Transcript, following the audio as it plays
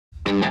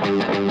Oh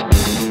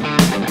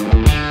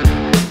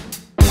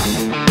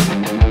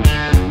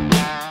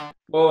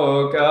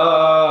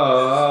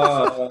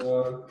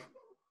God,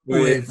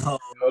 with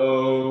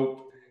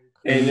hope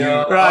in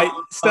your Right,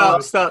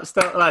 stop,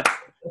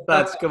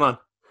 lads, come on.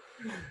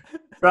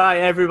 Right,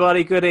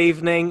 everybody, good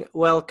evening.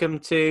 Welcome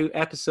to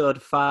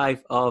episode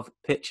 5 of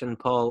Pitch and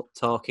Paul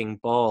Talking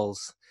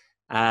Balls.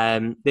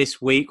 This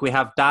week we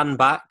have Dan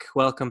back.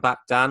 Welcome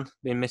back, Dan.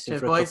 Been missing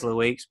for a couple of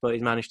weeks, but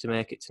he's managed to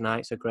make it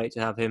tonight, so great to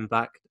have him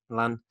back.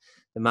 The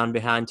man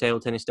behind Table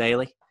Tennis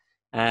Daily.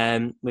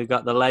 We've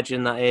got the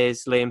legend that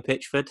is Liam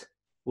Pitchford,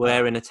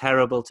 wearing a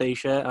terrible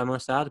t-shirt, I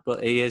must add,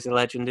 but he is a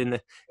legend in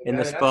the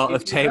sport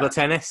of table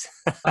tennis.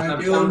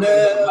 And you'll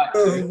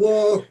never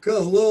walk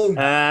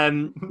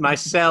alone.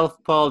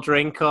 Myself, Paul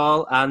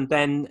Drinkhall, and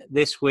then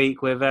this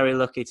week we're very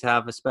lucky to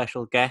have a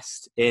special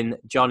guest in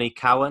Jonny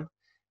Cowan.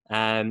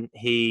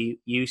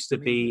 He used to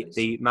be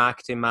the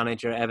marketing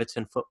manager at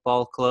Everton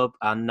Football Club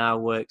and now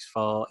works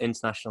for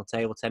International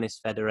Table Tennis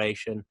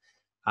Federation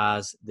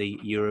as the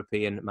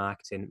European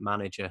marketing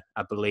manager,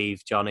 I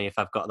believe. Jonny, if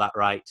I've got that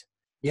right.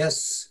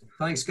 Yes,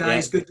 thanks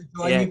guys. Good to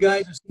join you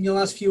guys. I've seen you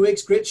last few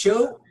weeks. Great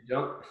show.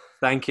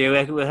 Thank you.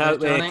 We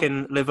hope we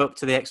can live up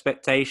to the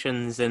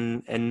expectations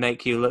and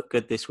make you look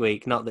good this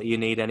week. Not that you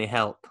need any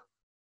help.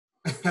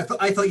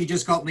 I thought you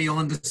just got me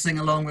on to sing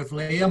along with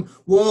Liam.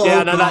 Whoa,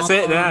 yeah, no, that's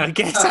it now.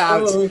 Get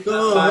out.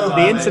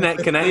 The internet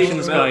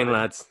connection's going,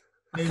 lads.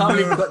 I can't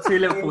believe we've got 2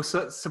 Liverpool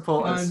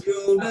supporters. And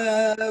you'll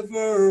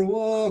never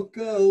walk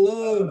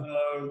alone.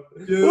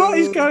 What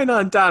is going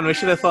on, Dan? We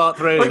should have thought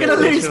through. We're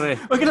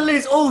gonna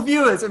lose all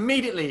viewers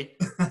immediately.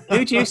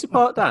 Who do you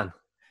support, Dan?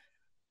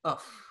 Oh,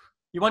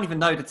 you won't even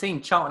know the team,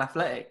 Charlton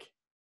Athletic.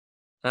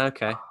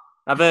 Okay,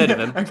 I've heard of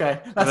him.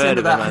 Okay, that's the end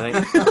of that.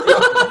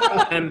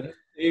 I think.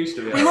 Used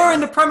to be. We were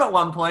in the Prem at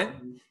one point.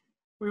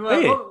 We were.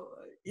 Are you?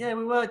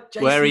 We were.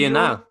 JC Where are you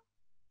now?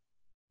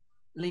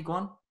 League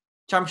One.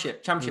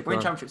 Championship. We're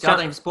in Championship. I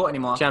don't even support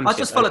anymore. I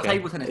just follow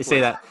table tennis. You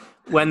see that?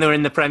 When they were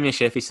in the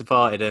Premiership, he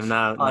supported him.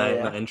 Now,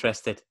 not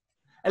interested.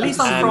 At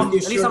least I'm from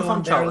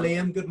Charlton.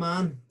 Liam, good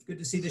man. Good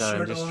to see the shirt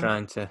on. I'm just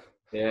trying to.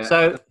 Yeah.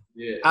 So,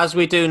 as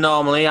we do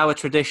normally, our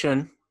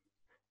tradition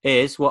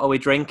is, what are we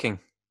drinking?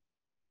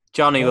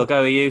 Jonny, we'll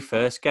go with you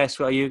first. Guess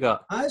what you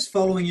got? I was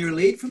following your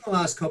lead from the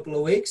last couple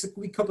of weeks. A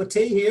wee cup of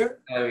tea here.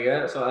 There we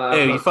go.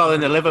 You're following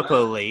the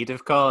Liverpool lead,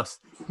 of course.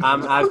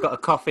 I've got a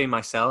coffee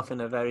myself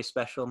in a very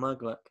special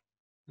mug, look.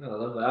 Oh,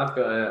 lovely. I've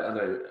got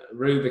a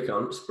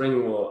Rubicon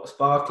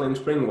sparkling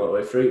spring water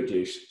with fruit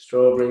juice,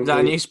 strawberry. Is that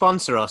a new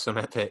sponsor or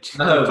something, Pitch?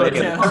 No,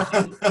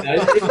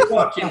 it's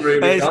fucking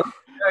Rubicon.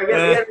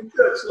 Get in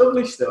touch.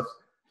 Lovely stuff.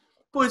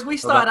 Boys, we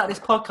started out this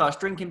podcast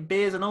drinking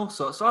beers and all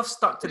sorts, so I've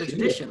stuck to the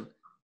tradition.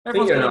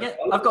 Everyone's gonna get.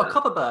 I've got a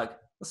Copperberg,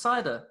 a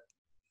cider.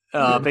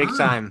 Oh, big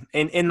time!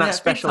 In that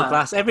special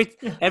glass. Every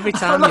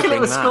time you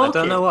bring that, I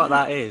don't know what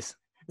that is.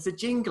 It's a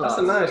gin glass.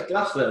 That's a nice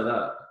glass there,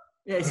 that.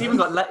 Yeah, it's even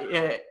got.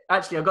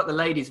 Actually, I've got the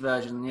ladies'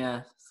 version.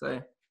 Yeah,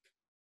 so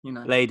you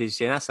know. Ladies,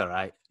 yeah, that's all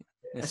right.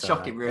 It's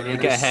shocking, really. You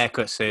get a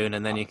haircut soon,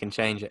 and then you can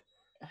change it.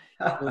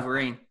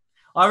 Wolverine.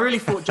 I really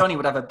thought Jonny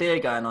would have a beer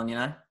going on. You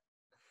know,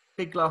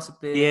 big glass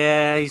of beer.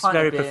 Yeah, he's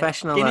very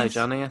professional, though,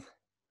 Jonny.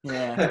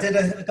 Yeah, I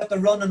got the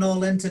running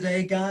all in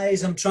today,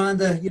 guys. I'm trying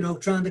to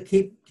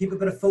keep a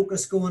bit of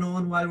focus going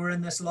on while we're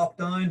in this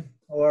lockdown,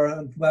 or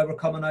while we're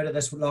coming out of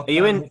this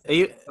lockdown.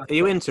 Are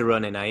you into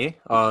running? Are you,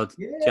 or do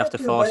you have to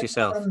force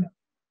yourself?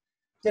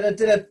 Did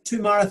 2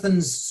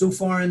 marathons so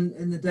far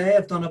in the day.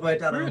 I've done about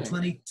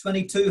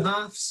 22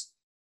 halves.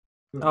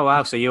 Oh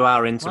wow! So you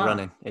are into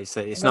running.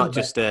 It's not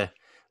just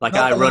like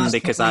I run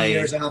because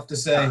years, I have to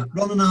say,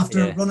 running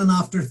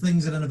after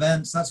things at an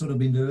events. That's what I've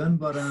been doing.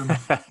 But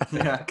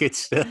good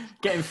stuff.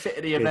 Getting fit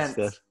at the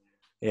events.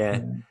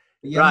 Yeah.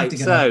 Right.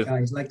 So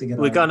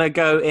we're gonna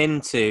go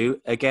into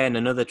again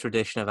another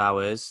tradition of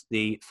ours,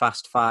 the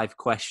Fast 5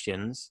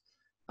 questions.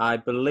 I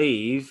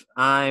believe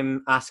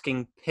I'm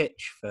asking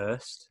Pitch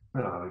first.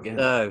 Oh, again.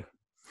 So,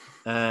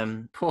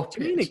 Poor what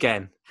do you mean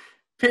again?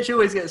 Pitch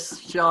always gets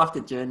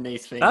shafted during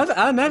these things.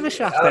 I never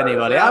shaft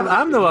anybody.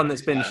 I'm the one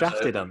that's been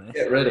shafted on this.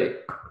 Get ready.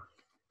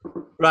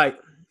 Right.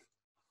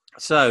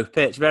 So,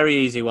 Pitch, very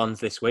easy ones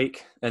this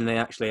week, and they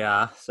actually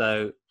are.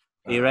 So,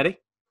 are you ready?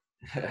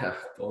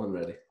 Born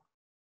ready.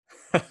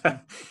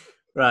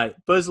 Right.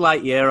 Buzz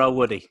Lightyear or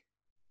Woody?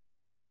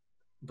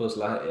 Buzz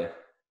Lightyear.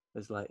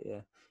 Buzz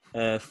Lightyear.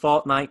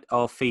 Fortnite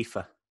or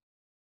FIFA?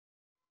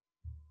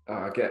 Oh,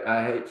 I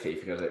hate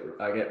FIFA because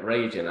I get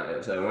raging at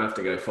it, so I'm going to have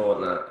to go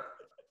Fortnite.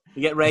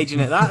 You get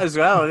raging at that as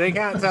well. They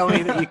can't tell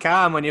me that you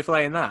calm when you're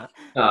playing that.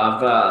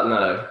 But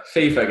no.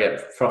 FIFA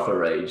get proper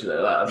rage,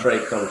 though. Like a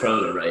break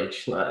controller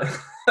rage. Like.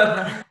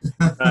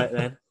 Right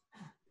then.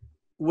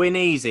 Win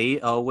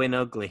easy or win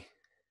ugly?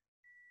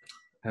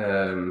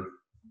 Win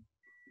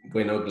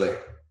ugly.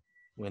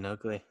 Win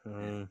ugly.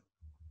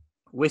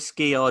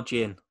 Whiskey or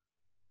gin?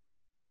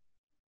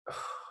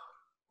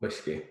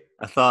 Whiskey.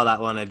 I thought that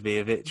one would be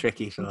a bit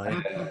tricky for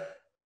you.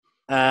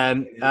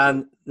 And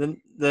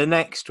the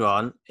next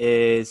one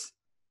is,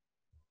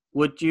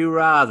 would you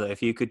rather,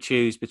 if you could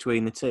choose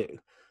between the two,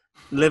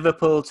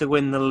 Liverpool to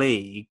win the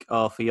league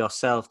or for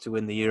yourself to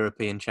win the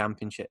European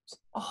Championships?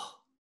 Oh,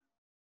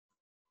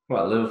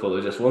 Well, Liverpool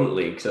have just won the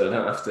league, so I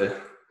don't have to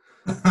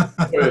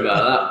worry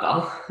about that,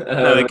 pal.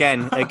 No,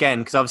 again,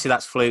 because obviously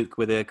that's fluke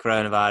with the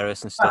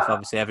coronavirus and stuff.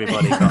 Obviously,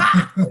 everybody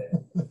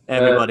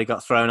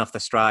got thrown off the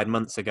stride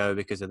months ago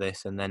because of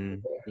this, and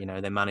then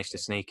they managed to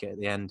sneak it at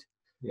the end.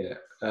 Yeah,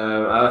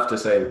 I have to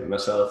say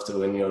myself to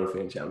win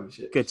European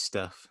Championship. Good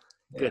stuff.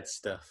 Yeah. Good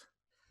stuff.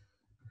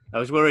 I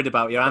was worried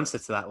about your answer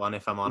to that one,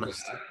 if I'm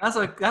honest.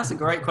 that's a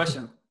great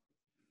question.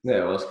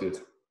 Yeah, it was good.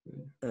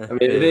 I mean,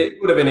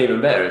 it would have been even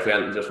better if we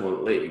hadn't just won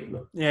the league.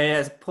 But... Yeah,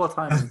 it's poor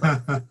timing.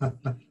 But...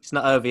 It's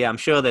not over yet. I'm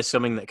sure there's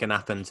something that can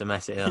happen to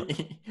mess it up.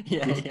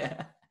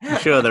 yeah. I'm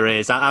sure there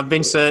is. I've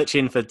been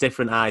searching for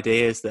different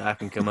ideas that I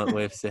can come up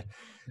with to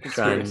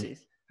try and...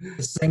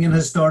 The singing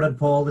has started,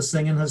 Paul. The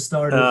singing has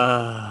started.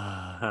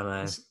 I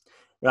know.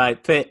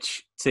 Right,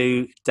 pitch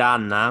to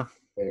Dan now.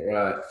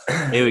 Right.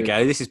 Here we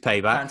go. This is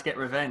payback. Trying to get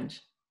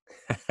revenge.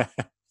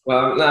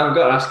 Well, now I've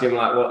got to ask him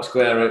what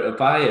square root of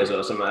pi is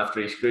or something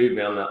after he screwed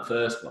me on that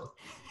first one.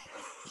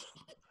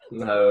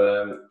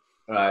 No,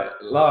 right.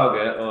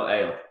 Lager or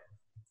ale?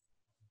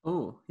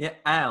 Oh, yeah,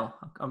 ale.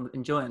 I'm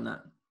enjoying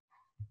that.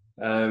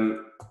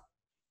 Timo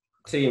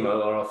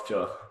or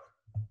offshore?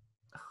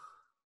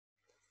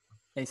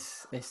 They're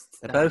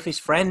both his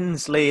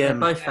friends, Liam. They're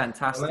both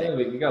fantastic. Well,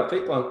 you got to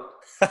pick one.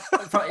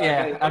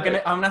 Yeah, I'm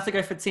gonna have to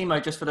go for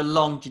Timo just for the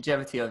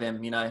longevity of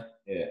him. Yeah.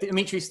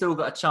 Dimitri's still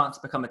got a chance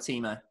to become a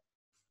Timo.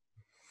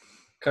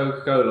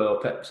 Coca-Cola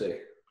or Pepsi?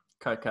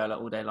 Coca-Cola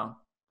all day long.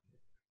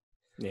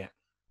 Yeah.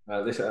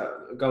 I've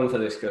gone for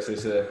this because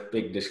it's a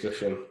big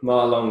discussion.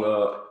 Marlon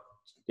or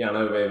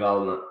Janove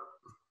Valnut?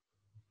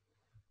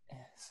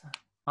 Yes.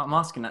 I'm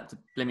asking that to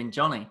blimmin'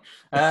 Johnny.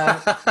 So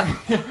now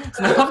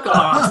I've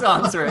got to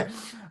answer it.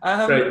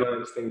 Great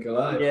minds think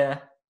alike. Yeah.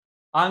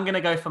 I'm going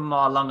to go for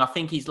Marlon. I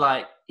think he's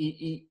like,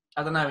 I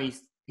don't know,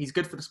 he's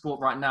good for the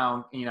sport right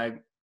now, in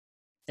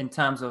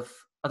terms of,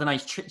 I don't know,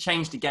 he's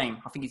changed the game.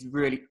 I think he's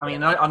really, I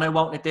know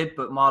Waltner did,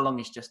 but Marlon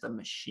is just a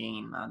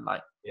machine, man.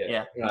 Like,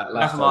 yeah.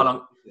 Right, for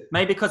Marlon.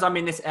 Maybe because I'm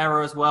in this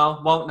era as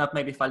well. Waltner,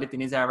 maybe if I lived in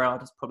his era,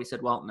 I'd have probably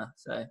said Waltner.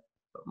 So,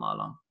 but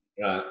Marlon.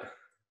 Right.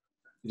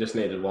 You just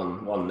needed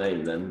one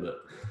name then, but...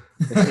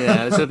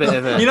 Yeah, it's a bit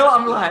of a... You know what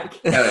I'm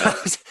like?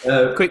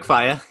 Quick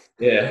fire.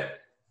 Yeah.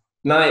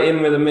 Night in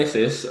with the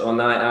missus or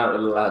night out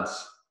with the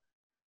lads?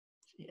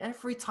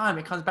 Every time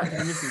it comes back to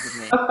the missus with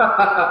me.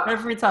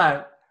 Every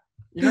time.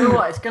 You know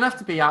what? It's going to have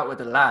to be out with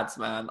the lads,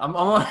 man.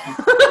 Oh,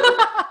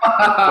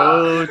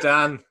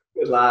 Dan.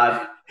 Good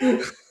lad.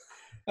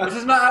 This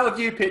is not out with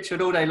you,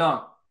 Pitchford, all day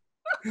long.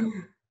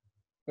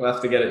 We'll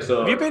have to get it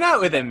sorted. Have you been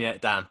out with him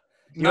yet, Dan?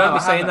 You won't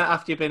be saying that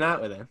after you've been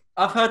out with him.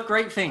 I've heard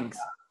great things.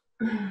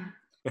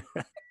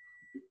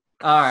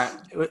 All right.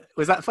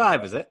 Was that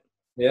 5, is it?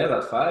 Yeah,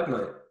 that's 5,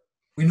 mate.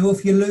 We know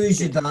if you lose,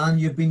 Dan,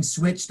 you've been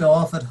switched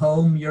off at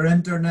home, your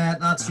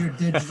internet, that's your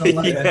digital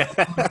life.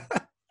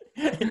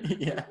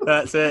 Yeah.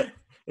 That's it.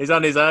 He's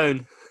on his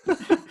own.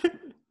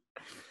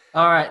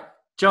 All right.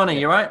 Johnny,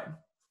 you right?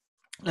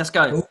 Let's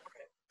go.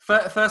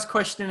 First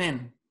question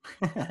in.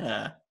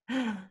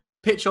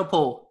 Pitch or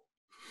Paul?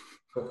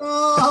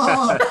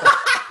 Oh!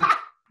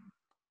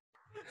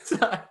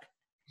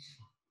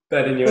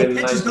 Betting you in.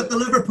 Pitch has got the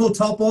Liverpool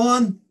top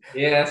on.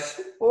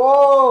 Yes.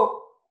 Whoa!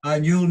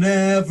 And you'll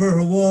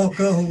never walk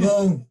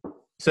alone.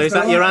 So is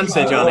that your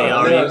answer, Johnny?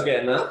 I was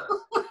getting that.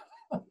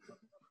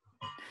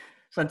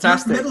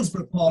 Fantastic. You're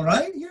Middlesbrough, Paul,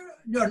 right?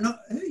 You're not.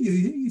 Who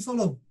you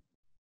follow?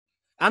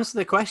 Answer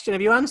the question.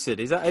 Have you answered?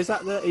 Is that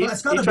the? Well,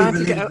 it's got to be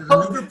related to the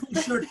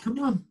Liverpool shirt. Come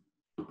on.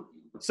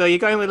 So you're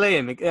going with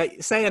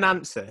Liam. Say an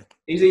answer.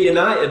 He's a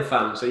United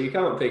fan, so you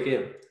can't pick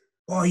him.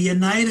 Oh,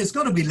 United. It's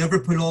got to be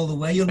Liverpool all the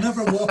way. You'll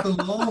never walk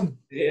alone.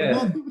 Yeah.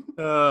 Come on.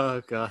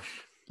 Oh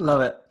gosh.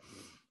 Love it.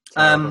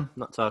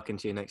 Not talking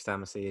to you next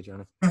time I see you,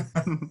 Johnny.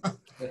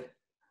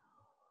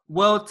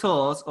 World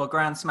Tours or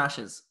Grand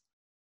Smashes?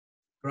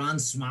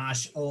 Grand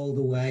Smash all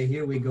the way.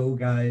 Here we go,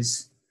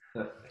 guys.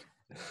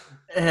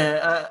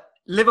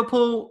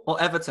 Liverpool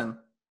or Everton?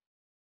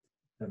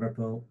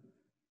 Liverpool.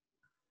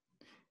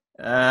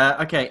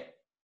 Okay.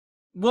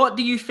 What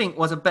do you think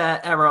was a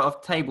better era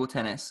of table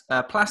tennis?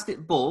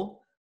 Plastic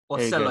ball or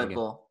cello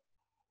ball?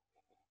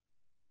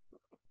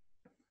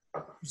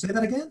 Say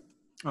that again?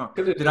 Oh,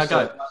 did I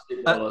go?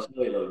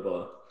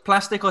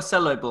 Plastic or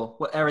cello ball?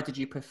 What era did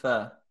you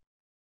prefer?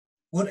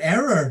 What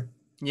era?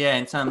 Yeah,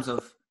 in terms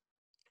of...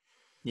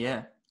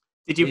 Yeah.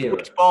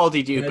 Which ball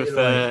did you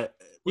prefer?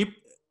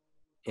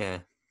 Yeah.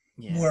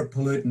 More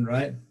polluting,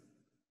 right?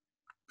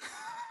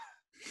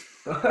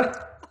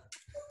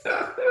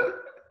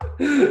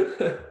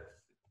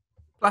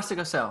 Plastic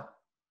or cell?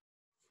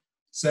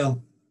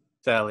 Cell.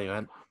 Cell, you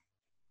went.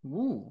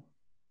 Ooh.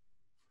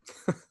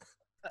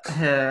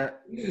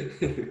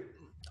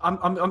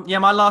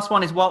 My last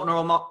one is Waltner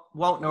or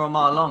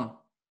Marlon.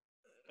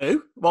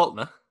 Who?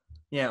 Waltner?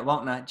 Yeah,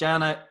 Waltner.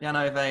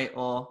 Janove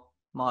or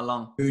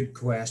Marlon. Good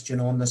question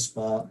on the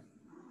spot.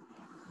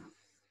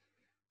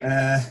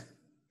 I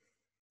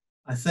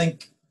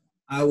think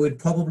I would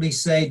probably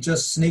say,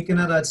 just sneaking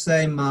it, I'd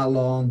say Ma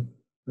Long,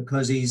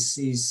 because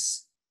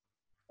he's,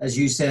 as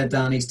you said,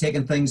 Dan, he's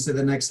taken things to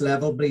the next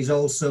level, but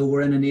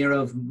we're in an era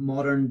of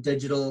modern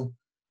digital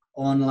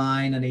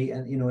online, and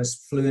his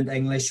fluent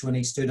English when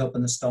he stood up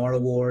in the Star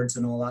Awards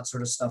and all that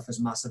sort of stuff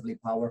is massively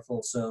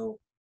powerful. So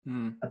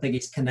I think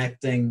he's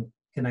connecting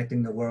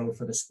the world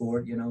for the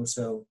sport,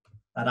 so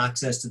that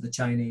access to the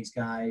Chinese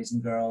guys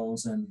and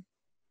girls and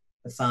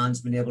the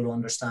fans being able to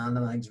understand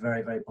them, I think is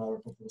very, very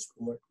powerful for the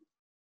sport.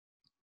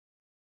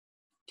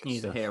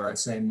 He's a hero. I'd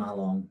say Ma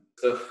Long.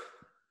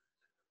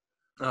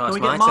 Oh, it's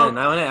my turn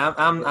now, isn't it?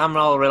 I'm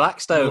all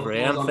relaxed over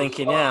here. I'm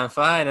thinking, yeah, I'm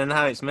fine, and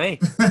now it's me.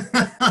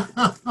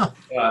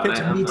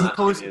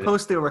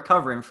 Paul's still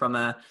recovering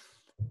from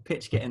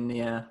Pitch getting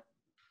the.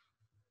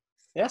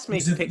 He asked me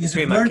to pick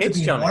between my kids,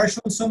 to be Johnny. Harsh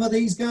on some of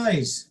these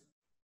guys.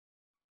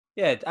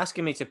 Yeah,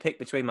 asking me to pick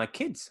between my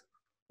kids.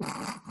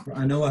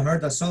 I know.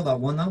 I saw that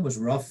one. That was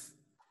rough.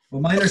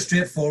 Well, mine are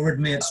straightforward,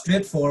 mate.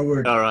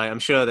 Straightforward. All right, I'm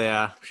sure they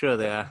are.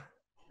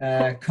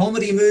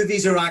 Comedy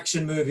movies or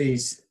action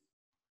movies?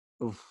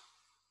 Oof.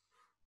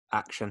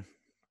 Action.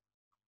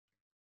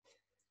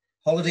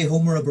 Holiday,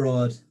 home or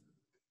abroad?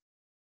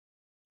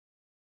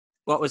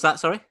 What was that,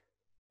 sorry?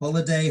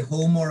 Holiday,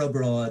 home or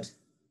abroad?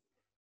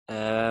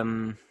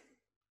 Home.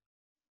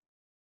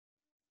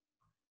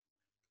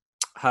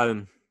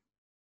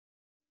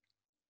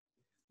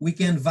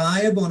 Weekend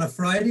vibe on a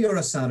Friday or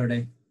a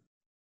Saturday?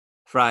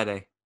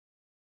 Friday.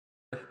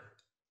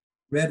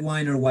 Red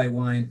wine or white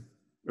wine?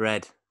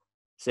 Red.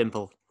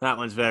 Simple. That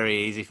one's very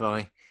easy for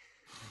me.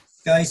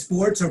 Sky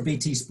Sports or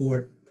BT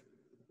Sport?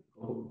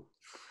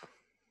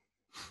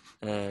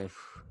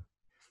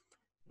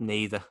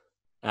 Neither.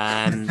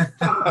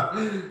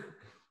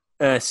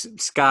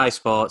 Sky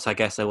Sports, I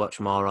guess I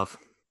watch more of.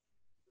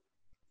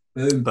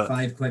 Boom,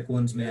 5 quick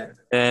ones, mate.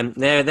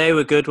 They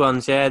were good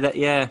ones,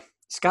 yeah.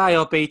 Sky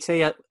or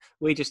BT,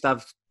 we just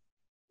have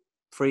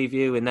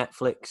Freeview and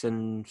Netflix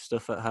and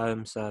stuff at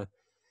home, so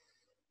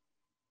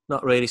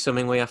not really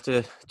something we have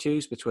to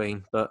choose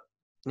between. But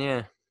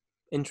yeah,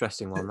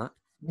 interesting one that.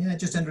 Yeah,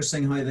 just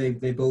interesting how they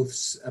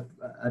both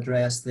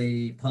address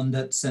the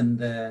pundits and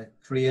the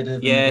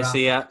creative.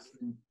 Yeah,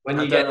 when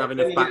you don't have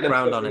enough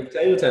background on it.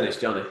 Table tennis,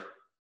 Johnny.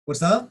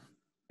 What's that?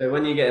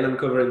 When you're getting them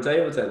covering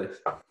table tennis.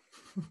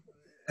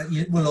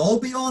 We'll all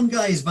be on,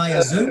 guys,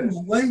 via Zoom,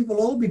 won't we?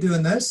 We'll all be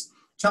doing this.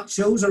 Chat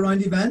shows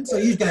around events. So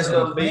you guys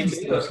are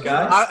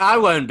I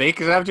won't be,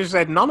 because I've just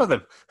said none of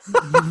them.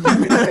 But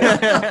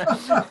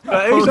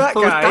who's that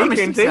guy?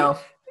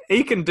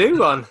 He can do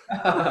one.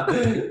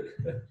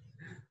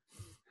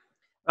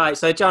 Right,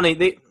 so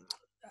Johnny,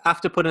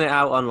 after putting it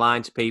out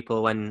online to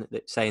people when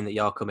saying that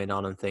you're coming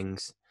on and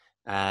things,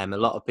 a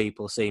lot of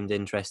people seemed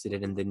interested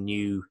in the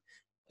new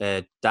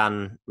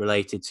Dan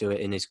related to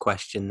it in his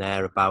question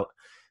there about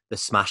the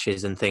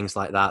smashes and things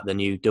like that, the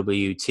new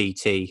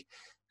WTT.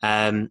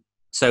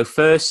 So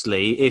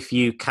firstly, if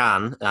you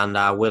can and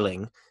are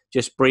willing,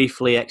 just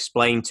briefly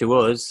explain to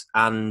us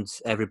and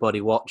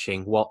everybody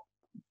watching what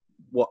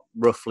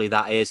roughly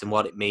that is and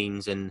what it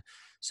means and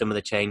some of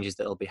the changes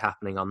that will be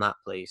happening on that,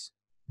 please.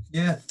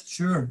 Yeah,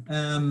 sure.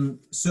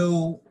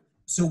 So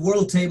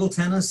World Table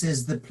Tennis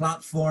is the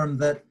platform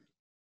that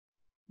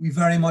we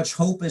very much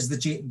hope is the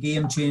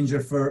game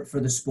changer for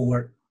the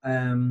sport.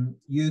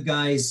 You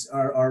guys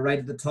are right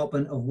at the top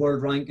of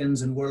world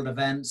rankings and world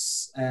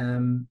events.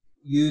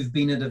 You've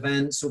been at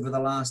events over the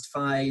last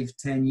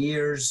 5-10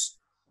 years.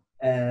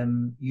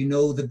 You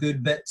know the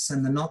good bits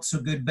and the not so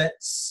good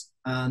bits,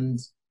 and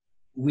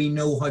we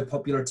know how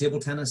popular table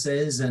tennis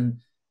is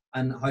and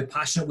how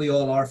passionate we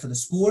all are for the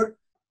sport.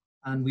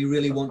 And we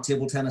really want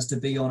table tennis to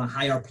be on a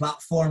higher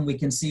platform. We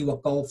can see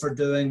what golf are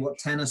doing, what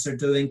tennis are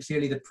doing,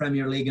 clearly the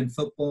Premier League in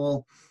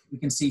football. We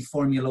can see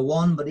Formula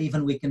One, but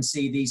even we can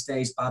see these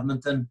days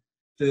badminton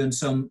doing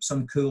some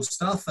cool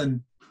stuff.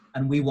 And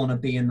we want to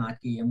be in that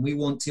game. We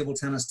want table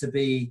tennis to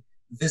be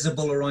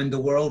visible around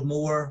the world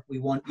more. We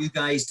want you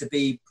guys to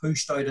be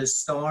pushed out as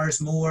stars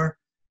more,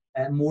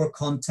 more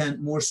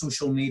content, more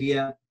social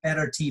media,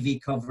 better TV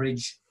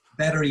coverage,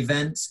 better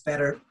events,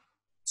 better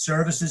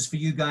services for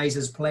you guys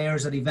as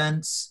players at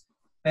events,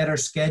 better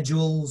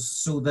schedules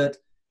so that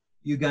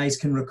you guys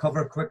can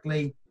recover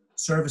quickly,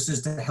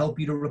 services to help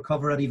you to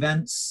recover at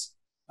events,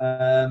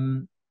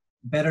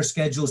 better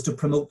schedules to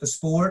promote the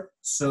sport.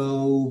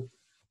 So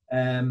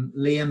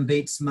Liam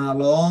beats Ma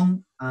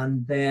Long,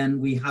 and then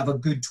we have a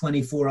good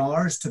 24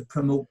 hours to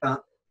promote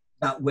that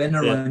win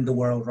around the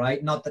world,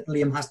 right? Not that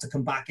Liam has to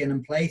come back in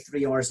and play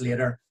 3 hours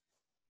later,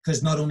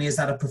 because not only is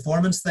that a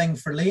performance thing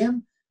for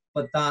Liam,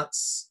 but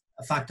that's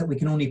a fact that we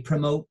can only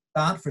promote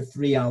that for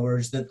 3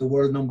 hours, that the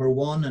world number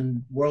one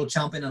and world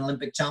champion and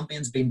Olympic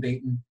champion's been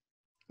beaten.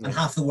 Yeah. And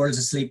half the world's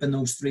asleep in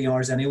those 3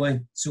 hours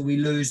anyway. So we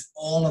lose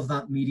all of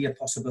that media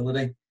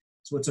possibility.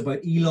 So it's about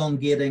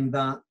elongating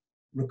that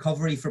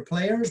recovery for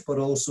players, but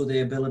also the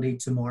ability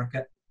to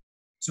market.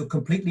 So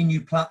completely new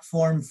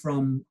platform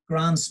from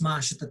Grand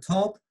Smash at the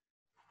top,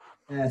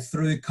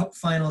 through cup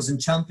finals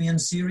and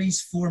champions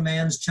series, 4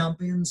 men's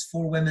champions,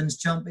 4 women's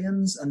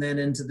champions, and then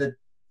into the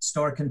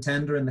star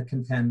contender and the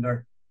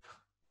contender.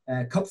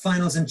 Cup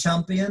finals and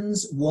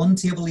champions, one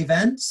table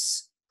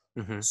events.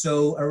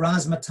 So a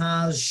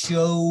razzmatazz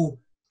show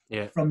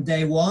from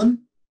day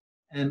one,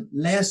 and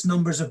less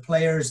numbers of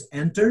players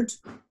entered.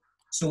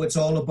 So it's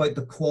all about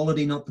the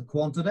quality, not the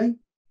quantity.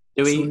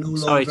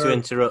 Sorry to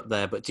interrupt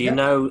there, but do you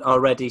know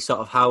already sort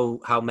of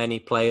how many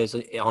players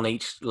on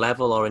each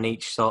level or in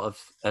each sort of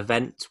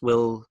event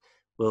will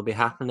be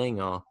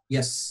happening? Or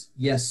Yes.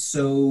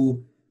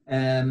 So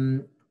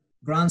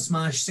Grand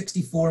Smash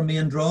 64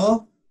 main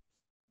draw,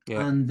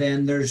 and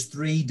then there's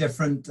 3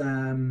 different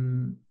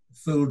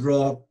full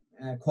draw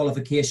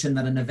qualification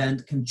that an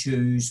event can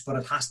choose, but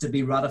it has to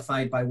be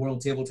ratified by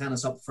World Table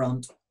Tennis up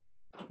front.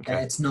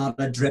 It's not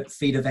a drip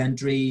feed of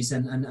entries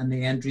and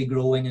the entry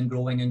growing and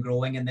growing and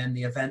growing, and then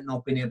the event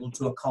not being able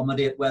to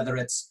accommodate, whether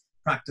it's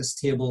practice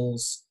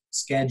tables,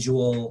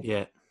 schedule.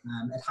 It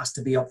has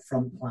to be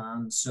upfront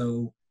planned.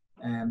 So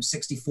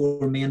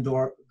 64 main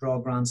draw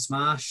Grand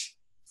Smash,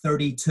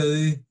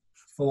 32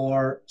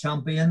 for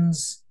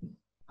champions,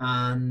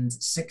 and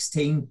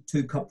 16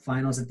 2 cup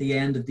finals at the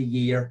end of the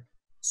year.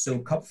 So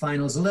cup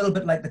finals, a little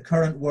bit like the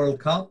current World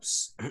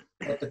Cups,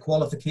 but the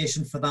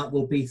qualification for that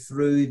will be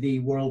through the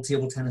World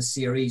Table Tennis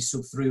Series,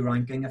 so through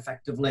ranking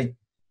effectively.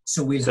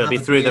 So it'll be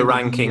through the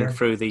ranking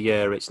through the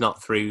year. It's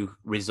not through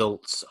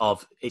results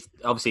of it.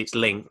 Obviously, it's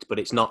linked, but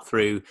it's not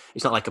through.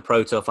 It's not like a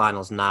proto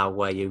finals now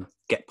where you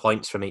get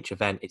points from each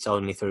event. It's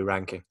only through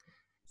ranking.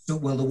 So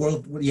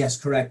yes,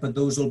 correct. But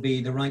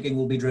the ranking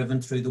will be driven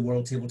through the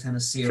World Table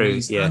Tennis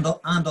Series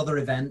and other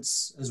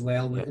events as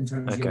well in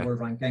terms of your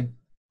world ranking.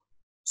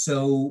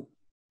 So,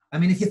 I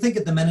mean, if you think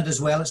at the minute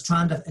as well, it's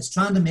trying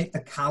to make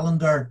the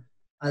calendar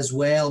as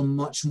well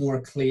much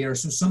more clear.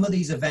 So some of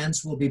these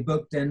events will be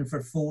booked in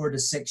for 4 to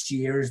 6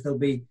 years. They'll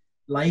be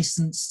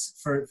licensed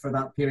for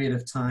that period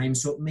of time.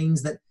 So it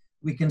means that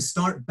we can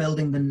start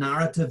building the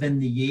narrative in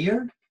the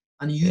year,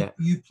 and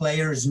you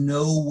players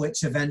know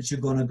which events you're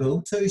going to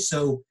go to.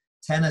 So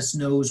tennis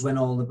knows when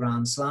all the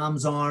Grand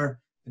Slams are.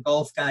 The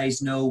golf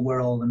guys know where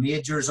all the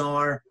majors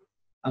are.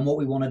 And what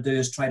we want to do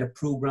is try to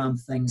program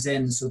things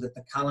in so that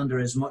the calendar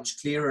is much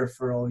clearer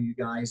for all you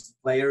guys, the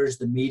players,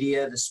 the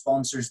media, the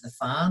sponsors, the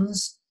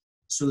fans,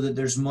 so that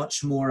there's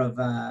much more of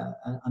a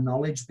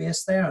knowledge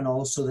base there. And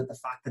also that the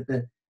fact that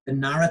the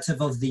narrative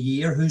of the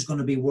year, who's going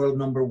to be world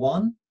number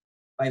 1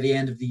 by the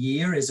end of the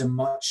year, is a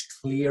much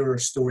clearer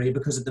story.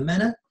 Because at the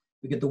minute,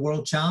 we get the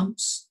world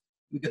champs,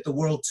 we get the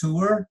world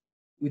tour,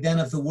 we then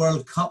have the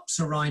World Cups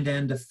around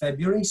end of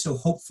February. So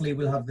hopefully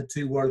we'll have the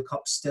 2 World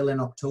Cups still in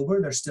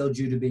October. They're still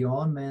due to be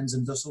on, men's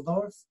in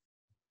Dusseldorf.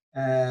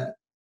 And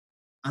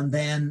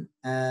then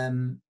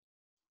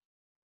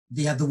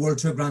they have the World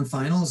Tour Grand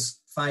Finals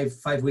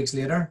five weeks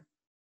later.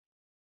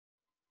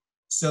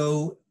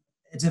 So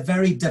it's a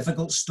very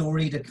difficult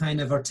story to kind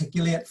of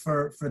articulate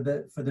for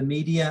the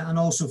media and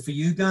also for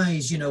you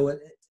guys. You know,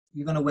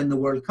 you're going to win the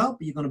World Cup.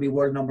 You're going to be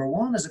world number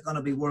 1. Is it going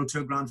to be World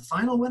Tour Grand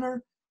Final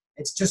winner?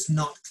 It's just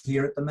not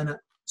clear at the minute.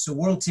 So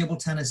World Table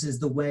Tennis is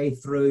the way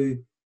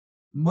through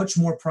much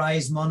more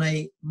prize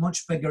money,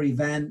 much bigger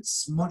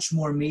events, much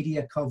more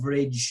media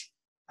coverage,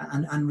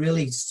 and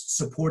really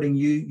supporting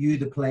you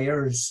the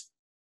players,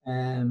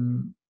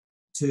 to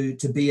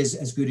be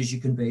as good as you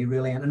can be,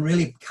 really, and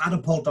really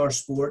catapult our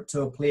sport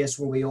to a place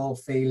where we all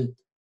feel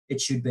it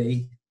should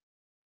be.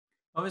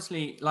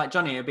 Obviously, like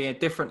Jonny, it'd be a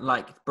different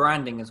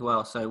branding as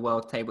well. So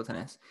World Table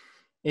Tennis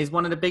is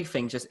one of the big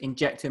things, just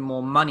injecting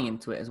more money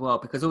into it as well,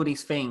 because all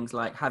these things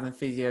like having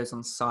physios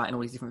on site and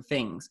all these different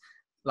things,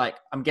 like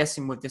I'm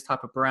guessing with this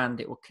type of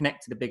brand, it will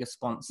connect to the bigger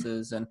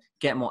sponsors and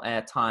get more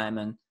airtime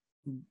and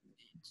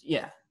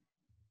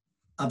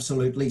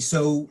Absolutely.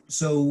 So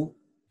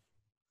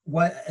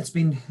what it's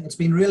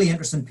been really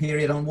interesting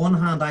period. On one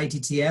hand,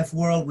 ITTF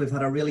world, we've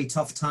had a really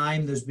tough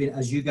time. There's been,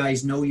 as you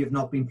guys know, you've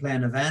not been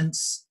playing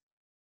events.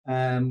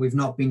 We've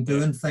not been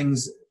doing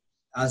things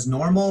as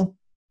normal.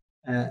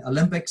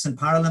 Olympics and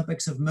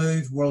Paralympics have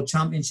moved. World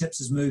Championships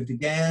has moved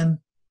again.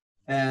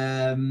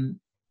 No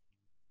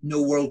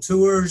world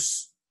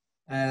tours.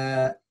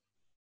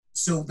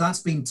 So that's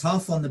been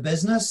tough on the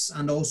business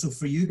and also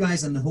for you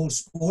guys and the whole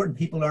sport and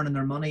people earning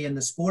their money in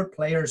the sport,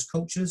 players,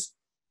 coaches.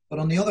 But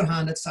on the other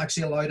hand, it's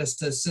actually allowed us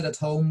to sit at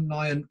home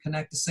now and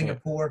connect to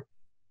Singapore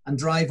and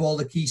drive all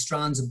the key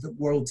strands of the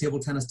world table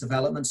tennis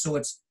development. So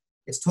it's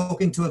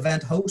talking to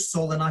event hosts,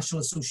 all the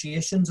national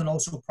associations, and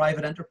also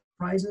private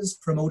enterprises,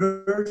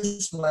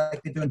 promoters,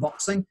 like they do in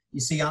boxing. You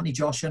see Anthony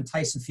Joshua and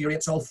Tyson Fury,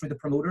 it's all through the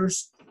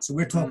promoters. So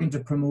we're talking to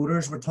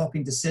promoters, we're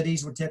talking to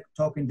cities, we're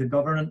talking to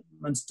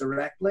governments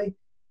directly,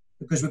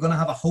 because we're going to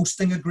have a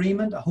hosting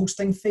agreement, a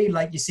hosting fee,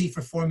 like you see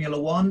for Formula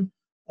One,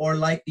 or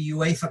like the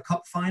UEFA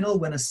Cup final.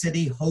 When a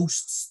city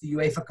hosts the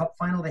UEFA Cup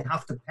final, they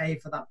have to pay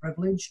for that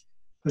privilege,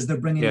 because they're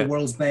bringing the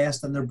world's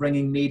best and they're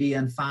bringing media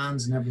and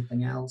fans and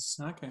everything else.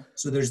 Okay.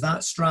 So there's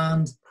that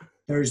strand.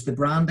 There's the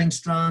branding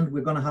strand.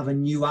 We're going to have a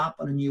new app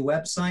and a new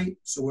website.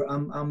 So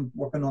I'm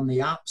working on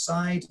the app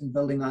side and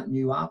building that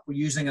new app. We're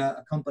using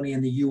a company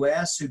in the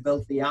US who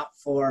built the app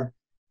for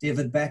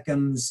David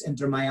Beckham's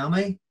Inter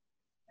Miami.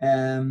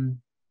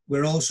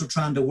 We're also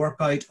trying to work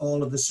out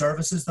all of the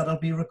services that'll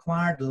be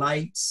required,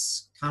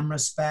 lights, camera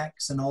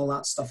specs, and all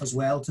that stuff as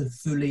well to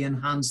fully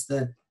enhance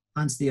the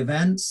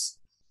events.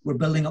 We're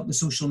building up the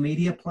social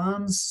media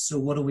plans. So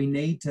what do we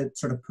need to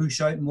sort of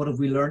push out, and what have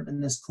we learned in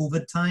this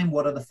COVID time?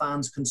 What are the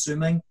fans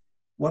consuming?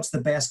 What's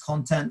the best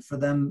content for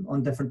them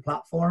on different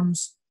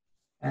platforms?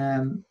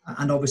 And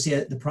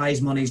obviously the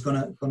prize money is going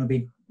to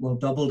be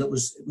doubled. It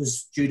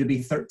was due to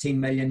be $13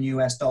 million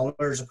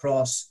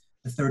across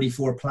the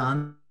 34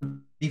 planned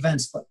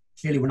events, but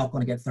clearly we're not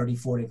going to get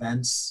 34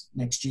 events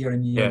next year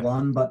in year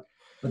one. But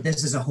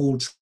this is a whole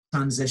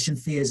transition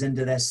phase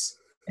into this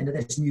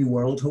new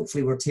world,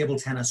 hopefully, where table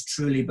tennis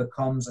truly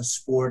becomes a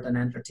sport and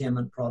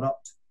entertainment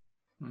product.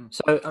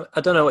 So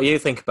I don't know what you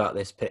think about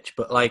this, Pitch,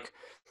 but like,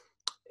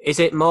 is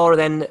it more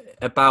then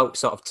about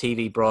sort of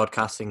TV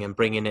broadcasting and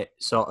bringing it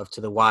sort of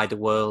to the wider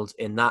world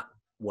in that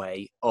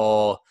way?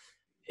 Or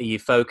are you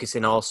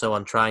focusing also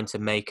on trying to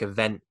make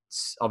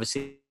events?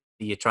 Obviously,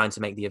 you're trying to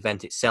make the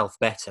event itself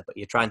better, but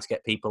you're trying to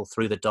get people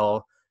through the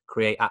door,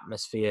 create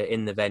atmosphere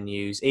in the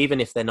venues,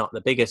 even if they're not the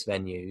biggest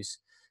venues.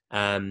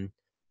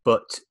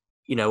 But,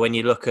 you know, when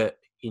you look at,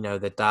 you know,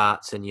 the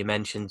darts, and you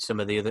mentioned some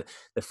of the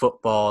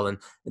football, and,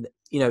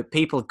 you know,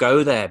 people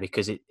go there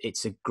because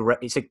it's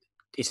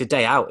a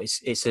day out.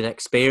 It's an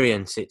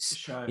experience.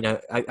 It's, you know,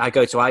 I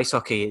go to ice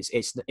hockey.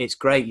 It's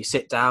great. You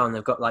sit down.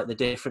 They've got like the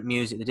different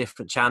music, the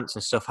different chants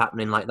and stuff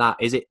happening like that.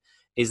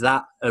 Is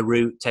that a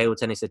route table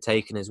tennis are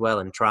taking as well,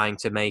 and trying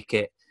to make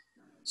it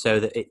so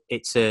that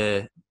it's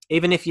a,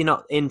 even if you're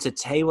not into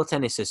table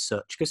tennis as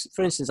such, because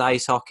for instance,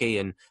 ice hockey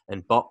and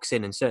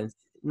boxing and certain,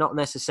 not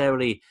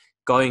necessarily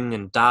going,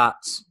 and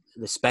darts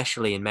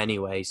especially in many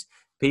ways,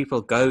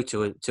 people go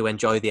to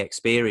enjoy the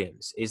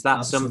experience. Is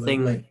that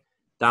something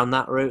down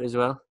that route as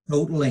well?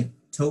 Totally.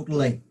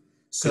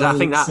 So I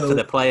think that for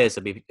the players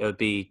would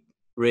be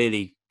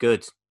really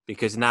good,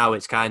 because now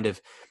it's kind of,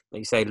 like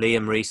you say,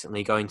 Liam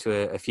recently going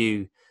to a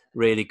few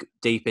really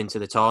deep into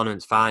the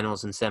tournaments,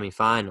 finals and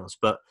semi-finals,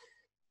 but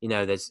you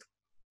know, there's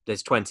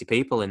 20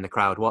 people in the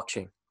crowd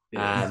watching.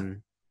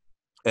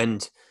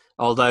 And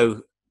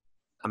although,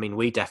 I mean,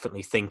 we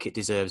definitely think it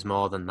deserves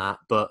more than that,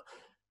 but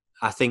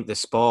I think the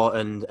sport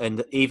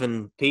and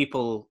even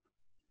people,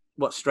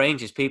 what's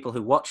strange is people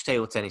who watch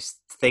table tennis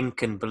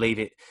think and believe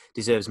it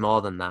deserves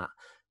more than that,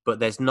 but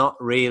there's not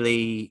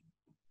really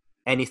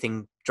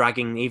anything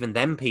dragging even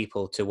them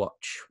people to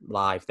watch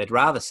live. They'd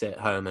rather sit at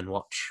home and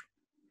watch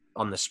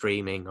on the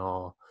streaming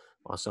or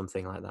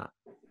something like that.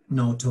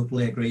 No,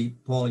 totally agree,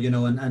 Paul. You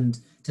know, and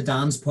to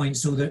Dan's point,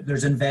 so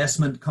there's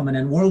investment coming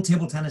in. World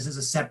Table Tennis is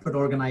a separate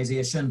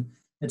organisation.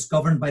 It's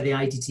governed by the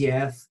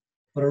ITTF,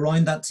 but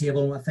around that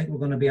table, I think we're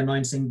going to be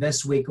announcing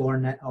this week or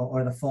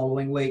the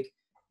following week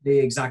the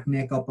exact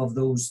makeup of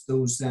those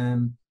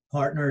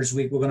partners.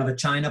 We're going to have a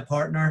China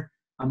partner,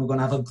 and we're going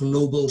to have a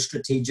global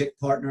strategic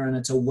partner, and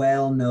it's a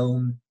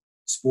well-known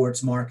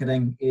sports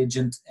marketing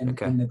agent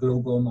in the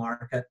global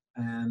market.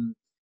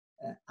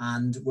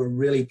 And we're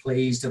really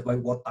pleased about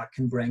what that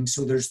can bring.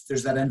 So there's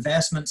that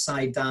investment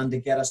side, Dan, to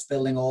get us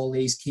building all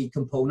these key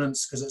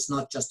components, because it's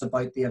not just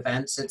about the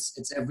events,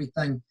 it's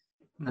everything.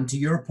 And to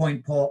your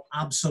point, Paul,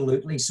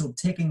 absolutely. So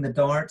taking the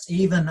darts,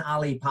 even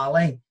Ali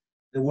Pali,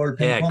 the World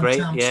Ping Pong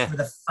Champs, where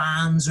the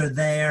fans are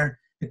there,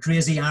 the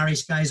crazy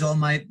Irish guys, all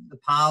the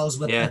pals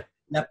with the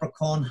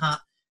leprechaun hat.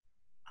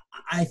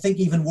 I think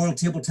even World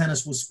Table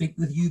Tennis will speak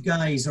with you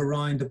guys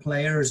around the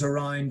players,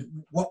 around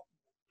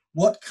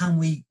what can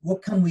we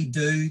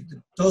do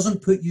that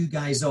doesn't put you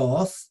guys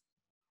off,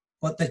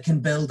 but that can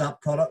build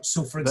that product.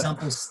 So, for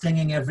example,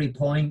 stinging every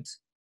point.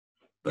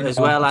 But as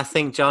well, I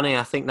think, Johnny,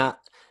 that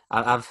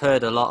I've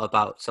heard a lot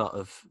about sort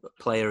of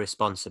player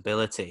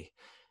responsibility.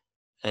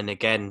 And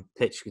again,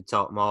 Pitch could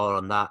talk more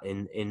on that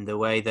in the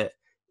way that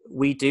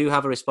we do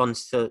have a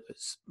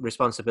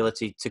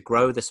responsibility to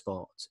grow the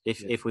sport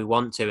if we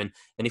want to. And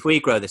if we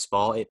grow the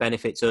sport, it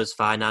benefits us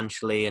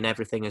financially and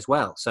everything as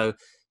well. So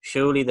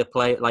surely the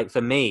play, like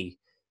for me,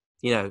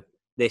 you know,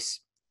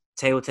 this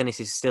table tennis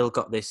has still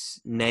got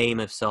this name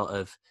of sort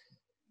of,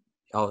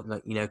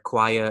 you know,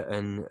 quiet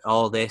and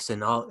all this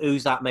and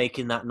who's that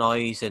making that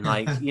noise and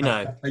like, you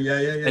know.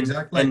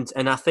 Exactly.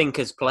 And I think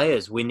as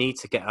players, we need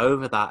to get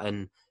over that,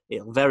 and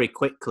it'll very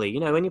quickly, you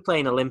know, when you're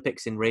playing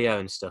Olympics in Rio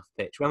and stuff,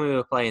 Pitch, when we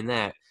were playing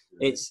there,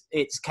 it's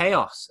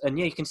chaos. And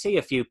yeah, you can see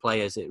a few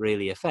players it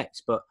really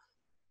affects, but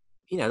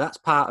you know, that's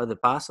part of the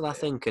parcel, I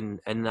think.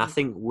 And I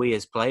think we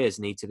as players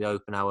need to be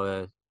open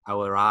our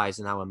eyes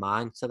and our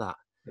mind to that.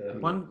 Yeah.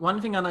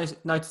 One thing I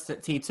noticed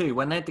at T2,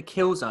 when they had the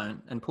kill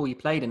zone and Paul, you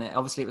played in it,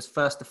 obviously it was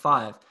 1st to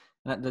 5,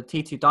 and at the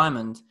T2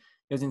 Diamond,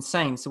 it was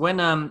insane. So when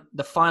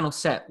the final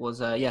set was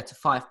to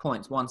 5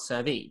 points, 1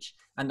 serve each,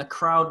 and the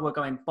crowd were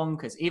going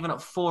bonkers, even at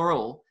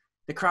 4-4,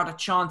 the crowd are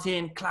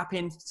chanting,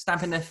 clapping,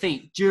 stamping their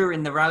feet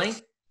during the rally,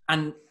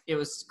 and it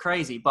was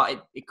crazy,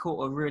 but it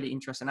caught a really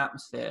interesting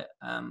atmosphere.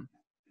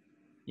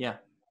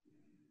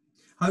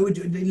 How would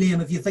you,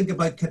 Liam, if you think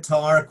about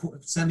Qatar,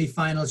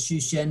 semi-final,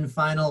 Shushin,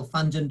 final,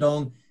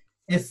 Fanjindong,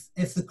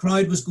 if the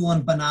crowd was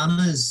going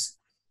bananas,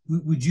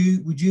 would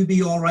you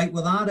be all right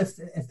with that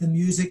if the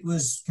music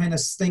was kind of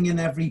stinging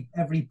every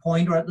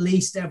point, or at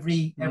least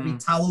every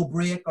towel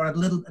break, or a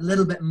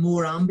little bit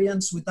more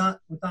ambience? Would that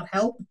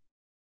help?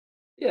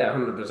 Yeah,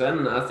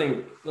 100%. I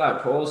think,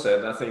 like Paul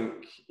said, I think,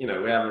 we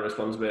have a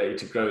responsibility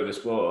to grow the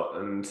sport,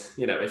 and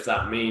if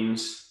that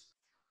means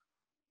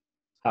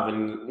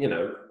having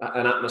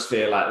an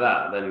atmosphere like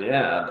that, then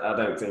yeah, I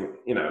don't think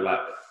like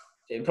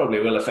it probably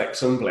will affect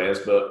some players,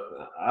 but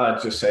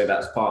I'd just say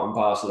that's part and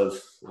parcel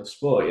of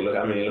sport. You look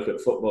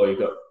at football, you've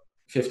got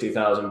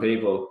 50,000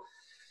 people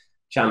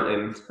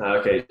chanting.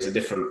 Okay, it's a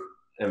different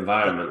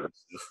environment and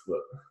stuff,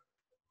 but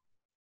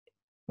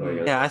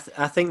yeah,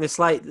 I think the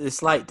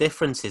slight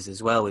differences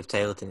as well with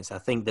table tennis. I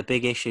think the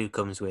big issue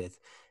comes with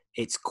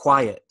it's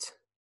quiet,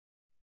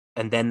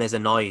 and then there's a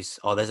noise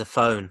or there's a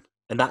phone,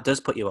 and that does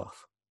put you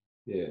off.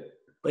 Yeah.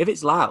 But if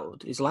it's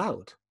loud, it's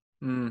loud.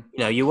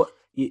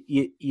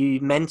 You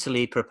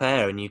mentally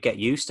prepare and you get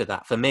used to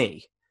that. For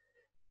me,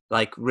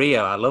 like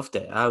Rio, I loved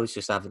it. I was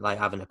just having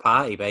a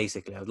party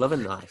basically. I was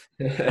loving life.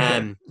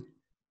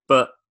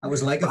 But it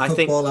was like a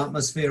football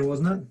atmosphere,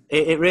 wasn't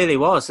it? It really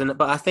was.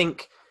 But I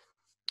think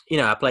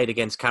I played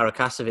against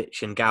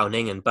Karakasovic and Gao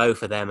Ning, and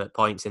both of them at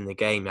points in the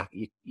game,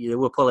 you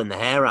were pulling the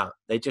hair out.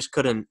 They just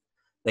couldn't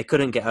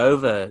get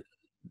over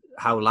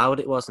how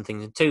loud it was and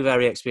things. And two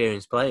very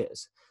experienced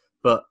players,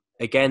 but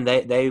again,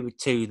 they were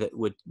two that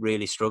would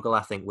really struggle,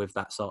 I think, with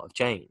that sort of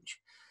change.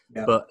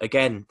 Yeah. But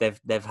again,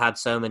 they've had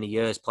so many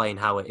years playing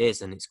how it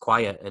is, and it's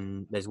quiet,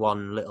 and there's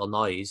one little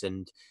noise,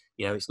 and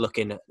it's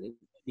looking at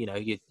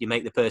you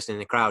make the person in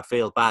the crowd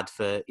feel bad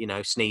for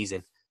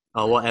sneezing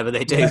or whatever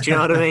they do. Do you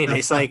know what I mean?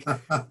 It's like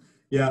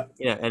yeah,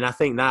 and I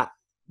think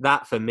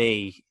that for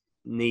me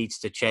needs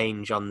to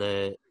change on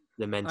the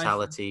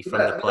mentality from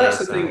the players'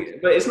 That's the side. thing,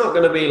 but it's not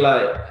going to be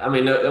like. I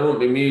mean, there won't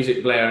be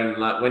music blaring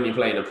like when you're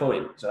playing a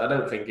point. So I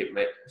don't think it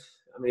makes.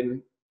 I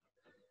mean,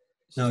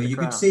 no, you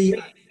could see.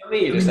 I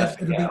mean, you just have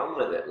to get on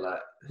with it, like.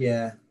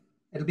 Yeah,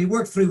 it'll be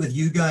worked through with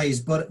you guys,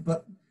 but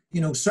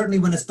certainly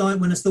when it's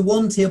the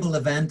one table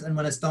event, and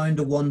when it's down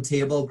to one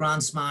table,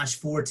 Grand Smash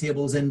 4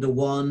 tables into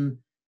one,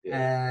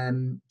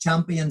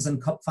 Champions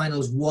and Cup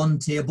Finals 1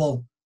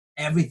 table,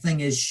 everything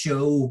is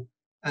show.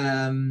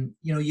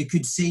 You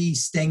could see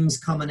stings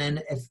coming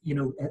in if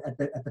at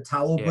the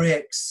towel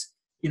breaks.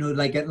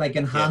 Like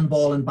in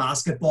handball and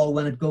basketball,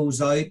 when it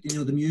goes out,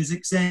 the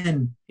music's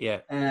in. Yeah.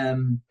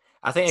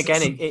 I think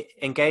again it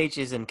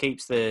engages and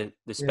keeps the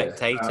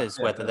spectators,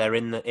 whether they're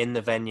in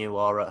the venue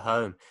or at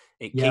home.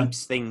 It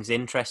keeps things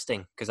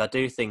interesting, because I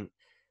do think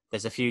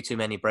there's a few too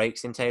many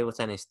breaks in table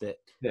tennis that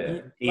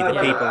either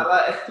people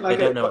they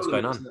don't know what's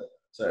going on.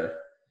 Sorry.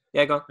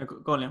 Yeah, go on,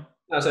 Liam.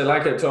 I say,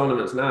 like at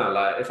tournaments now,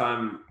 like if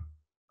I'm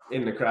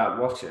in the crowd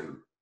watching,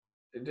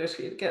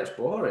 it gets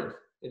boring.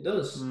 It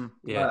does.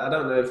 Yeah. Like, I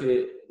don't know if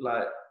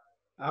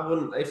I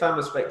wouldn't, if I'm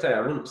a spectator,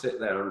 I wouldn't sit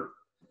there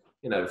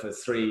and for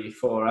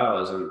 3-4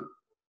 hours, and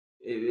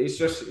it's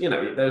just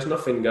there's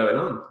nothing going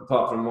on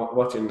apart from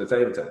watching the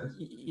table tennis.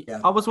 Yeah.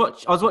 I was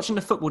watching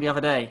the football the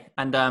other day,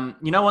 and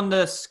on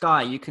the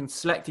Sky you can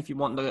select if you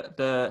want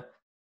the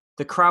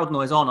crowd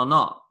noise on or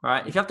not.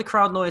 Right? If you have the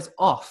crowd noise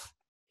off,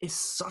 it's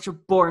such a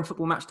boring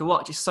football match to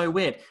watch. It's so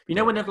weird.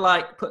 But when they've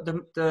put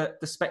the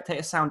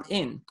spectator sound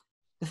in,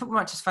 the football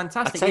match is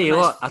fantastic.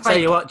 I tell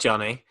you what,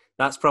 Johnny,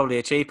 that's probably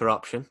a cheaper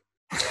option.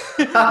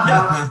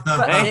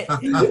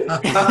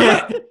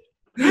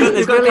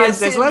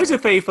 There's loads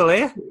of people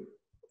here.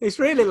 It's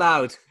really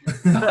loud.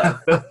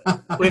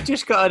 But we've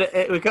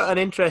got an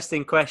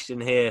interesting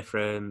question here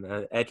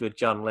from Edward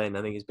John Lynn.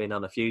 I think he's been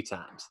on a few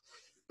times.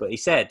 But he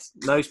said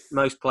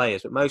most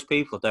players, but most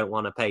people don't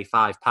want to pay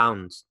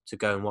 £5 to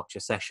go and watch a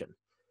session.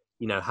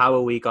 How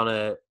are we going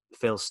to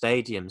fill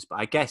stadiums? But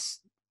I guess,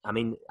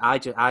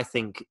 I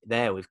think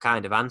we've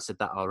kind of answered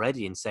that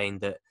already in saying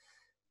that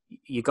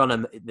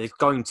there's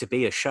going to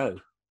be a show.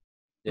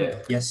 Yeah.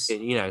 Yes.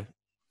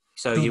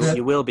 So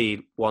you will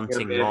be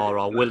wanting more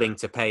or willing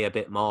to pay a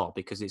bit more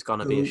because it's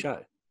going to be a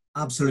show.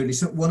 Absolutely.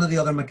 So one of the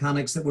other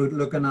mechanics that we're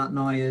looking at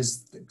now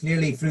is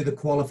clearly through the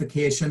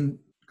qualification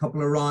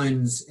couple of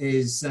rounds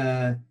is,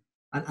 and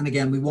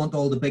again, we want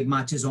all the big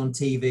matches on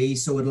TV.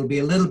 So it'll be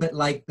a little bit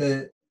like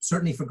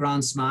certainly for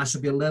Grand Smash,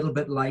 it'll be a little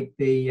bit like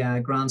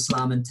the Grand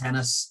Slam in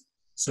tennis.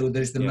 So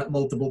there's the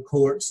multiple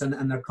courts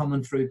and they're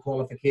coming through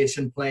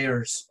qualification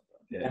players.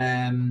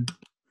 Yeah.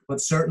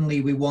 But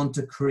certainly we want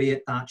to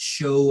create that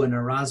show and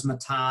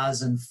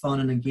razzmatazz and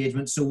fun and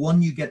engagement. So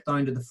when you get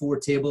down to the 4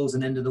 tables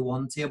and into the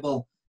 1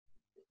 table,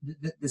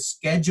 the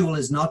schedule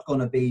is not going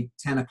to be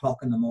 10 o'clock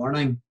in the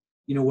morning.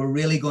 We're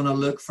really going to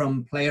look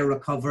from player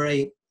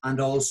recovery and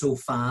also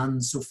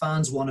fans. So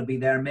fans want to be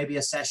there, maybe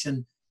a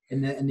session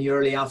in the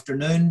early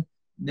afternoon,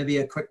 maybe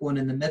a quick one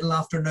in the middle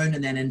afternoon,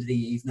 and then into the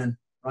evening,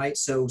 right?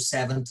 So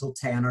 7 till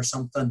 10 or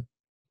something.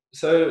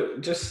 So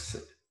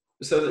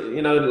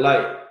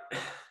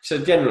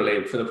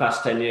generally for the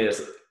past 10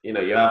 years, you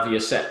have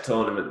your set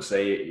tournaments,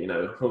 say,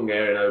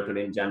 Hungarian Open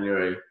in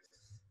January,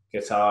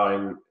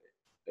 Qatar,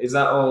 is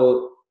that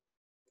all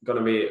going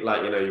to be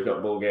like, you've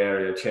got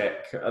Bulgaria,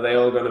 Czech? Are they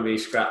all going to be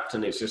scrapped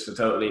and it's just a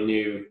totally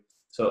new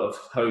sort of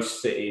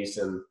host cities?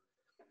 And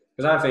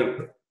because I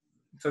think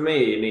for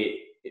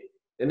me,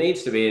 it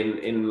needs to be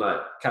in like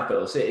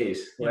capital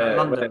cities where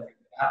it's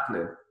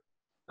happening.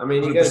 I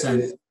mean, you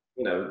 100%.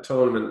 Go to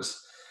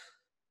tournaments,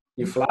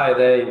 you fly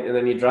there and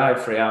then you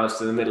drive 3 hours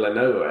to the middle of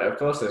nowhere. Of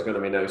course, there's going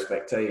to be no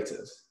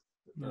spectators.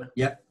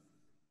 Yeah,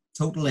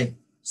 totally.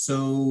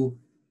 So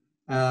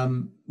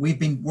we've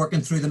been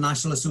working through the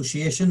national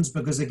associations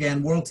because,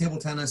 again, World Table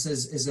Tennis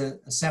is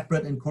a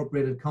separate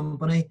incorporated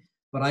company,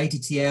 but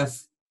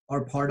ITTF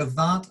are part of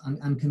that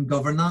and can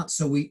govern that.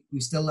 So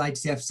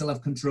ITTF still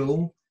have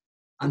control.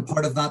 And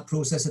part of that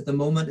process at the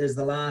moment is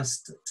the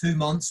last 2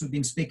 months, we've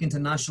been speaking to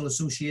national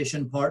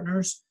association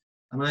partners.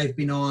 And I've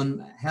been on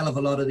a hell of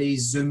a lot of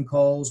these Zoom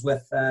calls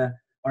with our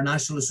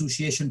national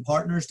association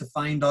partners to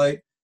find out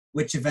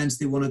which events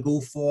they want to go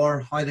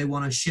for, how they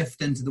want to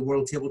shift into the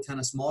World Table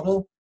Tennis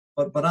model.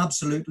 But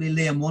absolutely,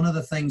 Liam, one of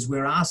the things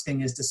we're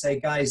asking is to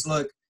say, guys,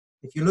 look,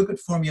 if you look at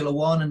Formula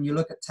One and you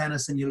look at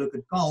tennis and you look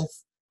at golf,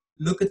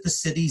 look at the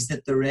cities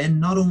that they're in,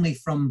 not only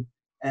from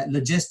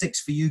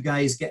logistics for you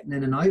guys getting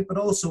in and out, but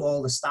also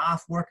all the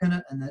staff working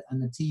it and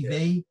the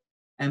TV.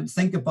 And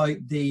think about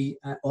the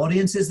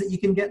audiences that you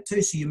can get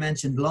to. So you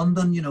mentioned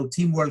London,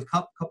 Team World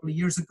Cup a couple of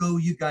years ago.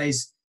 You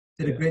guys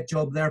did a great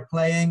job there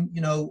playing,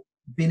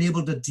 being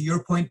able to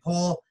your point,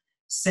 Paul,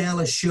 sell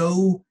a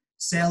show,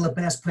 sell the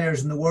best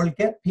players in the world,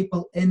 get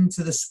people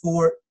into the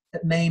sport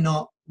that may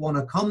not want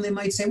to come. They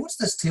might say, what's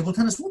this table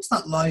tennis? What's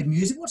that loud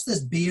music? What's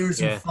this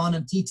beers and fun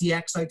and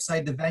TTX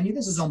outside the venue?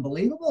 This is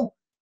unbelievable.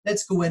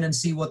 Let's go in and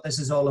see what this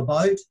is all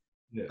about.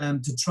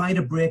 To try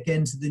to break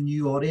into the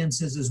new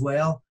audiences as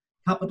well.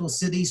 Capital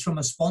cities from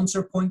a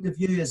sponsor point of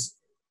view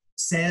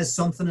says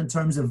something in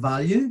terms of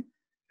value.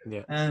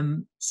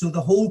 So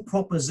the whole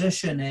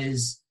proposition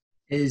is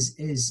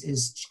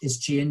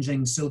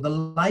changing. So the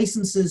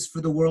licenses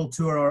for the World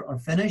Tour are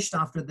finished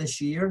after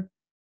this year.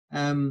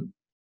 And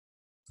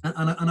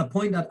a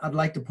point that I'd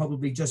like to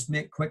probably just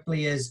make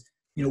quickly is,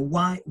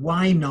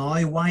 why now?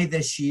 Why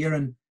this year?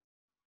 And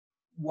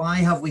why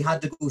have we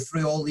had to go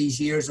through all these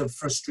years of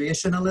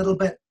frustration a little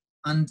bit?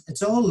 And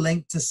it's all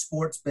linked to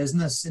sports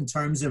business in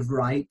terms of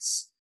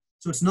rights.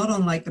 So it's not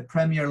unlike the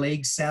Premier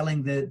League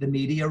selling the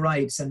media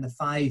rights and the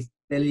 5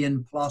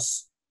 billion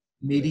plus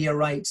media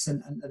rights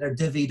and they're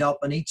divvied up.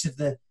 And each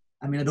of I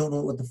don't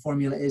know what the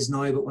formula is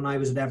now, but when I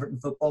was at Everton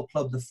Football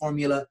Club, the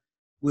formula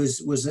was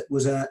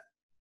a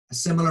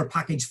similar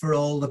package for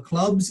all the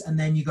clubs. And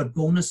then you got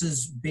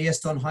bonuses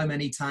based on how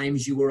many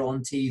times you were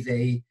on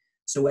TV.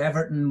 So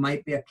Everton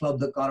might be a club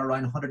that got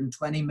around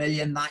 120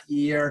 million that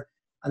year.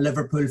 And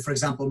Liverpool, for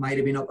example, might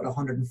have been up at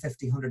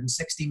 150,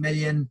 160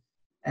 million.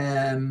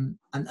 And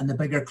the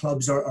bigger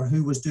clubs or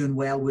who was doing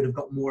well would have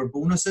got more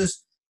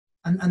bonuses.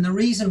 And the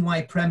reason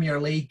why Premier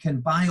League can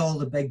buy all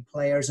the big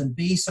players and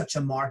be such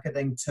a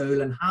marketing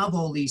tool and have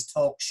all these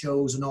talk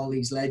shows and all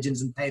these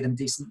legends and pay them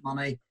decent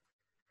money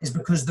is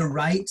because the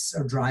rights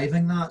are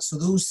driving that. So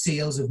those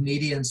sales of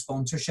media and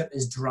sponsorship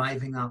is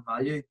driving that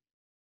value.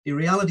 The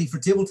reality for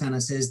table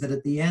tennis is that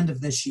at the end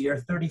of this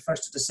year,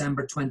 31st of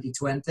December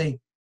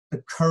 2020,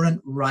 the current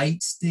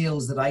rights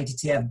deals that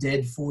ITTF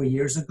did 4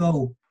 years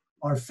ago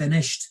are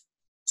finished.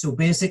 So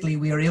basically,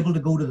 we are able to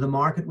go to the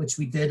market, which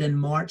we did in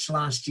March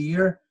last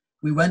year.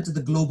 We went to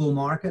the global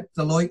market.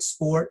 Deloitte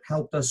Sport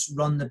helped us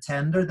run the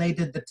tender. They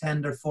did the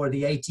tender for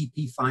the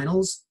ATP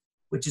finals,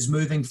 which is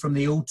moving from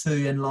the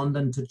O2 in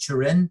London to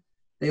Turin.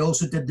 They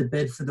also did the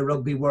bid for the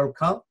Rugby World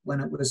Cup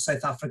when it was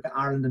South Africa,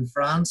 Ireland, and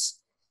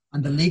France.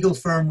 And the legal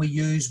firm we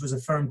used was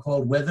a firm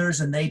called Withers,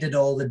 and they did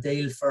all the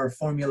deal for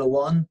Formula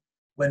One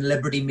when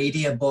Liberty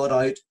Media bought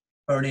out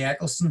Bernie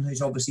Ecclestone,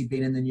 who's obviously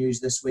been in the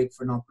news this week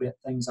for not great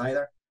things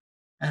either.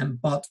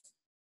 But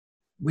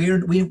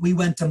we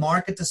went to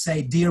market to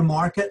say, dear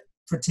market,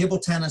 for table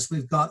tennis,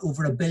 we've got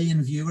over 1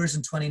 billion viewers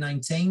in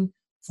 2019,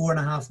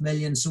 4.5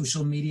 million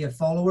social media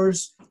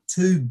followers,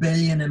 2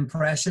 billion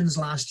impressions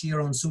last year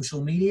on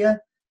social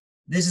media.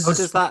 This is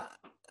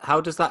How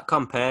does that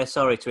compare?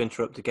 Sorry to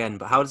interrupt again,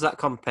 but how does that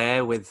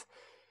compare with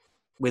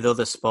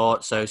other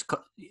sports? So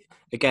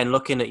again,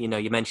 looking at,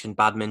 you mentioned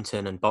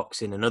badminton and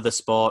boxing and other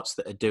sports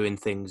that are doing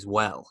things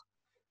well.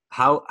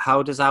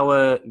 How does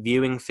our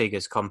viewing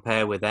figures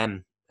compare with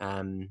them?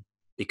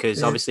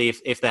 Because obviously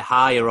if they're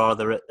higher or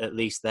they're at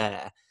least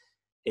there,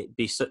 it'd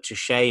be such a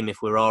shame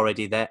if we're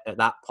already there at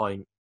that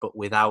point, but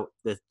without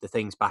the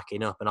things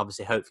backing up. And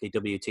obviously, hopefully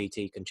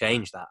WTT can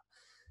change that.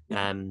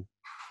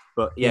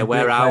 But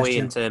where are we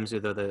in terms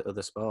of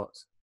other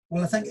sports?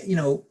 Well, I think,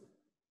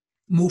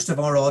 most of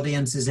our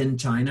audience is in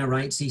China,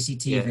 right?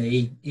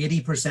 CCTV,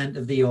 80%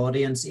 of the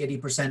audience,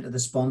 80% of the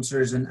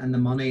sponsors and the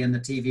money and the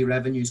TV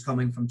revenues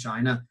coming from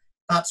China.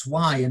 That's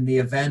why in the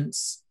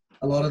events,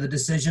 a lot of the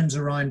decisions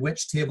around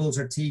which tables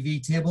are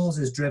TV tables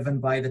is driven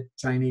by the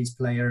Chinese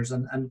players.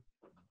 And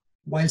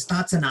whilst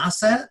that's an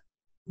asset,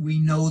 we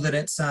know that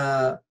it's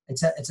a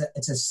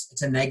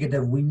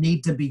negative. We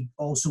need to be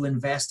also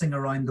investing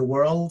around the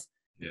world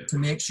to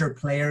make sure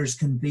players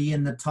can be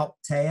in the top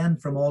 10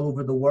 from all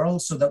over the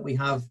world, so that we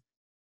have,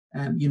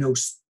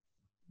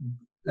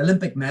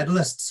 Olympic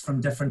medalists from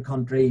different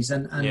countries.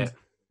 And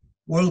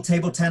World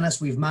Table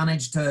Tennis, we've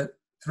managed to,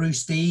 through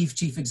Steve,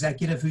 chief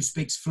executive, who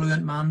speaks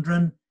fluent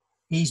Mandarin,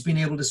 he's been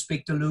able to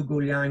speak to Lu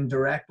Guoliang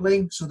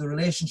directly. So the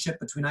relationship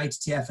between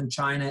ITTF and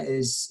China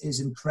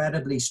is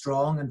incredibly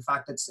strong. In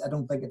fact, I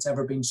don't think it's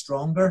ever been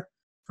stronger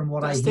from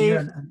what I hear.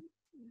 And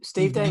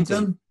Steve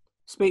Dainton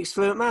speaks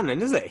fluent Mandarin,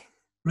 does he?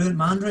 Fluent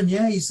Mandarin,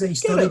 yeah. He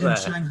studied in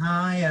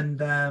Shanghai,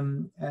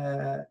 and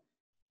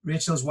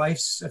Rachel's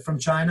wife's from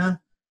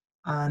China.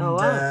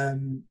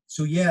 And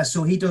so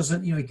he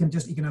doesn't, he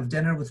can have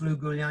dinner with Lu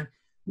Guoliang.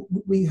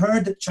 We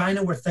heard that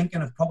China were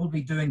thinking of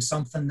probably doing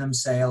something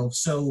themselves.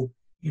 So,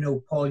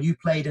 Paul, you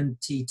played in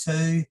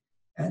T2.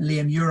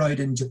 Liam, you're out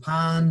in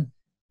Japan.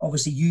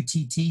 Obviously,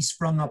 UTT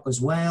sprung up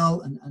as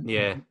well. And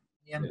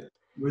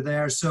we're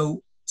there.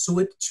 So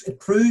it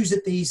proves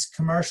that these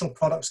commercial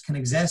products can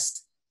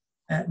exist.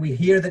 We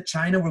hear that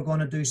China were going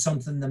to do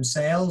something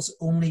themselves,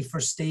 only for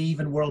Steve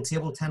and World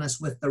Table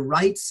Tennis with the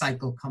right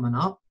cycle coming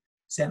up,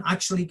 saying,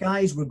 actually,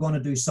 guys, we're going to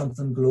do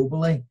something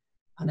globally.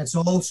 And it's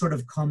all sort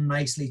of come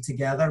nicely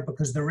together,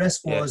 because the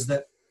risk was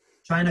that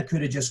China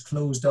could have just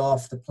closed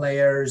off the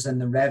players and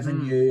the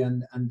revenue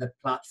and the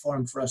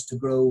platform for us to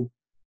grow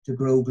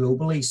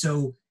globally.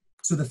 So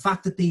the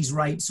fact that these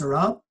rights are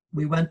up,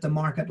 we went to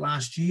market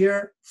last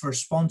year for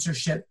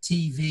sponsorship,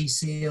 TV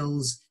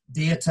sales,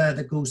 data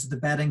that goes to the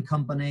betting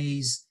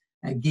companies,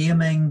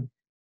 gaming.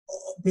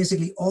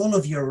 Basically, all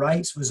of your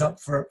rights was up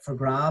for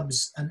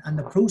grabs, and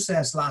the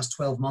process last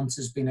 12 months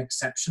has been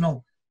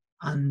exceptional.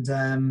 And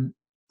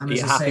are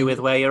you happy with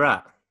where you're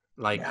at?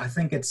 I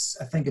think it's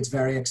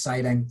very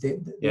exciting.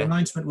 The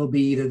announcement will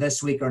be either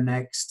this week or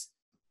next.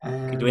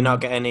 Do we not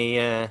get any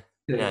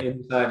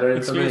insider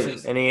information?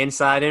 Any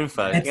inside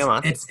info? Come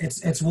on,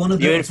 it's one of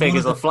the viewing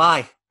figures will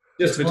fly.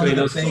 Just between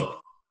us.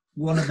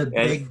 One of the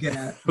big.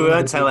 We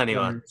won't tell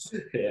anyone.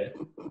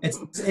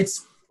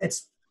 It's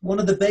one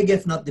of the big,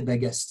 if not the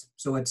biggest.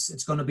 So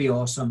it's going to be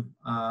awesome.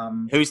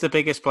 Who's the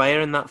biggest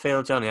player in that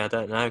field, Johnny? I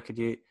don't know. Could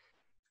you?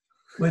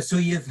 Well, so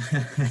you've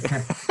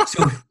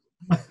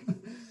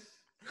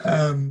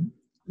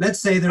let's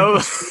say they're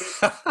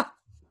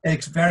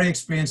very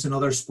experienced in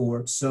other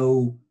sports.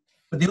 So,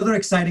 but the other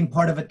exciting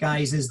part of it,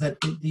 guys, is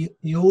that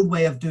the old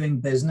way of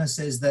doing business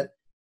is that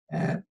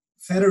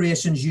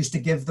federations used to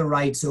give the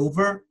rights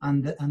over,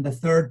 and the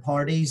third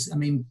parties. I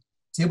mean,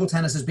 table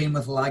tennis has been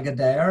with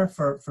Lagardère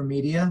for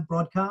media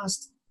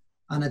broadcast,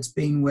 and it's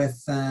been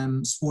with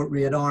Sport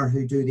Radar,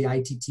 who do the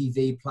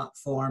ITTV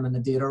platform and the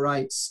data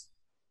rights.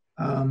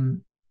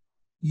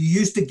 You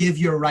used to give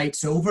your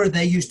rights over.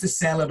 They used to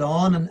sell it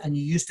on, and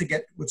you used to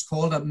get what's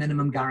called a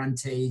minimum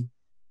guarantee.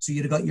 So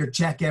you'd have got your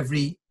check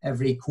every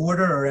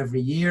quarter or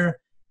every year,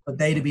 but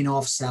they'd have been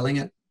off selling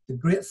it. The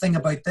great thing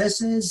about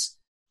this is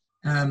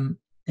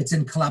it's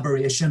in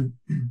collaboration.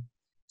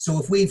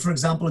 So for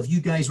example, if you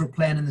guys were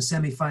playing in the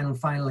semi-final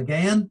final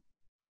again,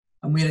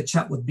 and we had a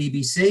chat with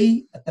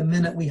BBC, at the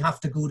minute we have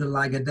to go to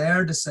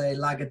Lagardère to say,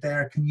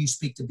 Lagardère, can you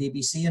speak to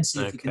BBC and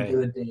see if you can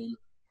do a deal?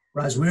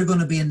 Whereas we're going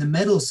to be in the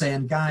middle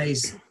saying,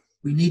 guys,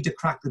 we need to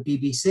crack the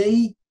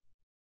BBC.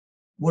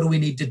 What do we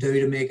need to do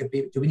to make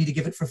it? Do we need to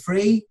give it for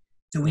free?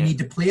 Do we need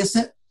to place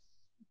it?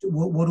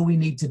 What do we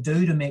need to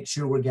do to make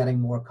sure we're getting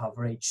more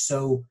coverage?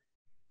 So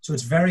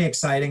it's very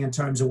exciting in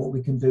terms of what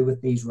we can do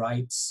with these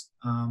rights.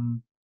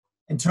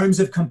 In terms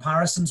of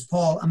comparisons,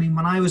 Paul, I mean,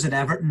 when I was at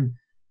Everton,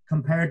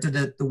 compared to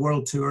the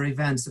World Tour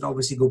events that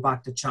obviously go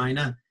back to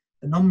China,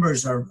 the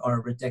numbers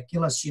are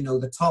ridiculous.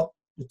 The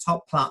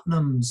top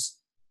platinums,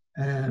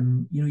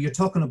 you're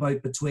talking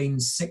about between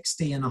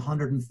 60 and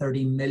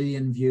 130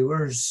 million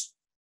viewers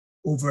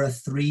over a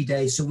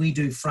 3-day. So we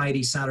do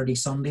Friday, Saturday,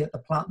 Sunday at the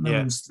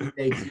Platinums,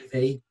 3-day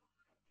TV.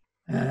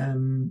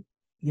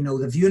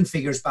 The viewing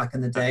figures back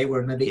in the day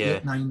were maybe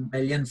 8-9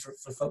 million for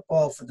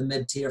football, for the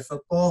mid-tier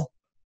football.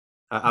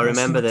 I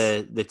remember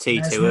the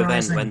T2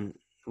 event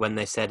when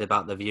they said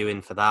about the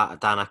viewing for that.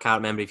 Dan, I can't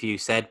remember if you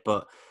said,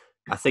 but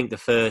I think the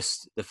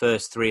first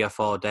 3 or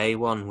 4 day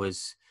one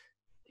was,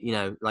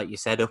 like you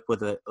said, up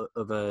with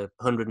over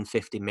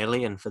 150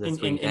 million for the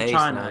 3 days. In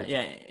China,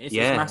 now. It's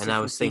massive. And I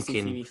was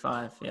thinking,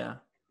 CCTV5,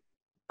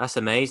 that's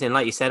amazing.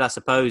 Like you said, I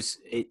suppose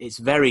it's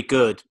very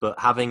good, but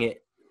having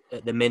it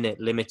at the minute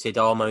limited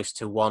almost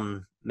to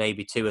 1,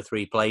 maybe 2 or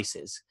 3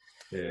 places.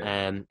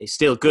 It's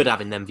still good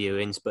having them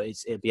viewings, but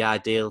it'd be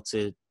ideal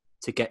to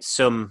get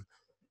some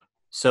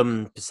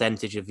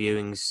percentage of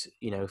viewings,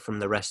 from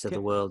the rest of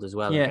the world as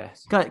well. Yeah. I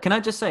guess. Can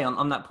I just say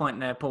on that point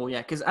there, Paul?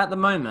 Yeah, because at the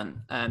moment,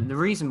 the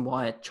reason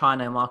why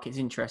China market is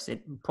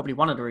interested, probably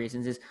one of the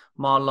reasons, is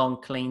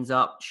Marlon cleans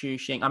up Xu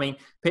Xing. I mean,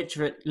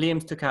 Pitchford,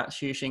 Liam's took out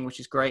Xu Xing, which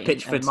is great.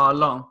 Pitchford. And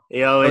Marlon.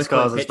 He always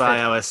calls us by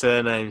our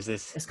surnames.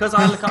 It's because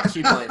I look up to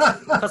you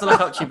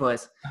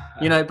boys.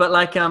 But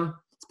like,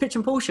 it's Pitch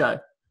and Paul show.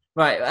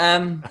 Right.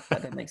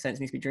 That didn't make sense.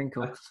 It needs to be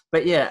Drinkhall.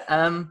 But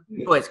yeah,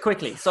 boys,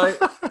 quickly. So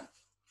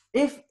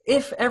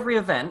if every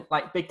event,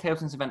 like Big Table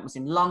Tennis event, was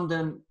in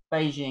London,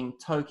 Beijing,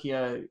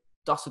 Tokyo,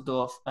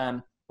 Dusseldorf,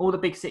 all the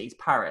big cities,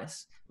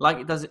 Paris,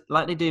 like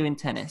they do in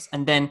tennis.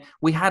 And then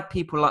we had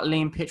people like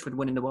Liam Pitchford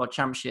winning the World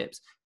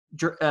Championships,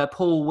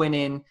 Paul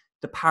winning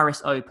the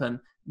Paris Open.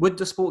 Would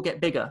the sport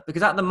get bigger?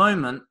 Because at the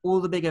moment, all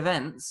the big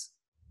events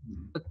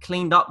are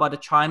cleaned up by the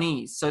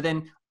Chinese. So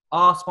then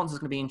our sponsors are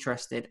going to be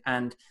interested.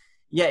 And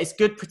yeah, it's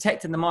good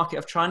protecting the market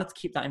of China to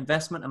keep that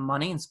investment and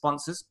money and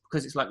sponsors,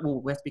 because it's like,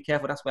 well, we have to be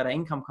careful. That's where their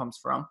income comes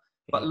from.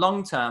 But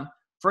long term,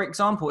 for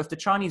example, if the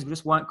Chinese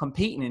just weren't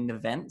competing in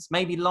events,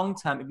 maybe long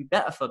term it'd be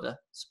better for the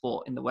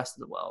sport in the rest of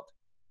the world.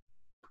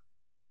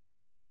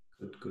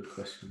 Good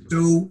question.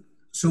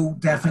 So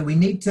definitely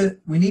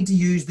we need to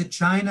use the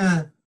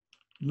China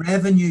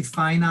revenue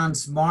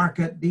finance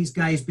market, these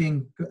guys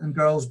being and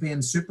girls being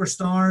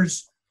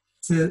superstars,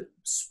 to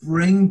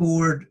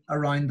springboard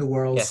around the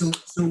world. Yes.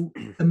 So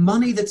the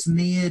money that's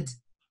made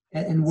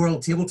in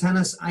World Table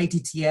Tennis,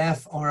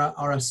 ITTF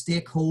are a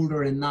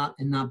stakeholder in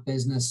that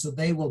business, so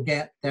they will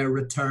get their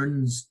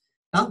returns.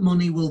 That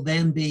money will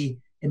then be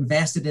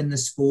invested in the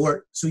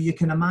sport. So you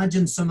can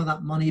imagine some of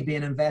that money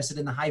being invested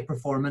in the high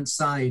performance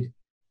side.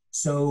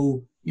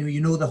 So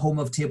you know the home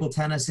of table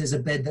tennis is a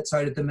bid that's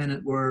out at the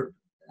minute where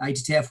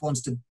ITTF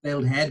wants to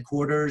build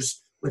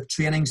headquarters with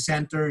training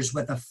centers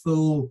with a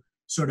full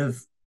sort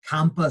of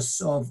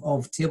campus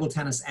of table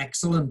tennis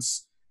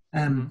excellence.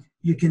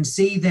 You can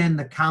see then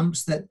the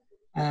camps that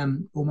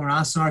Omar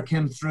Assar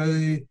came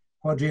through,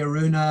 Quadri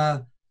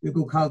Aruna,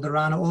 Hugo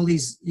Calderano, all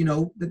these,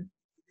 that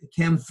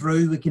came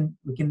through. We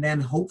can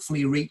then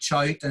hopefully reach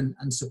out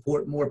and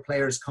support more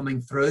players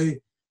coming through.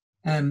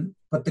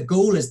 But the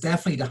goal is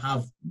definitely to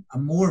have a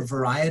more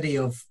variety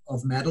of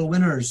medal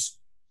winners.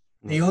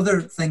 The other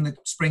thing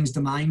that springs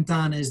to mind,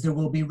 Dan, is there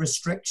will be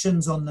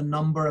restrictions on the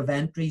number of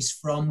entries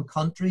from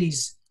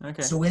countries.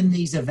 Okay. So in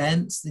these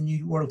events, the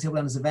new World Table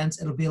Tennis events,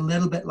 it'll be a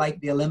little bit like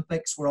the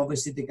Olympics, where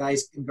obviously the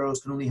guys and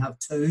girls can only have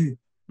 2.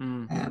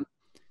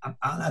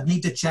 I'd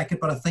need to check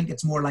it, but I think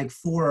it's more like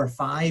 4 or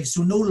 5.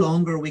 So no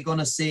longer are we going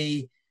to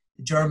see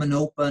the German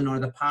Open or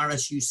the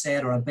Paris, you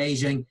said, or a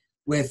Beijing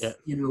with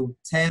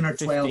 10 or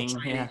 12 15,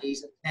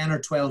 Chinese, 10 or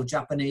 12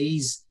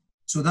 Japanese.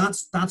 So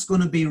that's going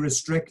to be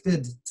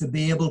restricted to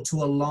be able to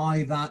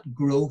allow that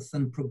growth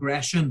and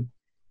progression.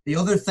 The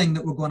other thing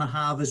that we're going to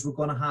have is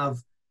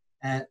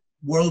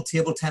World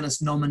Table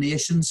Tennis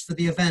nominations for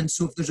the event.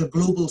 So if there's a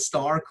global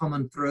star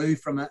coming through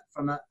from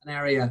an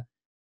area,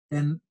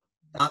 then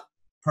that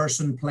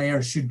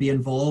player should be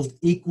involved.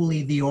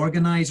 Equally, the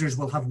organisers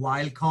will have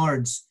wild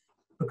cards,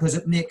 because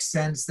it makes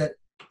sense that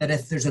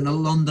if there's a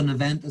London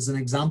event, as an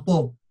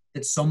example,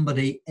 that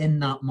somebody in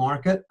that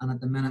market, and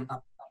at the minute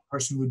that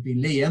person would be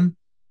Liam,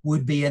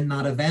 would be in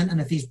that event.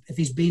 And if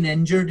you've been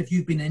injured,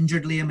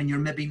 Liam, and you're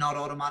maybe not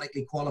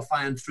automatically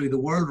qualifying through the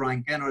world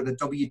ranking or the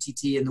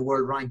WTT in the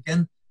world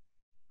ranking,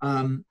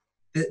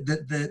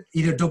 the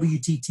either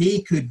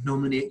WTT could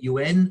nominate you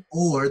in,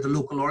 or the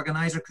local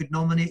organizer could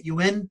nominate you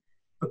in,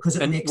 because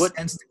it makes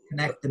sense to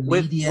connect the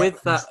media with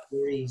and that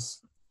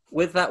stories.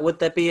 With that, would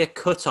there be a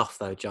cut-off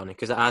though, Johnny?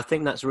 Because I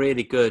think that's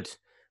really good.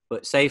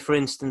 But say, for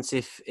instance,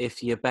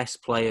 if your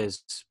best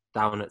player's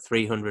down at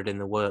 300 in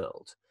the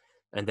world,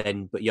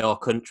 but your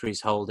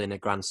country's holding a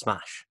Grand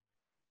Smash,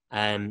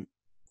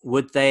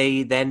 would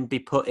they then be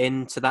put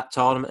into that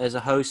tournament as a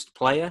host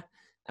player?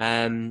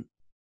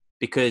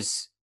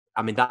 Because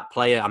that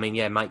player,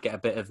 might get a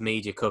bit of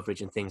media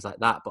coverage and things like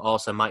that, but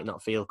also might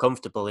not feel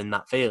comfortable in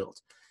that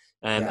field.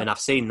 And I've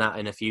seen that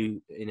in a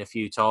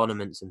few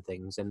tournaments and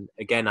things. And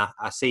again,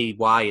 I see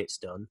why it's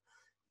done.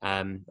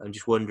 I'm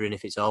just wondering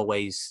if it's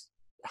always,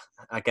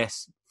 I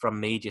guess,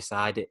 from media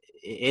side, it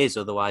is.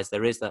 Otherwise,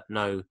 there is that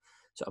no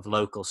sort of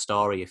local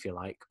story, if you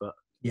like. But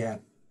yeah,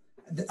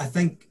 I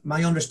think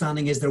my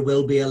understanding is there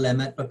will be a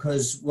limit,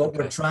 because what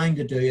we're trying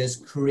to do is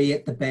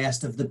create the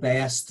best of the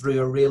best through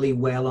a really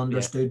well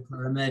understood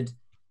pyramid.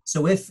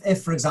 So if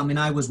for example,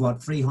 I was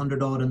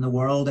 300 odd in the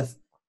world,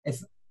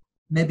 if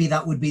maybe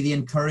that would be the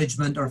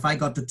encouragement, or if I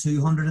got to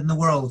 200 in the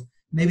world,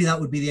 maybe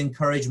that would be the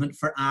encouragement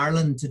for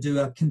Ireland to do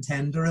a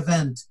contender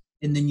event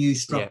in the new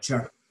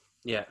structure.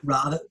 Yeah.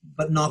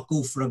 But not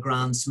go for a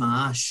Grand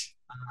Smash.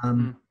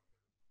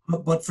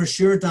 But for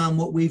sure, Dan,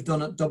 what we've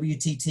done at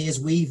WTT is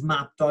we've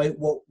mapped out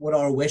what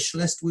our wish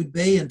list would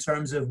be in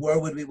terms of where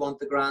would we want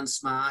the Grand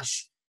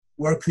Smash,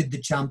 where could the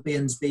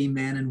champions be,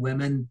 men and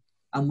women,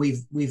 and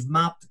we've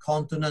mapped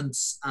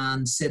continents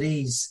and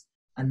cities,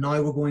 and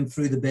now we're going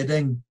through the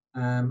bidding.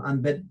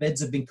 And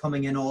bids have been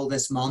coming in all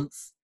this month.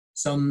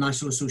 Some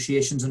national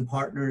associations and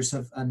partners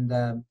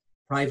and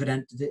private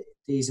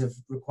entities have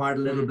required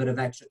a little bit of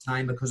extra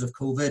time because of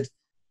COVID.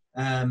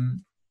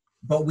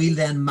 But we'll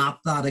then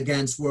map that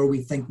against where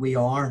we think we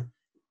are.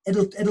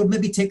 It'll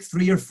maybe take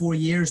 3 or 4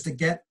 years to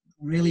get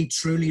really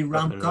truly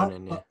ramped up,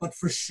 but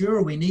for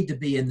sure we need to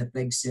be in the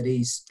big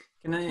cities.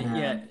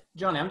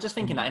 Johnny, I'm just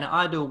thinking that in an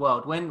ideal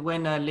world, when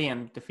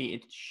Liam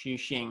defeated Xu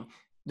Xing,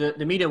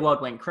 the media world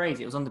went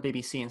crazy. It was on the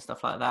BBC and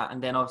stuff like that.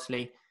 And then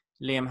obviously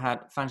Liam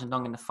had Fan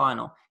Shandong in the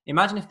final.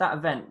 Imagine if that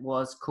event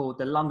was called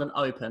the London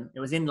Open. It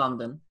was in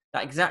London.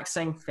 That exact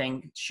same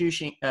thing.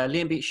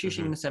 Liam beat Xu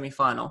Xing in the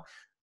semi-final.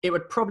 it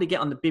would probably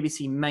get on the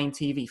BBC main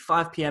TV,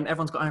 5 p.m.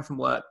 Everyone's got home from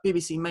work.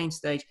 BBC main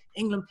stage.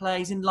 England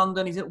plays in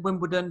London. He's at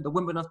Wimbledon, the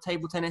Wimbledon of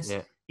table tennis.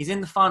 Yeah. He's in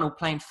the final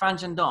playing Fan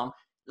Dong.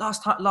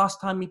 Last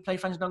time he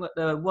played Fan Dong at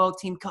the World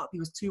Team Cup, he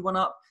was 2-1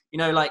 up. You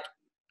know, like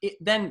it.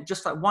 Then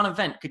just like one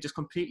event could just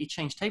completely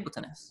change table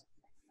tennis.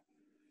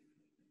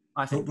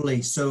 I think.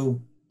 Totally. So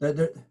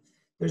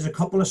there's a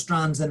couple of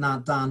strands in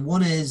that, Dan.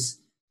 One is,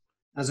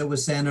 as I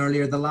was saying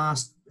earlier, the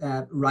last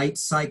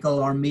rights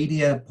cycle, our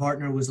media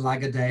partner was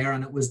Lagardère,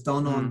 and it was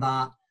done on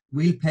that.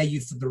 We'll pay you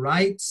for the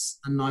rights,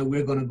 and now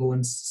we're going to go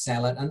and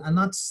sell it. And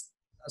that's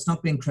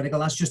not being critical.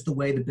 That's just the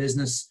way the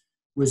business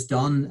was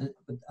done.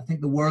 But I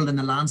think the world and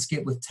the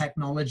landscape with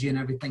technology and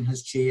everything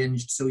has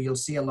changed. So you'll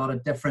see a lot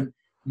of different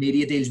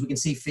media deals. We can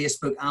see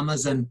Facebook,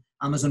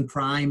 Amazon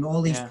Prime,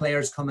 all these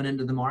players coming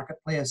into the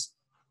marketplace.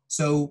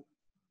 So,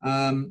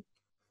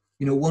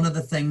 you know, one of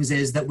the things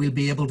is that we'll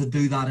be able to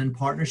do that in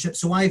partnership.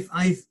 So I've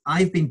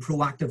been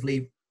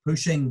proactively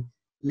pushing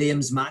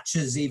Liam's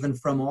matches even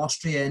from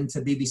Austria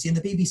into BBC, and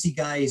the BBC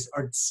guys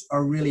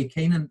are really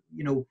keen. And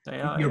you know,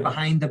 you're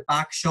behind the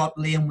back shot,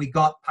 Liam. We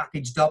got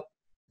packaged up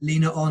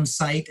Lena on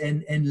site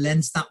in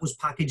Linz. That was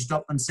packaged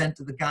up and sent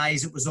to the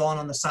guys. It was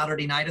on the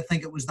Saturday night. I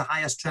think it was the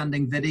highest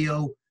trending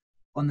video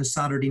on the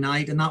Saturday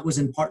night, and that was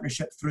in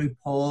partnership through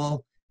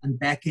Paul and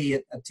Becky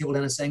at Table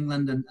Tennis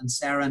England and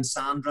Sarah and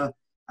Sandra.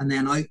 And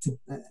then out to,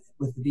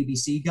 with the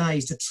BBC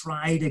guys to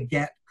try to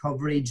get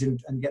coverage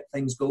and get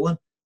things going.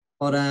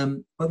 But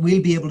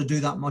we'll be able to do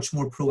that much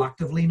more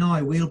proactively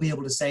now. We'll be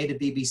able to say to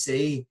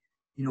BBC,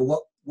 you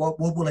know, what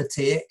will it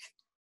take?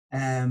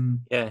 And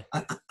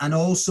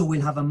also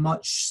we'll have a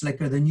much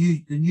slicker, the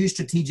new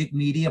strategic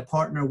media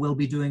partner will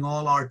be doing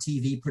all our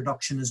TV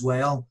production as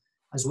well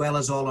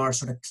as all our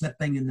sort of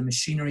clipping and the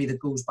machinery that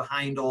goes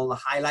behind all the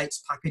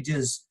highlights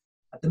packages.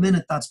 At the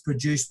minute, that's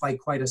produced by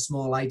quite a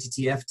small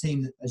ITTF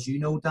team, as you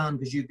know, Dan,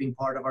 because you've been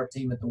part of our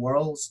team at the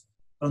Worlds.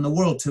 But on the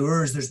World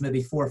Tours, there's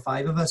maybe 4 or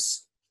 5 of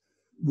us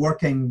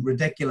working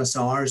ridiculous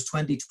hours,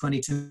 20,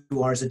 22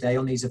 hours a day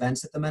on these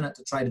events at the minute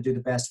to try to do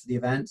the best for the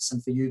events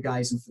and for you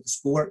guys and for the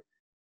sport.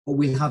 But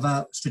we have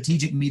a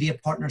strategic media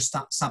partner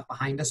sat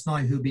behind us now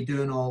who'll be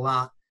doing all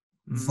that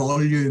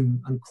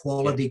volume and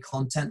quality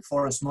content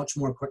for us much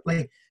more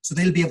quickly. So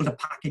they'll be able to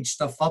package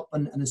stuff up,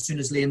 and as soon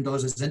as Liam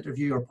does his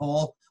interview, or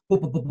Paul, boom,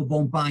 boom, boom, boom,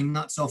 boom, bang,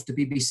 that's off to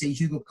BBC.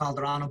 Hugo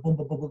Calderano, boom,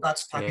 boom, boom, boom,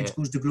 that's package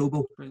goes to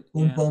Global.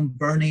 Boom, boom,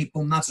 Bernie,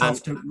 boom, that's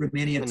off to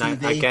Romania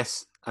TV.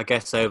 I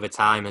guess over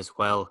time as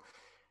well,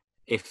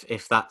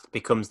 if that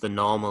becomes the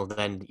normal,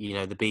 then you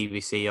know the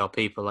BBC or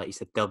people like you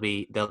said, they'll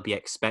be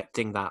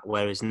expecting that.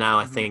 Whereas now,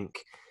 I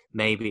think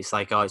maybe it's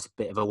like, oh, it's a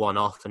bit of a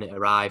one-off, and it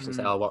arrives and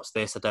say, oh, what's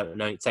this? I don't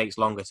know. It takes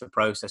longer to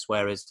process.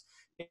 Whereas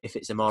if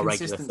it's a more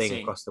regular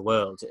thing across the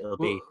world, it'll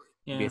be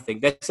a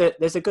thing.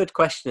 There's a good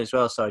question as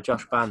well. Sorry,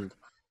 Josh Band.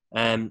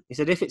 He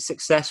said, if it's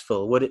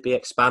successful, would it be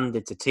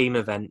expanded to team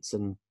events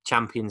and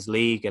Champions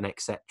League and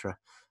etc.?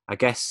 I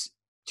guess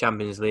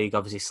Champions League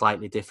obviously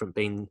slightly different,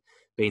 being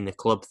the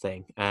club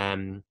thing.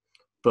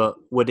 But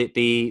would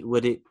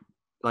it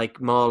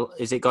like more?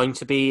 Is it going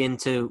to be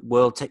into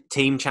world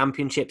team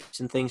championships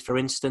and things, for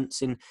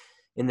instance, in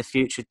the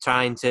future,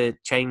 trying to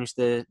change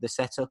the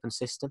setup and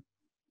system?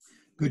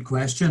 Good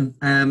question.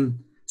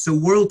 So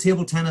World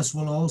Table Tennis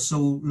will also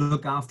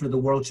look after the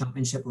World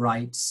Championship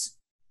rights.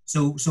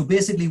 So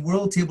basically,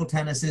 World Table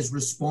Tennis is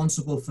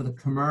responsible for the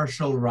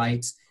commercial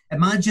rights.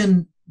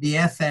 Imagine the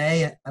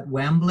FA at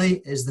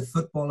Wembley is the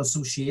Football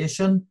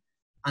Association,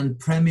 and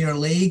Premier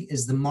League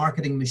is the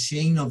marketing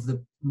machine of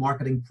the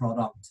marketing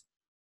product.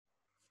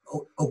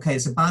 Okay,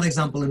 it's a bad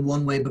example in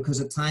one way, because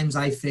at times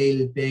I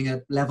feel, being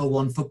a level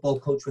 1 football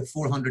coach with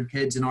 400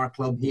 kids in our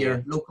club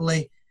here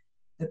locally,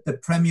 that the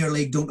Premier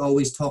League don't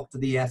always talk to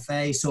the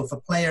FA. So if a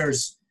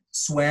player's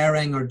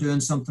swearing or doing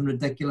something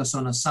ridiculous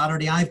on a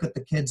Saturday, I've got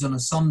the kids on a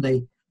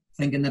Sunday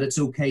thinking that it's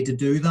okay to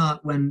do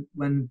that,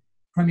 when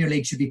Premier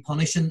League should be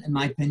punishing, in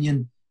my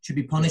opinion, should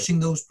be punishing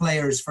those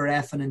players for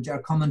effing and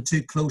are coming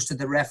too close to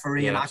the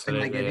referee and acting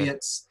like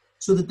idiots,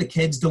 so that the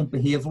kids don't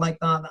behave like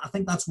that. I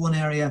think that's one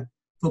area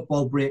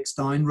football breaks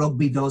down.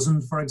 Rugby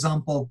doesn't, for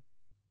example.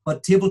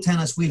 But table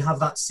tennis, we'll have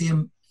that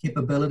same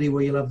capability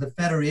where you'll have the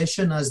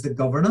federation as the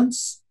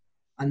governance,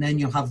 and then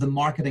you'll have the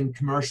marketing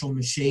commercial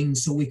machine.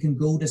 So we can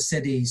go to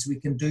cities, we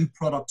can do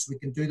products, we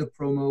can do the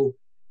promo,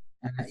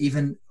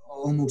 even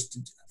almost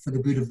for the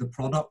good of the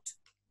product.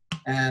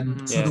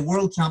 So the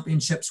World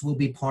Championships will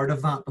be part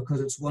of that, because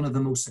it's one of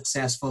the most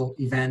successful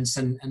events,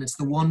 and it's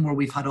the one where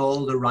we've had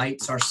all the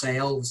rights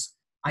ourselves.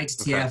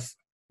 ITTF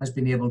has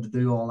been able to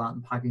do all that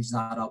and package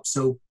that up.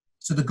 So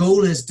the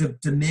goal is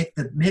to make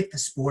the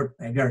sport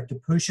bigger, to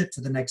push it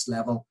to the next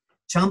level.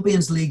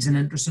 Champions League's an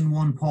interesting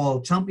one,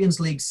 Paul. Champions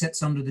League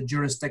sits under the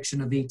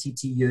jurisdiction of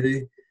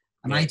ETTU,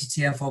 and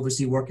ITTF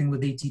obviously working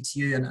with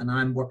ETTU, and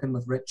I'm working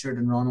with Richard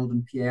and Ronald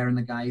and Pierre and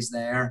the guys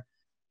there.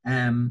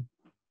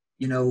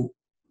 You know,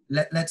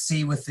 let's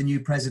see, with the new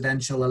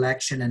presidential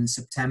election in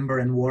September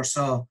in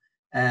Warsaw,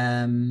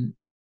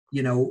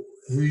 you know,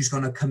 who's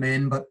going to come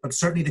in, but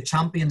certainly the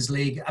Champions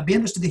League. I'd be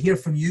interested to hear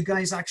from you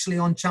guys actually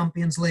on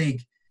Champions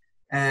League.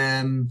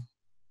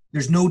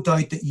 There's no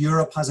doubt that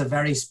Europe has a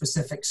very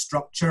specific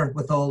structure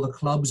with all the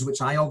clubs,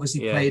 which I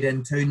obviously played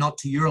into, not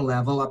to your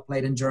level. I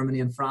played in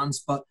Germany and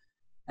France, but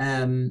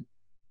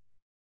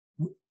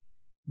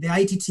the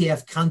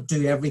ITTF can't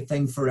do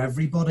everything for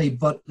everybody,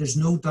 but there's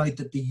no doubt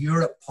that the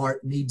Europe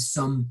part needs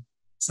some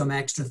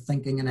extra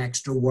thinking and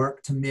extra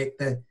work to make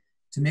the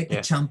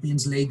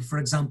Champions League, for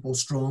example,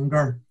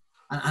 stronger.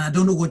 And I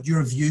don't know what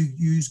your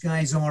views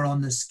guys are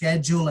on the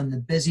schedule and the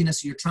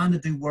busyness. You're trying to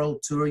do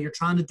World Tour, you're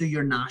trying to do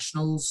your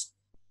nationals,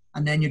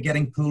 and then you're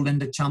getting pulled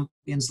into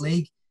Champions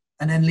League.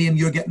 And then Liam,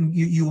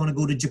 you want to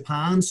go to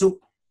Japan. So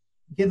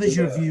give us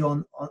your view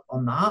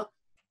on that.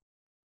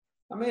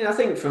 I mean, I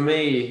think for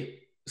me,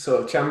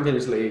 sort of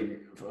Champions League,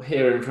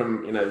 hearing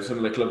from, you know, some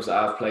of the clubs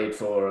that I've played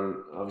for, and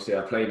obviously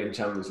I played in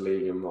Champions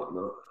League and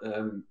whatnot,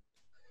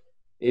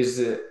 is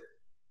that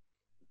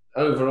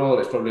overall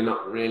it's probably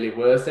not really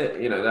worth it.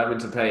 You know, they're having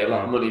to pay a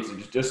lot of money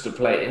just to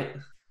play it.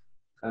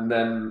 And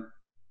then,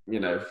 you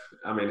know,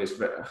 I mean, it's,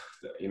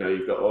 you know,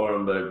 you've got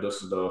Orenburg,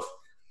 Dusseldorf,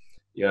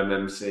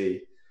 UMMC,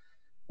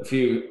 a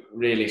few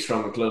really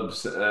strong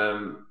clubs.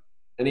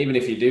 And even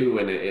if you do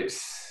win it,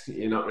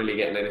 you're not really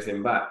getting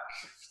anything back.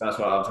 That's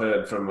what I've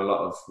heard from a lot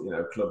of, you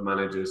know, club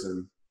managers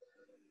and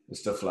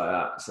stuff like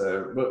that.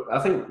 So, but I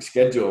think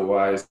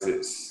schedule-wise,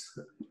 it's,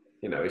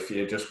 you know, if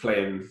you're just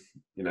playing,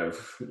 you know,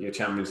 your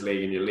Champions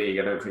League and your league,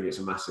 I don't think it's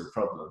a massive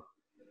problem.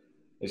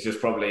 It's just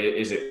probably,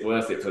 is it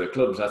worth it for the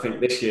clubs? I think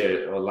this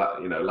year,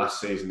 or, you know,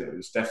 last season, it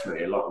was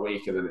definitely a lot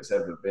weaker than it's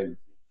ever been.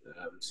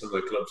 Some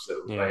of the clubs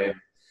that were playing,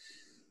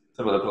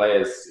 some of the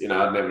players, you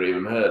know, I'd never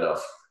even heard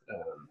of.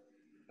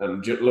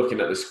 And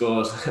looking at the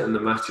scores and the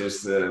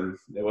matches,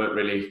 they weren't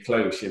really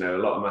close. You know, a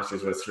lot of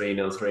matches were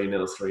 3-0,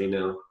 3-0,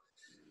 3-0.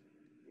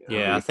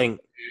 Yeah, I think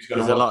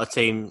there's a lot of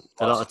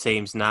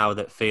teams now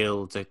that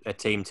field a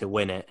team to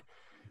win it.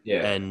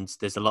 Yeah. And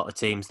there's a lot of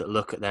teams that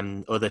look at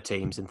them other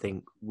teams and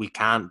think we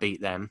can't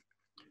beat them.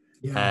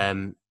 Yeah.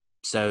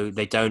 So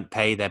they don't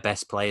pay their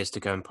best players to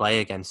go and play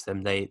against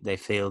them. They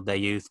field their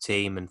youth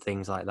team and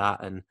things like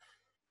that.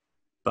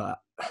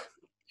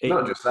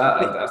 Not just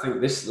that. I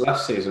think this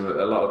last season,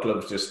 a lot of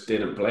clubs just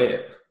didn't play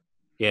it.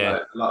 Yeah,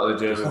 like, a lot of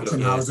the German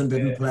clubs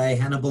didn't play.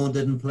 Hennebon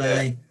didn't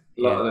play.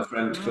 Yeah. A lot of the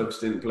French clubs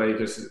didn't play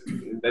because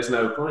there's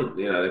no point.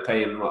 You know, they're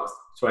paying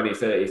 20,000,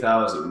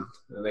 30,000,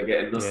 and they're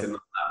getting nothing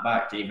like that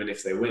back, even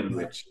if they win,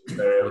 which is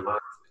very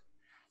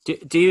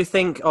unlikely. Do you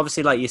think,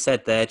 obviously, like you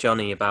said there,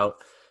 Johnny, about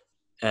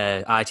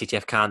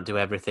ITTF can't do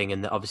everything,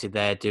 and obviously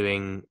they're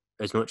doing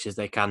as much as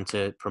they can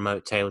to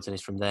promote table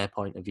tennis from their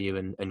point of view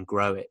and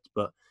grow it,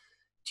 but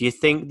do you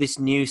think this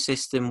new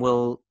system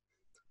will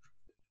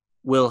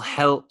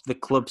help the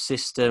club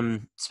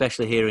system,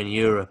 especially here in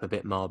Europe, a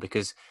bit more?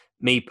 Because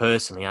me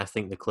personally, I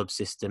think the club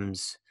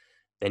systems,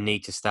 they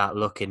need to start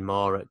looking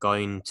more at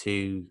going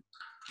to,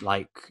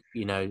 like,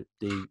 you know,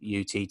 the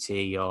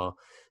UTT or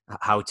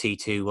how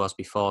T2 was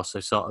before.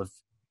 So sort of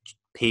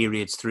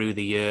periods through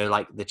the year,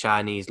 like the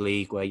Chinese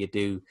league, where you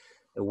do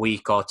a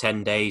week or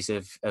 10 days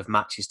of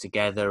matches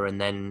together, and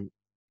then,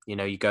 you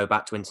know, you go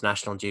back to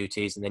international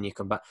duties, and then you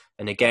come back.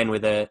 And again,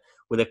 with a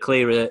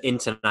clearer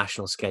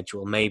international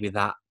schedule, maybe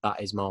that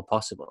is more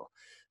possible.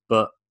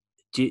 But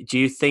do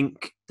you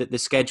think that the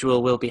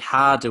schedule will be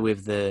harder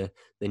with the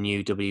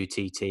new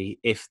WTT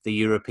if the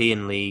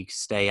European leagues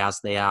stay as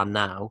they are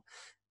now,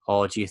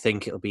 or do you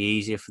think it'll be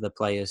easier for the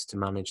players to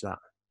manage that?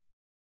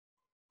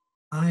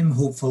 I'm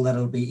hopeful that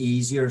it'll be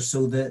easier.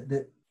 So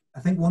I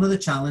think one of the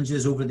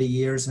challenges over the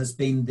years has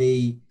been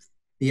the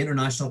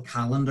international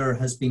calendar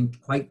has been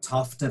quite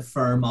tough to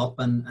firm up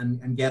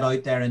and get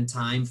out there in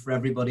time for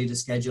everybody to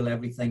schedule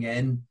everything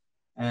in.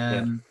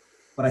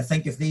 But I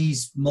think if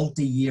these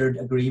multi-year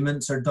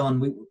agreements are done,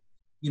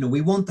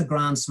 we want the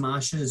Grand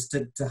Smashes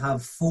to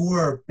have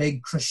 4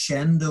 big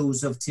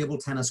crescendos of table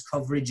tennis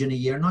coverage in a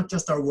year, not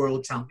just our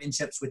World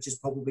Championships, which is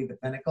probably the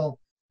pinnacle.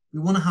 We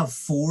want to have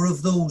 4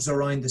 of those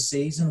around the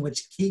season,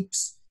 which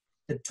keeps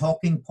the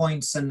talking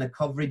points and the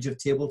coverage of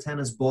table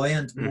tennis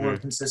buoyant more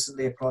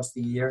consistently across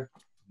the year.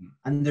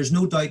 And there's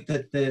no doubt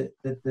that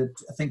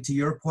I think, to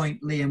your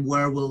point, Liam,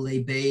 where will they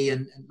be?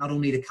 And not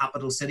only the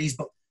capital cities,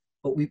 but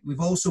we've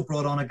also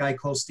brought on a guy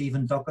called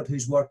Stephen Duckett,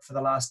 who's worked for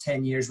the last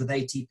 10 years with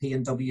ATP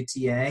and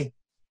WTA.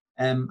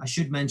 I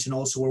should mention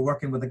also we're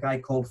working with a guy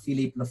called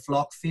Philippe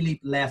Lefloc.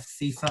 Philippe left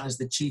FIFA as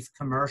the chief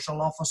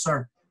commercial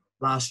officer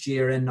last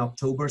year in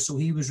October. So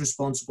he was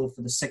responsible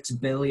for the 6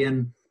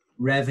 billion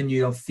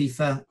revenue of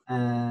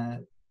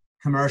FIFA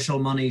commercial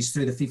monies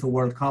through the FIFA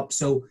World Cup.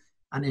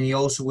 And he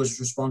also was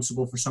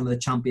responsible for some of the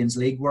Champions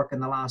League work in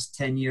the last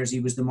 10 years.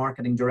 He was the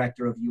marketing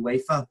director of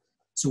UEFA.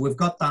 So we've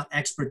got that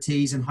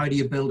expertise in how do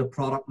you build a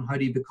product and how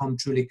do you become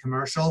truly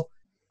commercial.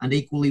 And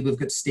equally, we've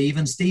got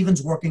Stephen.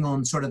 Stephen's working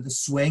on sort of the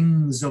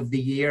swings of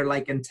the year,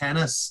 like in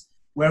tennis.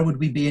 Where would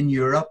we be in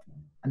Europe?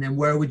 And then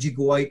where would you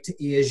go out to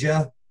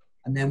Asia?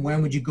 And then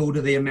when would you go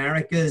to the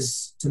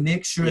Americas to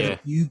make sure that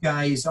you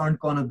guys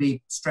aren't going to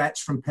be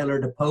stretched from pillar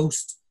to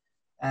post?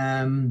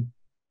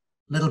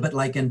 Little bit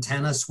like in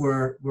tennis,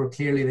 where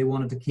clearly they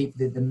wanted to keep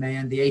the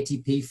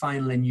ATP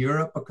final in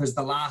Europe, because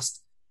the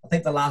last I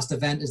think the last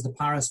event is the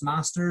Paris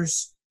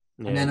Masters.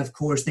 Yeah. And then, of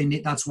course,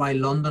 that's why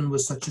London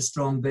was such a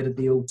strong bid at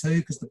the O2,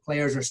 because the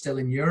players are still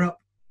in Europe.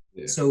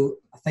 Yeah. So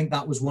I think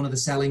that was one of the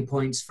selling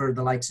points for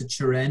the likes of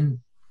Turin,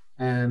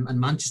 and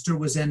Manchester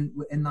was in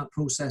that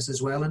process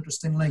as well,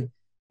 interestingly.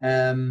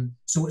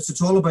 So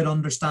it's all about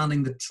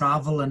understanding the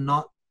travel and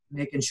not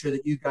making sure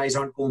that you guys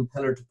aren't going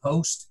pillar to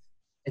post.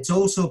 It's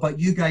also about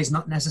you guys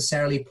not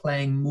necessarily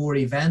playing more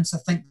events. I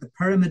think the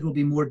pyramid will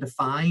be more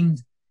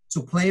defined,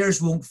 so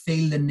players won't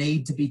feel the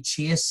need to be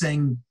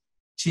chasing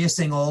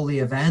all the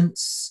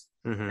events.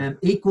 Mm-hmm.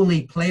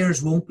 Equally,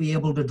 players won't be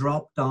able to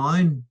drop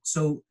down.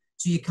 So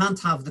you can't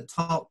have the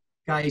top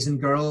guys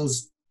and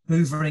girls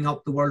hoovering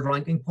up the world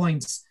ranking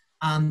points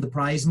and the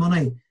prize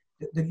money.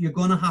 You're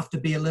going to have to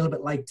be a little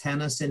bit like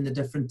tennis in the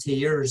different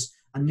tiers.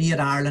 And me at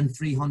Ireland,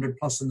 300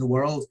 plus in the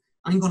world,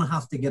 I'm going to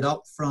have to get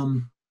up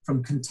from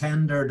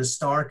contender to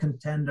star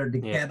contender to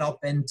get up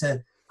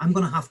into. I'm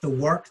going to have to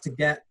work to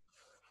get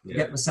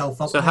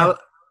myself up. So there.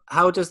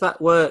 how does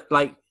that work?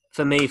 Like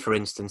for me, for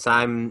instance,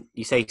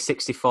 you say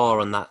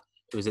 64 on that.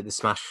 Was it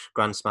the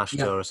Grand Smash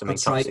Tour or something?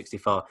 Top right.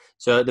 64.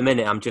 So at the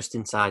minute, I'm just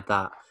inside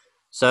that.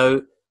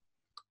 So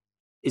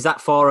is that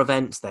 4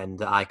 events then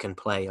that I can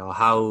play, or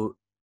how?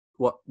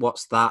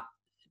 What's that?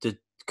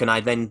 Can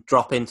I then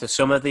drop into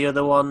some of the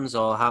other ones,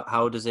 or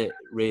how does it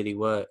really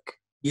work?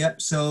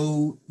 Yep.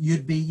 So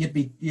you'd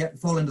be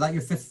fall into that.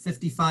 You're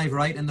 55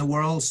 right in the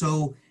world.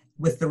 So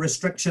with the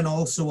restriction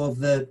also of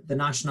the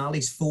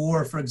nationalities,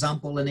 4, for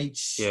example, in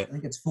each. Yeah. I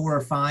think it's 4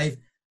 or 5.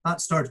 That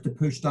starts to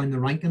push down the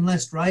ranking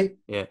list, right?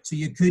 Yeah. So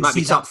you could might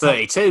be top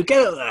 32.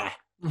 Get up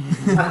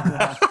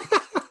there.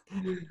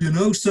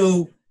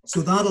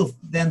 So that'll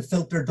then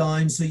filter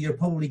down. So you're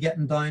probably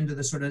getting down to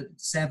the sort of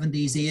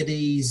 70s,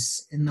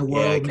 80s in the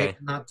world,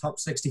 making that top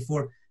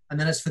 64. And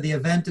then it's for the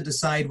event to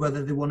decide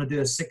whether they want to do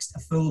a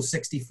full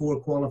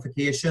 64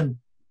 qualification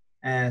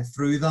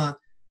through that.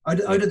 Out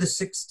of the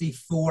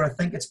 64, I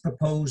think it's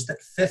proposed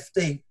that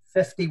 50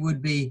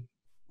 would be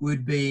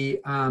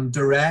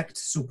direct.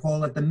 So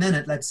Paul, at the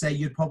minute, let's say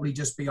you'd probably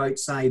just be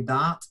outside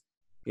that.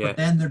 Yeah. But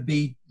then there'd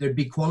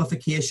be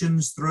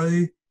qualifications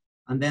through,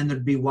 and then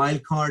there'd be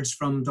wild cards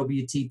from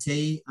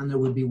WTT, and there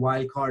would be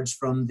wild cards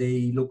from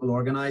the local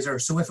organizer.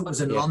 So if it was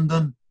in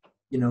London,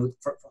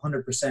 for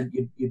 100%,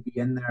 you'd be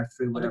in there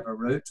through whatever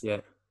route.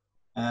 Yeah.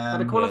 Are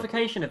the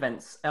qualification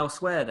events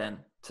elsewhere then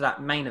to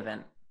that main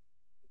event?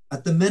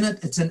 At the minute,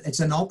 it's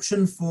an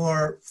option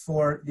for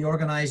the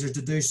organisers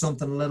to do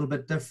something a little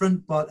bit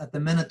different. But at the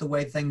minute, the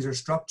way things are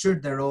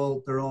structured, they're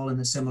all in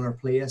a similar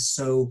place.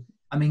 So,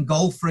 I mean,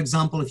 golf, for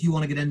example, if you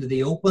want to get into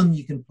the Open,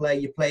 you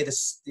play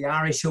the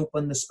Irish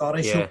Open, the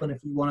Scottish Open.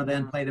 If you want to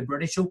then play the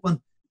British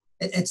Open,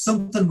 it's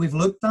something we've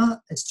looked at.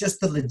 It's just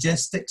the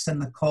logistics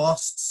and the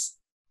costs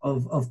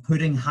of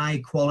putting high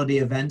quality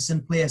events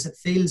in place. It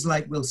feels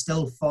like we'll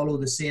still follow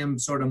the same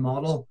sort of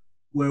model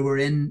where we're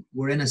in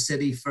a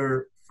city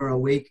for a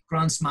week.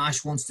 Grand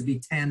Smash wants to be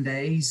 10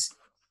 days.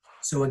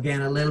 So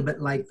again, a little bit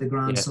like the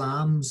Grand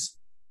Slams.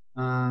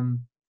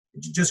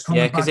 Just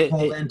coming back,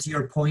 Paul, then to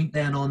your point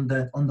then on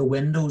the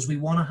windows, we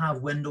want to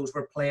have windows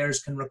where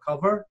players can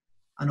recover,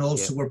 and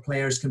also where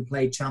players can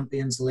play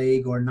Champions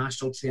League or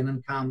national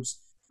training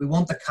camps. We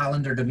want the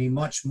calendar to be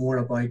much more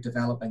about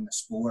developing the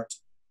sport.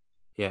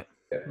 Yeah.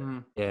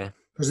 Yeah.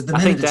 Because at the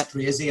minute it's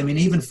crazy. I mean,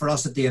 even for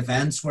us at the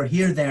events, we're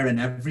here, there and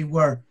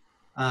everywhere.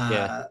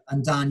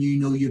 And Dan,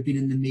 you've been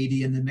in the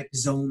media and the mix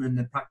zone and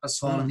the practice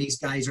hall, and these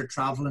guys are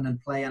traveling and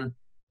playing.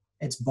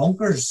 It's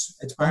bonkers.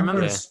 I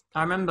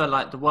remember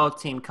like the World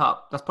Team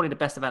Cup. That's probably the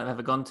best event I've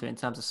ever gone to in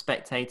terms of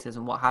spectators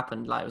and what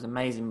happened. Like, it was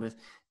amazing with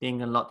the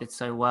England lot did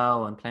so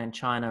well and playing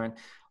China, and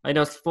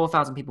there was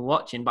 4,000 people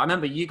watching. But I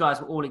remember you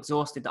guys were all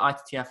exhausted, the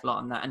ITTF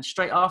lot and that. And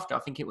straight after, I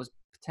think it was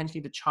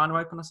potentially the China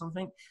Open or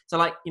something. So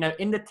like,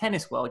 in the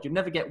tennis world, you'd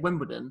never get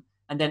Wimbledon,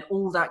 and then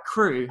all that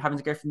crew having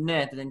to go from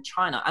there to then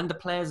China, and the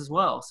players as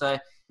well. So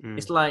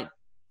it's like,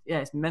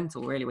 it's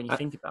mental really when you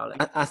think about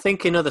it. I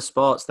think in other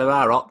sports there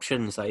are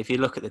options. Like if you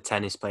look at the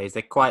tennis players,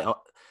 they're quite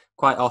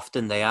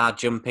often they are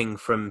jumping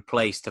from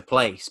place to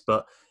place,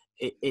 but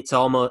it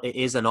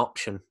is an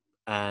option.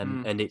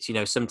 And it's,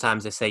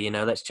 sometimes they say,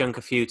 let's chunk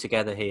a few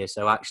together here.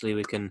 So actually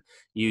we can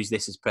use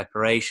this as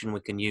preparation. We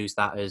can use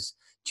that as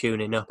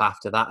tuning up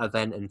after that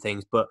event and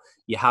things. But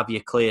you have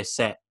your clear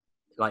set,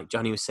 like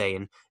Johnny was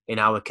saying, in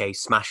our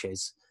case,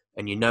 smashes,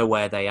 and you know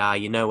where they are,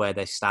 you know where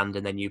they stand,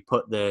 and then you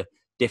put the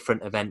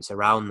different events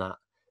around that.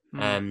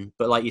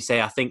 But like you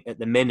say, I think at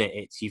the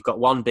minute you've got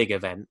one big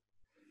event,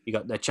 you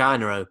got the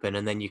China Open,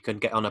 and then you can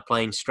get on a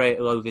plane straight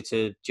over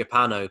to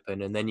Japan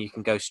Open, and then you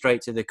can go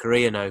straight to the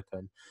Korean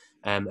Open.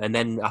 And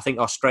then I think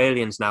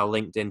Australians now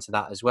linked into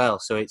that as well.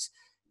 So it's,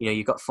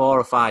 you've got 4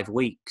 or 5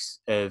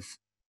 weeks of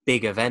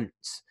big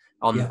events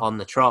on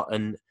the trot.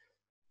 And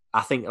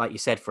I think, like you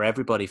said, for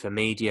everybody, for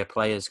media,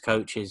 players,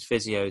 coaches,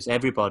 physios,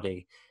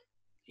 everybody,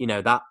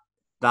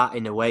 that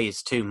in a way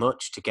is too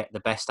much to get the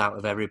best out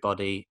of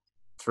everybody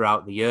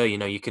throughout the year.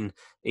 You can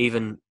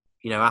even,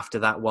 after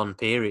that one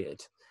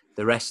period,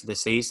 the rest of the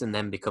season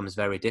then becomes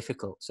very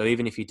difficult. So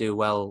even if you do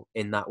well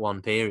in that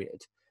one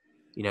period,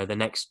 the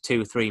next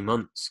 2 or 3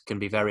 months can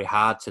be very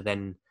hard to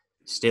then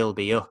still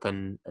be up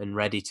and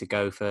ready to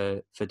go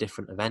for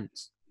different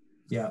events.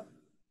 Yeah.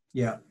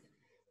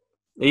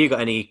 Have you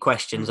got any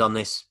questions on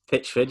this,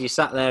 Pitchford? You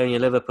sat there in your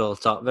Liverpool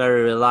top,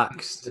 very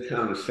relaxed,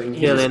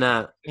 chilling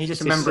out. He's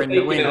just remembering the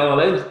win. Taking it all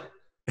in.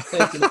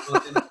 Taking it all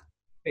in.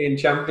 Being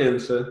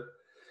champions for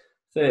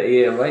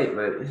 30-year wait,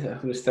 mate.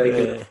 I'm just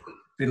taking it.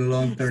 Been a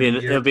long 30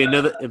 years. It'll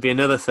be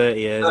another 30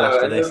 years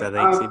after this, I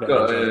think. I've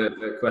got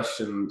a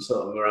question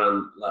sort of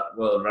around like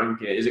world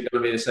ranking. Is it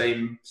going to be the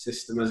same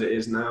system as it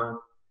is now?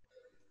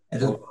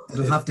 It'll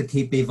have to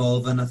keep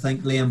evolving, I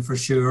think, Liam, for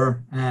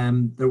sure.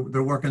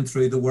 They're working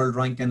through the world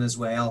ranking as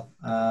well.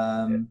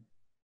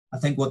 I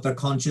think what they're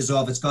conscious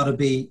of, it's got to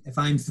be, if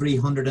I'm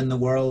 300 in the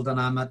world and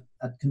I'm at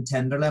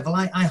contender level,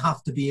 I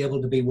have to be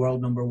able to be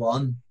world number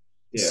one.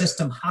 The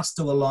system has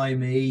to allow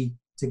me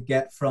to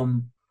get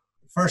from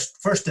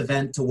first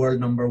event to world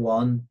number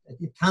one.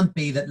 It can't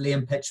be that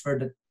Liam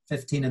Pitchford at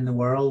 15 in the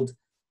world,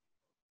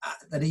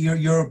 that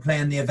you're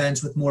playing the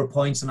events with more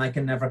points and I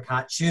can never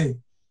catch you.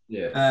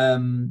 Yeah.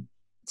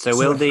 So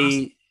will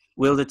the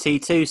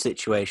T2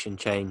 situation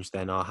change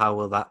then, or how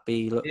will that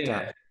be looked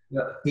at?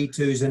 T2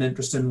 is an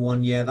interesting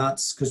one. Yeah,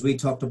 that's because we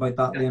talked about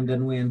that, Liam,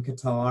 didn't we, in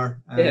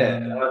Qatar?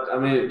 I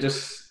mean,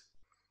 just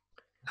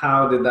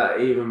how did that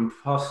even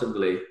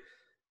possibly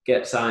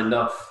get signed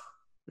off?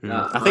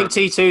 I think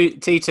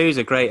T2 is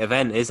a great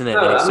event, isn't it?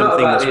 And it's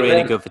something that's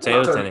really good for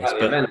table tennis.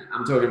 But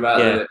I'm talking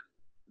about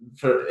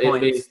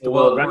the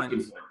world ranking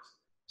points.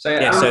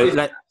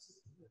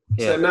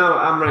 So now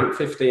I'm ranked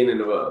 15 in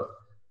the world.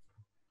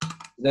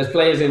 There's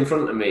players in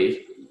front of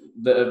me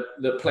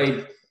that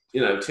played,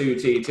 2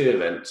 T2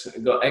 events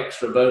and got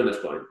extra bonus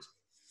points.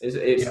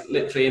 It's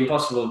literally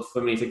impossible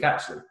for me to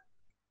catch them.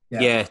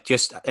 Yeah,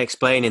 just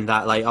explaining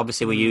that. Like,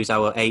 obviously, we use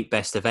our 8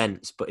 best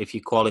events, but if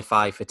you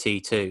qualify for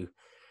T2,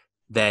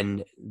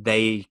 then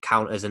they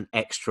count as an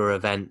extra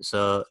event.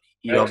 So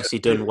you obviously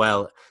done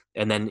well,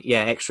 and then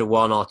extra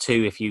 1 or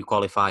 2 if you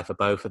qualify for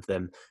both of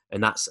them,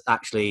 and that's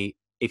actually.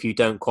 If you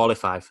don't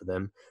qualify for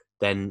them,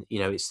 then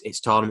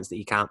it's tournaments that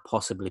you can't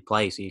possibly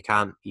play, so you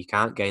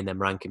can't gain them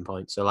ranking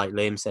points. So like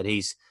Liam said,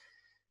 he's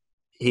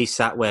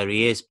sat where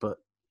he is, but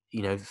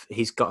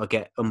he's got to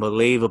get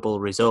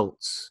unbelievable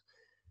results,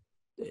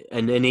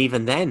 and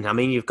even then, I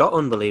mean, you've got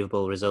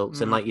unbelievable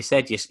results, and like you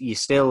said, you're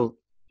still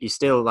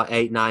like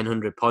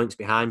 800-900 points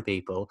behind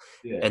people,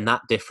 and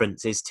that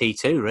difference is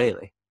T2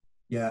 really.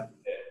 Yeah,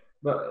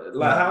 but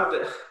like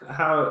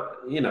how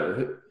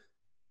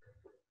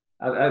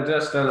I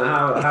just don't know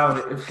how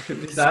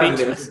decided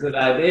it was a good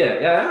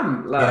idea.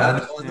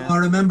 I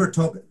remember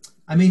talking.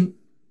 I mean,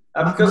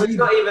 because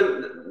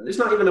it's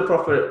not even a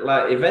proper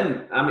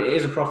event. I mean, it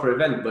is a proper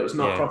event, but it's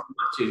not proper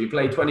matches. You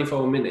play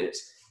 24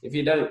 minutes. If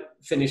you don't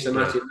finish the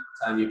match in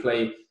that time, you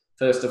play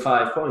first to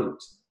 5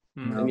 points,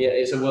 and yet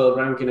it's a world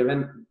ranking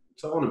event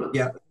tournament.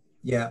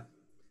 Yeah.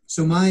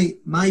 So my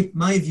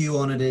view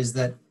on it is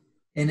that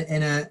in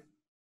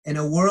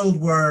a world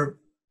where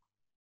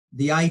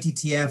the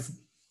ITTF,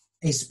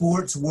 a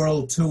sports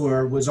world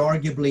tour, was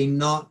arguably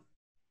not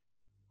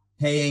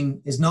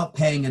paying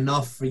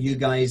enough for you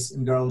guys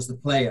and girls, the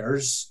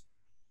players,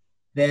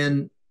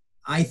 then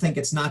I think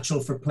it's natural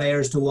for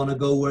players to want to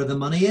go where the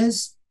money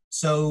is.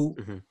 So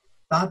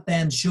that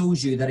then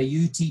shows you that a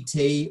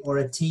UTT or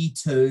a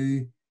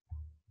T2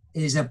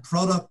 is a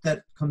product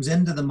that comes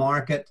into the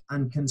market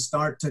and can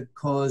start to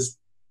cause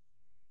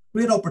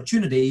great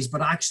opportunities,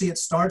 but actually it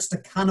starts to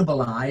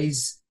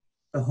cannibalize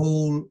the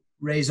whole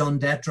raison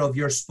d'etre of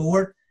your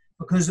sport.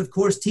 Because, of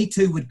course,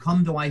 T2 would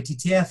come to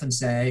ITTF and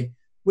say,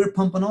 we're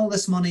pumping all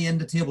this money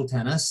into table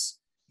tennis.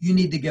 You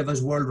need to give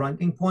us world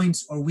ranking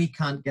points, or we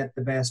can't get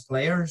the best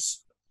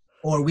players,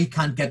 or we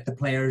can't get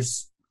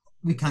players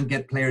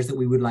that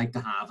we would like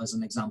to have, as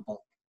an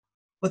example.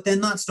 But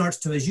then that starts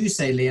to, as you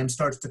say, Liam,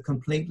 starts to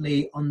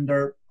completely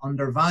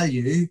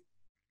undervalue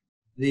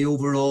the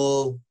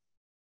overall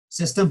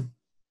system.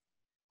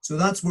 So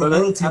that's where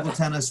World Table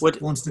Tennis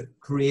wants to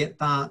create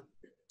that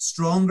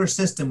stronger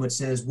system, which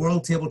says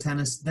World Table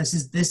Tennis, this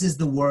is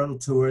the world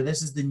tour,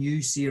 this is the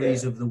new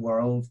series of the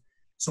world.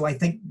 So I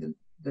think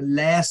the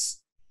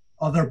less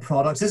other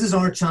products, this is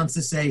our chance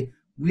to say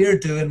we're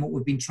doing what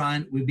we've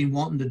been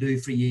wanting to do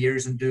for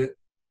years, and do it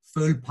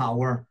full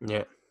power.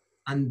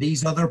 And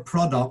these other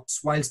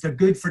products, whilst they're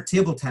good for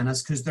table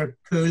tennis because they're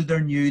cool, they're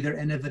new, they're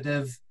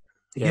innovative,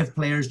 they give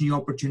players new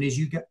opportunities,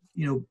 you get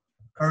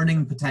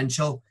earning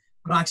potential,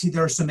 but actually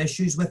there are some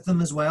issues with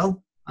them as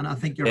well. And I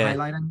think you're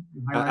highlighting.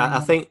 I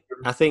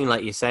think,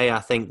 like you say, I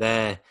think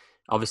they're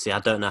obviously. I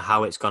don't know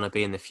how it's going to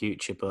be in the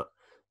future, but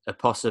a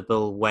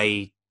possible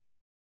way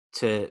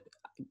to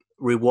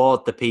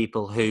reward the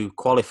people who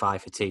qualify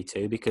for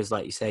T2, because,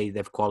 like you say,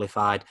 they've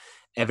qualified.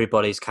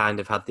 Everybody's kind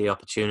of had the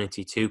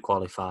opportunity to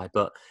qualify,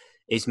 but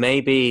is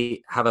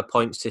maybe have a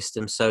point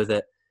system so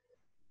that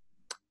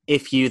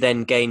if you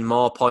then gain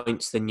more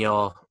points than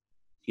your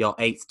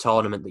 8th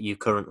tournament that you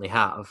currently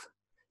have,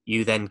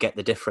 you then get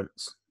the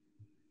difference.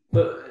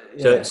 But,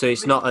 so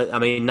it's not. I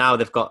mean, now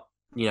they've got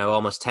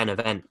almost 10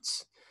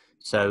 events,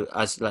 So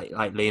as like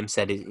Liam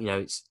said,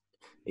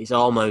 it's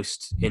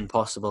almost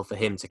impossible for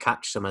him to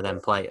catch some of them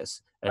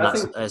players. And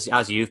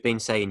as you've been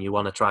saying, you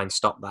want to try and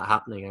stop that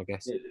happening, I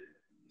guess.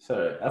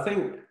 Sorry, I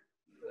think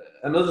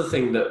another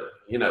thing that,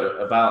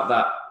 about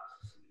that.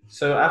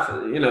 So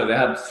after, you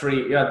had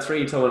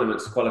three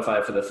tournaments to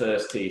qualify for the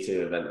first T2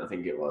 event, I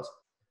think it was.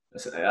 I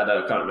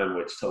can't remember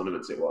which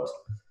tournaments it was.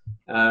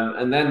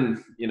 And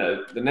then,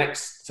 the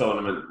next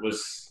tournament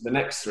was the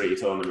next three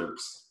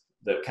tournaments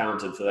that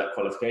counted for that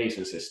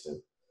qualification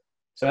system.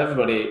 So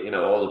everybody,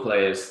 all the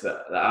players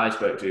that I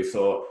spoke to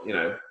thought,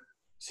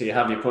 so you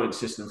have your point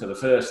system for the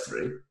first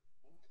three.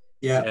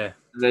 Yeah.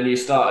 And then you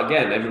start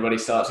again. Everybody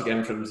starts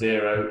again from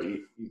zero.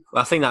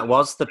 I think that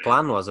was the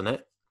plan, wasn't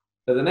it?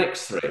 For the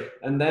next three.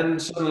 And then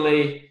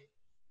suddenly,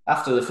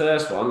 after the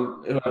first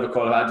one, whoever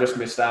qualified, I just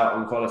missed out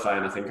on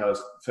qualifying. I think I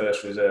was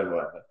first reserve or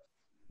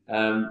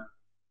whatever.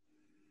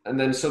 And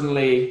then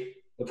suddenly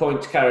the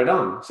points carried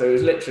on. So it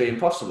was literally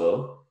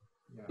impossible.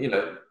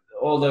 Yeah.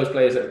 All those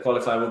players that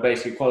qualified were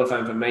basically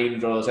qualifying for main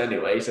draws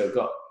anyway,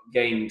 so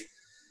gained,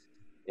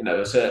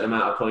 a certain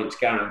amount of points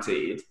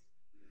guaranteed.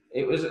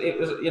 It was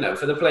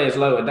for the players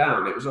lower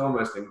down, it was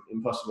almost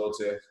impossible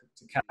to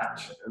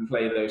catch and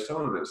play those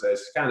tournaments. So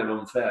it's kind of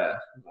unfair.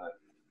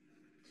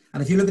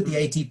 And if you look at the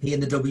ATP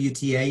and the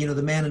WTA,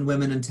 the men and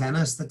women in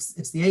tennis,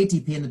 it's the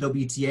ATP and the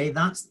WTA.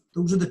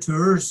 Those are the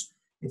tours.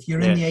 If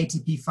you're in the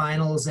ATP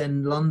finals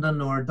in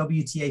London or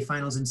WTA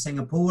finals in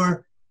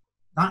Singapore,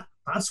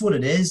 that's what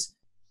it is.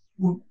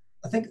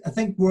 I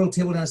think World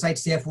Table Tennis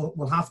ITTF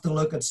will have to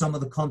look at some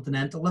of the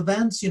continental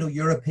events.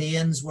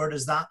 Europeans, where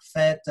does that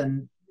fit,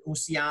 and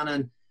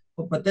Oceania,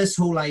 but this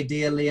whole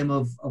idea, Liam,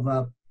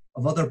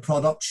 of other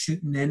products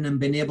shooting in and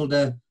being able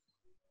to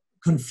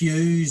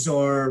confuse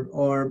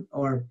or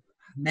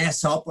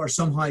mess up or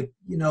somehow,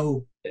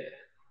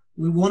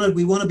 we want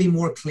to be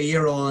more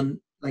clear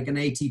on like an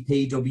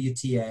ATP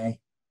WTA.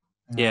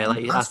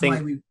 I think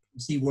why we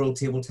see World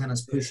Table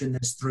Tennis pushing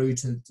this through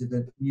to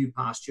the new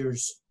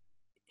pastures.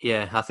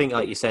 Yeah, I think,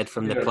 like you said,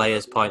 from the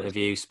players' point of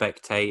view,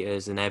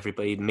 spectators and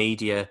everybody,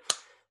 media,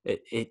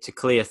 it to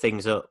clear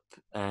things up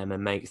and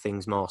make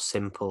things more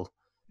simple.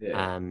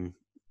 Yeah.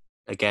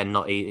 Again,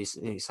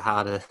 it's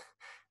harder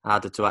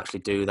to actually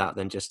do that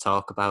than just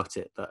talk about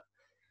it. But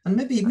and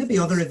maybe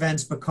other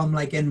events become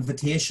like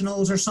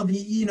invitationals or something.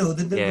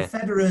 The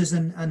Federers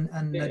and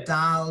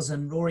Nadals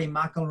and Rory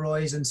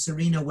McIlroys and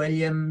Serena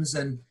Williams,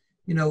 and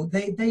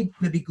they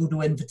maybe go to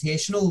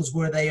invitationals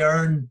where they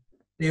earn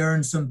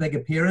some big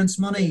appearance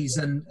monies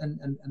and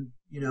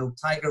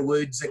Tiger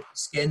Woods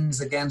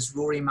skins against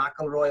Rory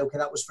McIlroy. Okay,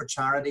 that was for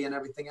charity and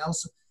everything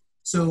else.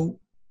 So,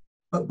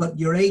 but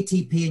your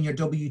ATP and your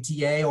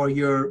WTA or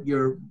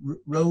your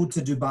road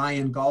to Dubai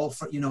and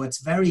golf,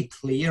 it's very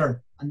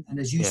clear. And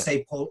as you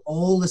say, Paul,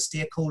 all the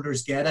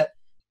stakeholders get it.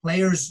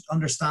 Players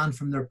understand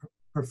from their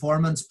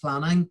performance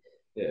planning.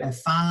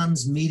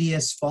 Fans, media,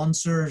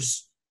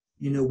 sponsors.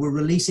 We're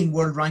releasing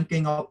world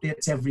ranking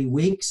updates every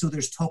week, so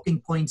there's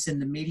talking points in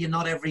the media,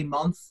 not every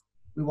month.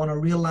 We want a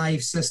real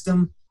live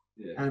system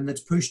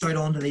that's pushed out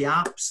onto the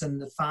apps,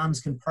 and the fans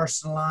can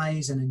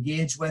personalize and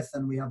engage with,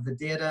 and we have the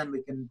data, and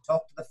we can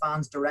talk to the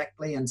fans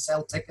directly and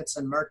sell tickets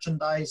and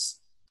merchandise.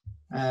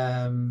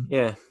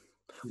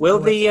 Will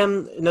the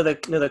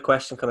another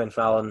question come in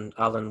from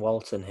Alan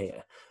Walton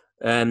here?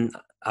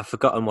 I've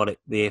forgotten what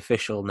the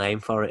official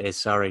name for it is.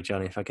 Sorry,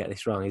 Johnny, if I get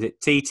this wrong. Is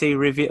it TT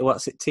Review?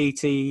 What's it?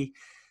 TT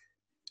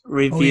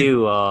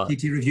Review or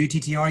TT Review,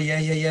 TTR,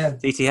 yeah.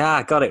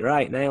 TTR, got it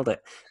right, nailed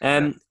it.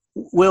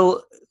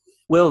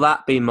 Will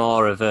that be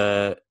more of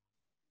a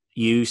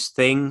use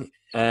thing,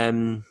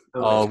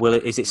 or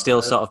is it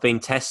still sort of being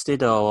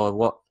tested, or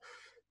what?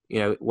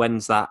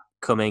 When's that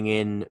coming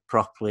in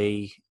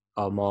properly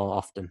or more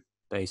often?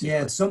 Basically.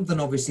 Yeah, it's something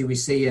obviously we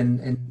see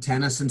in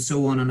tennis and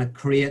so on, and it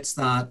creates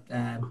that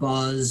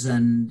buzz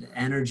and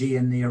energy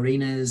in the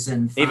arenas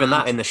and fans. Even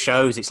that in the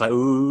shows, it's like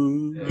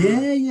ooh.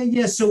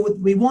 Yeah. So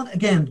we want,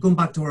 again, going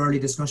back to our early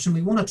discussion,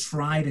 we want to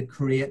try to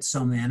create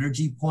some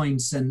energy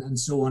points and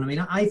so on. I mean,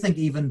 I think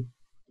even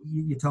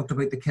you talked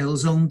about the kill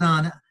zone,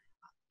 Dan.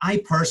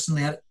 I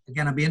personally,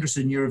 again, I'd be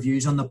interested in your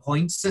views on the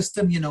point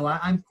system.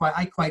 I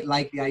quite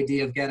like the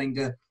idea of getting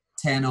to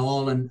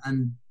 10-all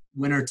and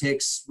winner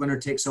takes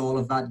all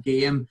of that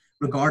game,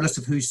 regardless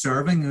of who's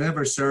serving.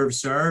 Whoever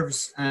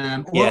serves.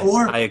 I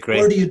agree.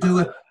 Or do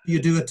you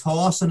do a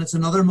toss and it's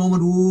another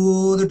moment?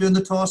 Oh, they're doing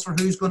the toss for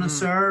who's going to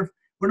serve.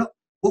 We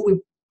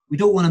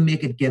don't want to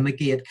make it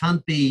gimmicky. It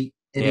can't be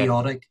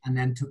idiotic and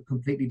then to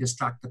completely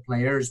distract the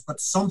players. But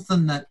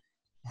something that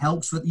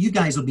helps with, you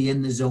guys will be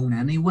in the zone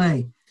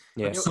anyway.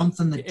 Yeah.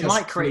 Something that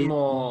might create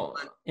more.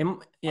 It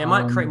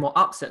might create more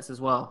upsets as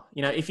well.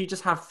 If you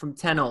just have from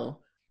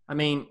 10-all. I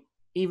mean,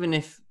 even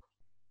if,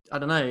 I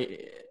don't know,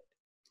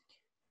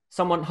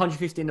 someone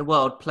 150 in the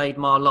world played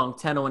Ma Long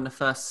 10-all in the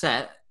first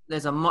set,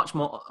 there's a much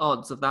more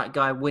odds of that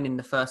guy winning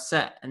the first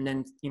set, and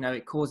then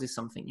it causes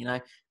something,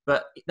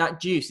 But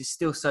that juice is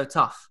still so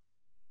tough.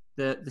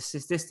 The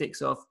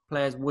statistics of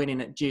players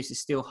winning at juice is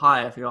still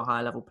higher if you're a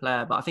higher level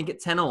player. But I think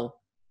at 10-all,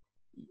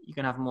 you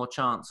can have more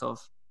chance of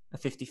a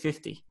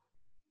 50-50.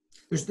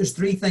 There's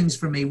three things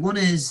for me. One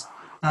is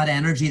that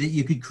energy that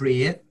you could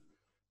create,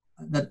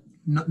 that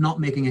not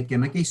making it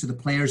gimmicky, so the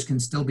players can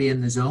still be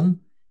in the zone.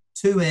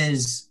 Two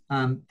is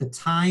the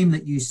time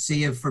that you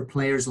save for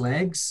players'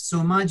 legs. So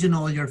imagine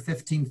all your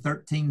 15,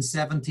 13,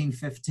 17,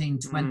 15,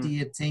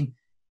 20, 18.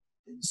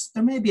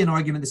 There may be an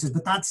argument that says,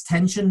 but that's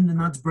tension and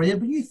that's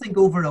brilliant. But you think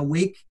over a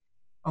week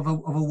of a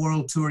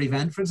World Tour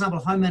event, for example,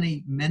 how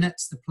many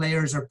minutes the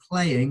players are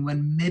playing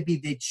when maybe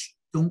they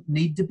don't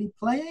need to be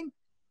playing.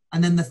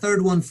 And then the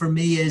third one for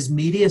me is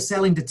media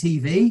selling to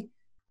TV.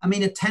 I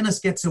mean, tennis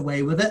gets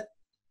away with it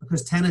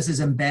because tennis is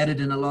embedded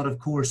in a lot of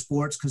core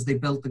sports because they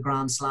built the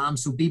Grand Slam.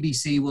 So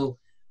BBC will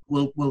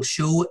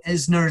show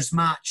Isner's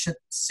match at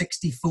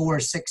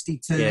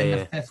 64-62 in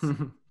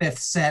the fifth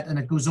set, and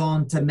it goes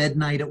on to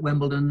midnight at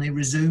Wimbledon. They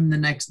resume the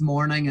next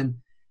morning. And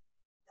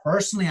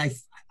personally,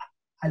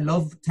 I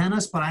love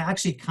tennis, but I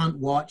actually can't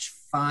watch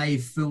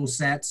 5 full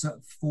sets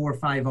at 4 or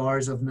 5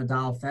 hours of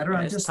Nadal Federer. Yeah,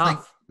 I just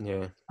tough.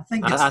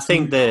 I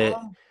think the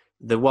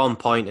 1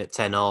 point at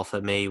 10-all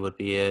for me would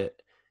be a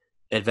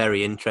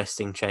very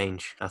interesting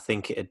change. I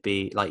think it'd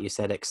be, like you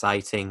said,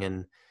 exciting,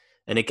 and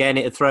again,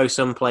 it'd throw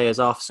some players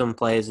off. Some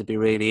players would be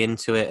really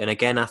into it, and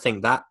again, I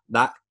think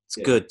that's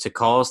good to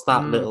cause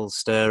that little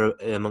stir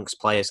amongst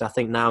players. I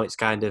think now it's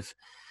kind of,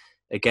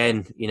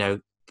 again,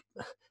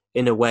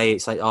 in a way,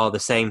 it's like, the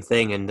same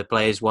thing, and the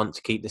players want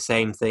to keep the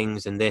same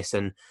things, and this,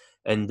 and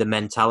the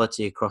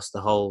mentality across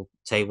the whole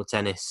table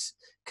tennis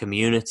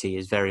community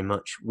is very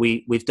much,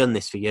 we've done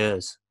this for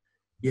years.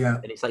 Yeah.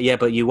 And it's like,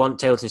 but you want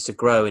table tennis to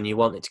grow and you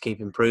want it to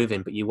keep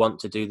improving, but you want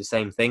to do the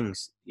same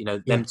things.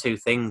 Them two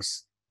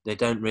things, they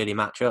don't really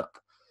match up.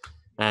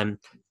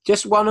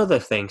 Just one other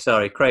thing,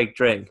 sorry, Craig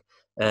Drink.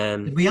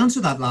 Did we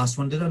answer that last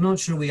one? I'm not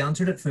sure we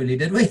answered it fully,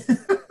 did we?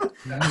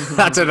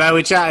 I don't know,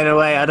 we're chatting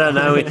away, I don't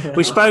know.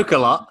 We spoke a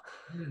lot.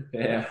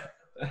 Yeah.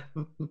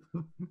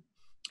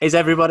 Is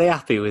everybody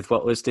happy with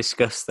what was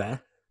discussed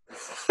there?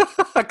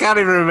 I can't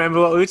even remember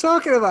what we were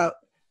talking about.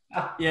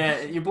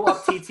 Yeah, you brought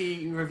up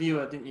TT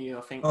Reviewer, didn't you?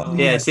 I think.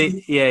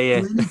 Yeah.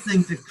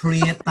 Anything to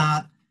create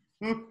that.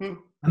 I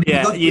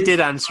mean, you did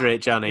answer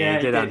it, Johnny. Yeah,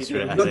 you did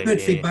answer it. I got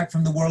good feedback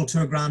from the World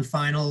Tour Grand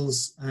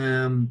Finals.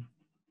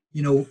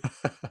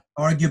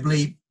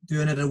 Arguably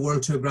doing it at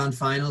World Tour Grand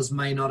Finals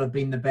might not have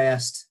been the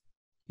best.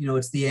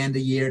 It's the end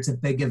of year. It's a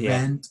big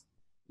event.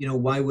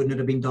 Why wouldn't it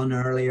have been done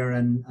earlier?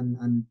 And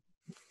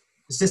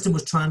the system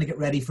was trying to get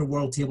ready for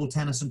World Table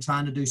Tennis and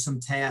trying to do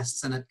some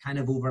tests, and it kind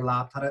of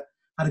overlapped.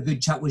 Had a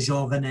good chat with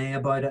Jean René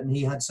about it, and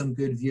he had some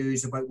good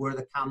views about where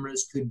the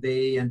cameras could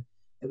be, and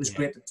it was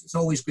great. It's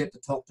always great to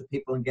talk to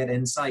people and get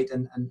insight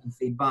and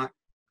feedback.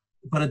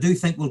 But I do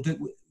think we'll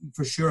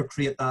for sure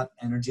create that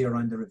energy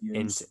around the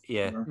reviews.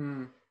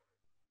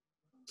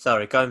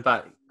 Sorry, going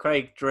back,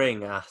 Craig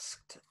Dring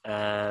asked,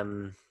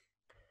 and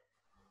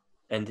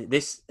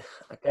this,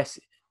 I guess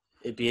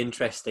it'd be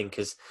interesting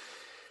because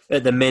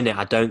at the minute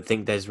I don't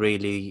think there's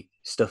really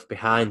stuff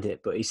behind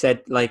it, but he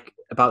said, like,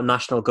 about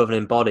national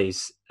governing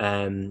bodies,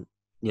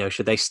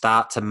 should they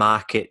start to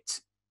market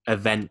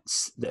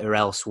events that are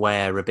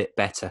elsewhere a bit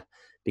better?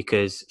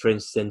 Because, for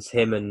instance,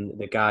 him and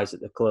the guys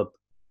at the club,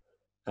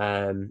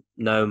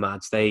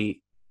 Nomads, they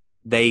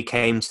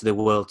came to the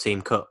World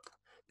Team Cup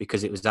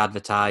because it was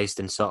advertised,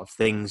 and sort of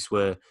things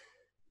were,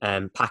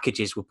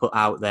 packages were put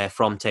out there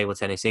from Table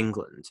Tennis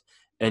England,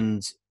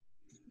 and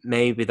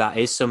maybe that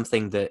is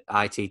something that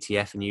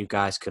ITTF and you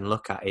guys can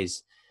look at.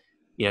 Is,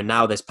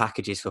 now there's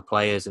packages for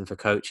players and for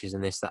coaches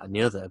and this, that and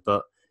the other,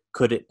 but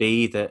could it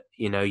be that,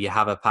 you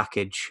have a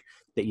package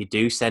that you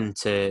do send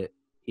to,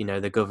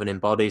 the governing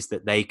bodies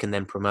that they can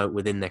then promote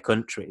within their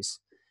countries?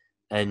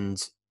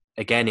 And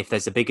again, if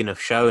there's a big enough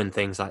show and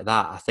things like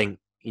that, I think,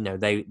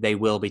 they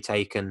will be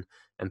taken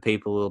and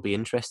people will be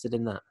interested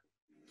in that.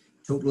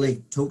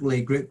 Totally.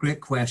 Great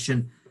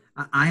question.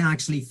 I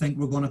actually think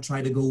we're going to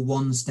try to go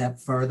one step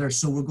further.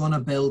 So we're going to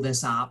build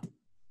this app.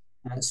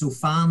 So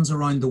fans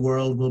around the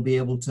world will be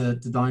able to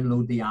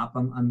download the app,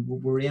 and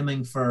we're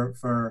aiming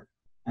for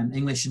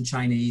English and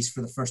Chinese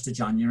for the 1st of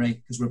January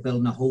because we're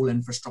building a whole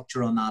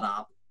infrastructure on that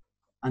app.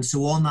 And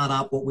so on that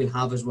app, what we'll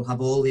have is we'll have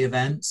all the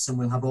events, and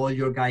we'll have all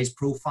your guys'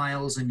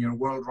 profiles and your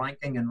world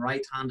ranking and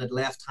right-handed,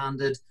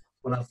 left-handed.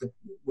 We'll have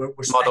we're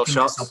model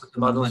shots, up at the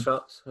model moment.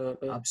 shots.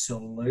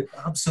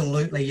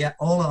 Absolutely, yeah,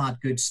 all of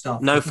that good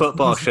stuff. No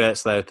football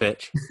shirts though,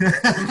 Pitch.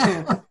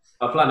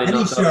 I'm planning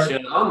not to have a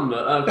shirt on,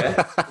 but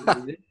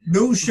okay.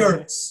 No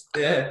shirts.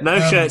 Yeah. No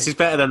shirts is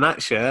better than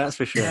that shirt, that's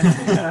for sure.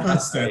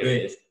 That's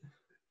it.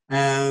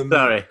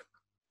 Sorry.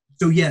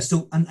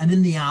 So and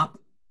in the app,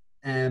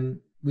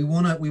 we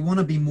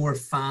wanna be more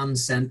fan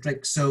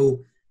centric. So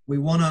we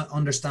wanna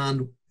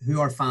understand who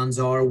our fans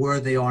are,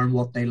 where they are, and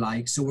what they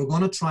like. So we're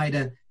gonna try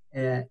to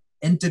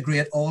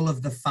integrate all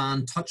of the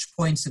fan touch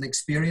points and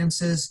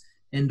experiences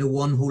into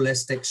one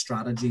holistic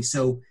strategy.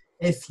 So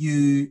if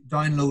you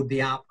download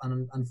the app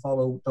and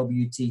follow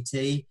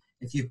WTT,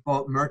 if you've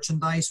bought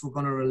merchandise, we're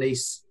going to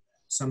release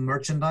some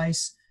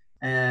merchandise.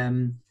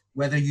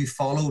 Whether you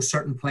follow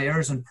certain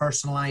players and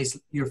personalize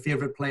your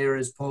favorite player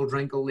as Paul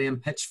Drinkhall,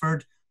 Liam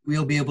Pitchford,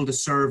 we'll be able to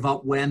serve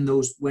up when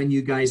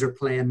you guys are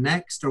playing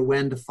next, or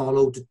when to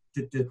follow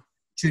to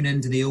tune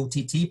into the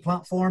OTT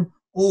platform,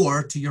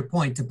 or to your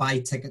point, to buy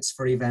tickets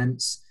for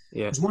events.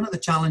 Yeah. Because one of the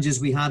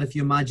challenges we had, if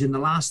you imagine, the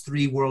last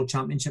 3 World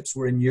Championships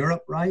were in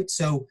Europe, right?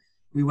 So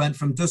we went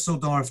from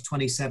Dusseldorf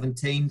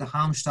 2017 to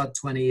Halmstad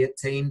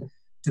 2018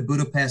 to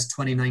Budapest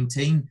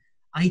 2019.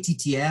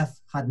 ITTF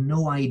had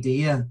no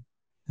idea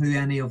who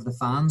any of the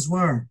fans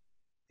were.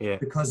 Yeah.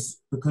 Because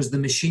the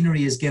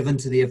machinery is given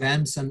to the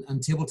events,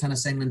 and Table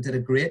Tennis England did a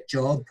great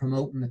job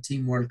promoting the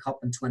Team World Cup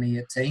in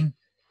 2018.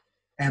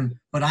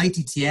 But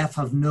ITTF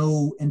have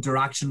no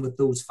interaction with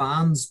those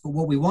fans. But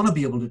what we want to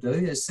be able to do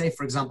is say,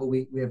 for example,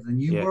 we have the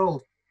New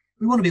World.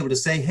 We want to be able to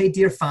say, hey,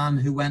 dear fan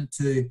who went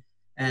to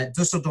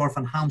Dusseldorf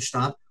and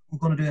Halmstad, we're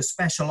going to do a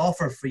special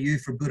offer for you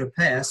for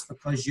Budapest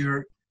because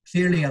you're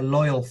clearly a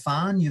loyal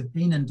fan. You've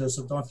been in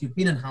Dusseldorf, you've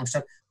been in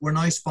Halmstad. We're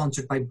now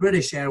sponsored by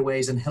British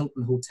Airways and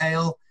Hilton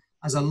Hotel.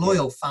 As a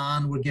loyal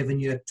fan, we're giving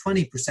you a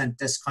 20%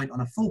 discount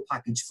on a full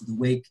package for the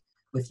week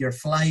with your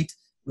flight,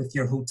 with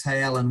your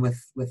hotel, and with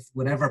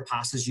whatever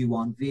passes you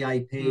want,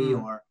 VIP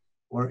or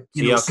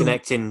you know. You're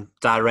connecting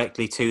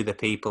directly to the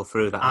people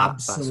through that app.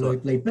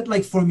 Absolutely. Bit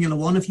like Formula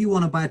One. If you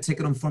want to buy a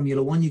ticket on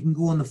Formula One, you can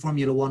go on the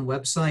Formula One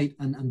website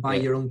and buy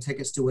your own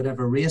tickets to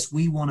whatever race.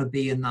 We want to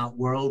be in that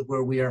world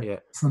where we are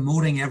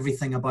promoting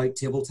everything about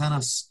table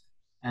tennis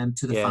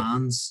to the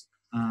fans.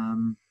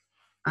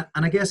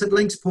 And I guess it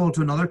links, Paul,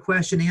 to another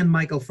question. Ian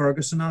Michael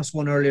Ferguson asked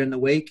one earlier in the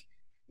week.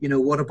 You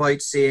know, what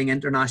about seeing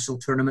international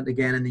tournament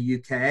again in the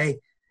UK?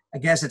 I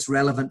guess it's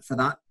relevant for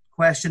that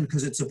question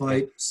because it's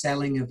about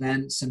selling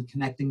events and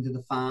connecting to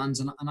the fans.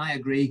 And I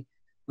agree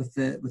with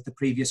the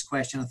previous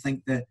question. I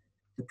think the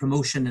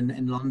promotion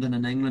in London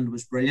and England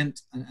was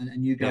brilliant,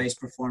 and you guys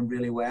performed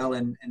really well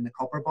in the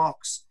Copper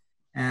Box.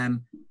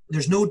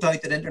 There's no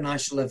doubt that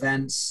international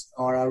events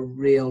are a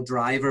real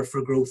driver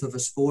for growth of a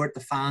sport. The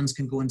fans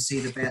can go and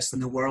see the best in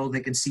the world. They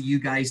can see you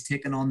guys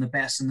taking on the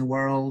best in the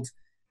world.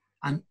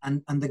 And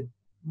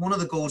one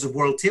of the goals of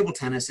World Table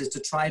Tennis is to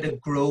try to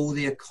grow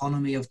the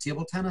economy of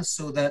table tennis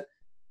so that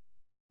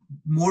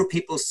more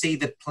people see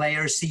the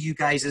players, see you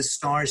guys as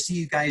stars, see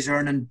you guys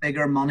earning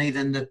bigger money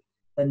than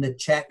the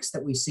checks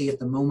that we see at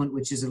the moment,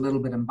 which is a little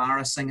bit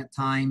embarrassing at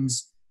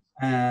times.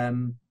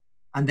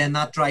 And then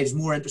that drives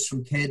more interest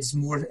from kids,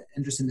 more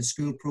interest in the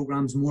school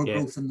programs, more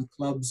growth in the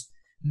clubs.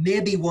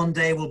 Maybe one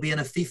day we'll be in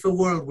a FIFA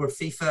world where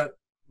FIFA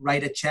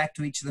write a check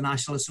to each of the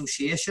national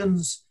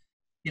associations.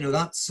 You know,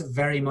 that's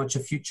very much a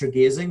future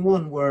gazing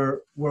one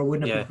where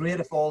wouldn't it be great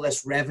if all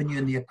this revenue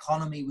in the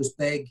economy was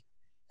big,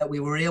 that we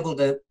were able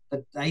to,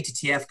 that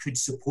ITTF could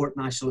support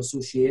national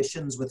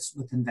associations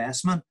with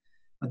investment.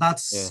 But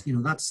that's, you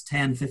know, that's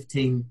 10,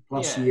 15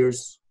 plus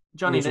years.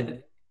 Johnny,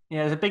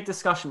 there's a big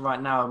discussion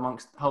right now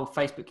amongst the whole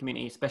Facebook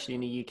community, especially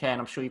in the UK, and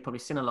I'm sure you've probably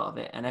seen a lot of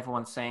it, and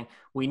everyone's saying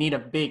we need a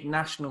big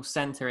national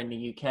centre in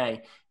the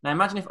UK. Now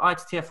imagine if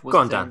ITTF was... Go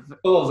on, Dan.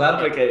 Paul's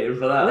advocating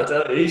for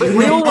that.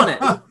 We all want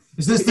it.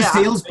 Is this the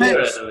sales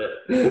pitch?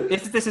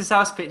 If this is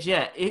sales pitch,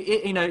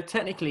 you know,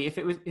 technically,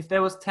 if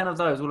there was 10 of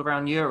those all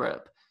around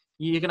Europe,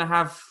 you're going to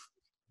have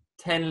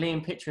 10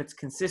 Liam Pitchfords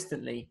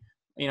consistently,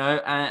 you know,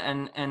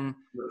 and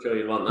not sure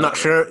you want that. Not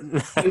sure.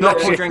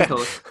 Not more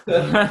Drinkhall.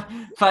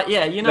 But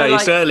yeah, you know, no, you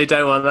certainly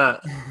don't want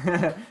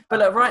that. But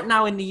look, right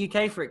now in the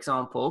UK, for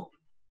example,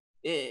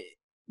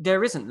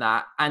 there isn't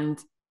that, and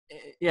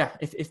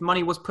if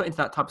money was put into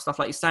that type of stuff,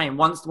 like you're saying,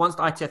 once the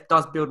ITF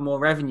does build more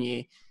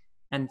revenue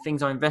and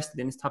things are invested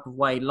in this type of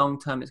way, long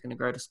term, it's going to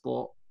grow the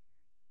sport.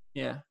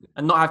 Yeah,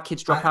 and not have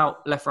kids drop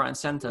out left, right, and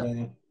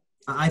centre.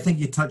 I think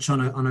you touch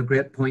on a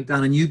great point,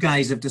 Dan, and you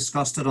guys have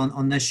discussed it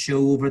on this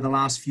show over the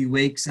last few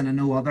weeks, and I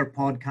know other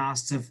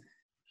podcasts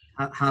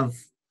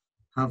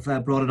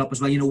have brought it up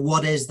as well. You know,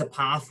 what is the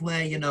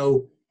pathway? You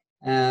know,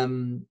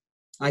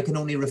 I can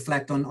only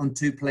reflect on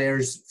 2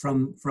 players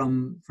from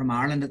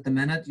Ireland at the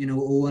minute. You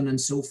know, Owen and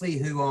Sophie,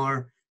 who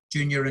are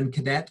junior and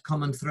cadet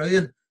coming through,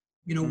 and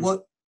you know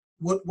what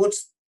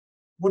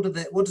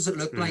does it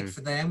look like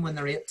for them when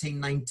they're 18,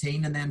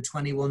 19, and then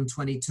 21,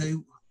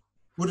 22?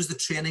 What does the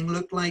training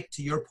look like,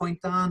 to your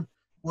point, Dan?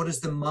 What does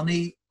the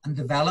money and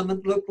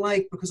development look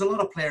like? Because a lot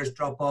of players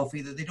drop off.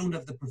 Either they don't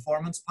have the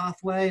performance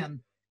pathway, and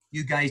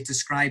you guys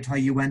described how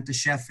you went to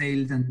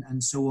Sheffield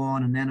and so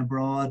on, and then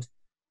abroad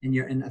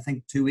in I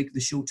think 2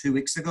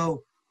 weeks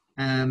ago.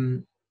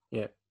 And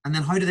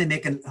then how do they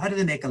make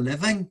a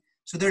living?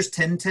 So there's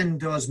Tintin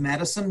does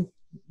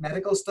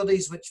medical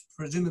studies, which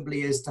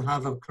presumably is to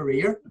have a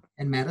career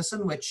in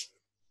medicine, which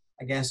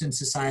I guess in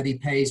society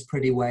pays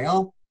pretty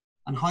well.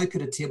 And how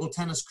could a table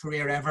tennis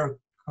career ever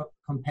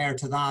compare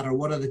to that? Or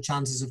what are the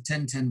chances of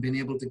Tintin being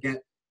able to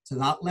get to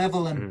that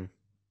level? And,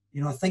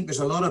 you know, I think there's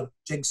a lot of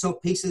jigsaw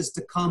pieces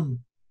to come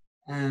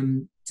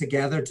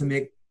together to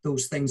make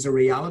those things a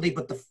reality.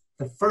 But the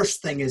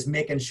first thing is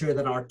making sure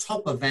that our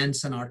top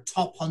events and our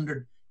top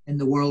 100 in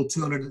the world,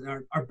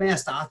 200, our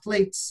best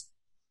athletes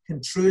can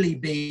truly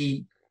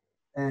be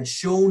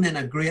shown in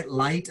a great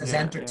light as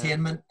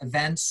entertainment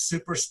events,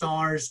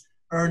 superstars,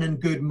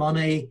 earning good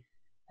money,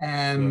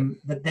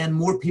 But then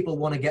more people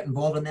want to get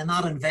involved, and then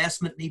that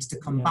investment needs to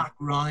come back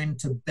round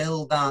to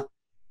build that.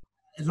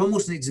 It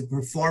almost needs a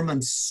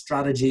performance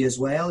strategy as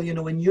well. You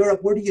know, in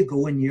Europe, where do you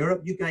go in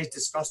Europe? You guys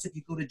discussed it.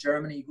 You go to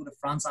Germany, you go to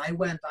France. I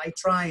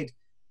tried.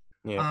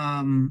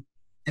 Yeah.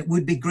 It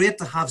would be great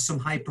to have some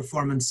high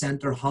performance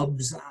center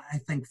hubs, I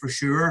think, for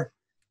sure.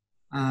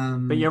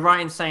 But you're right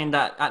in saying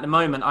that at the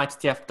moment,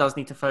 ITTF does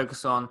need to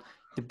focus on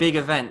the big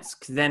events,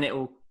 because then it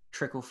will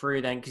trickle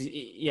through then. Because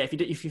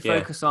if you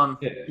focus on,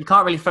 you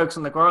can't really focus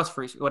on the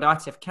grassroots. Well, the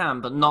ITTF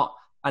can, but not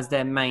as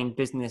their main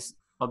business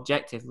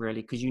objective,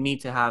 really, because you need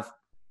to have,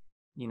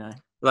 you know,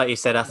 like you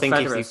said, I think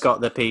if you've got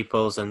the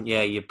peoples and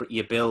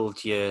you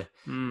build your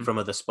from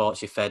other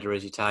sports, your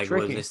Federers, your Tiger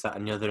Woods, this, that,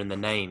 and the other, and the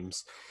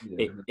names,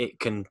 it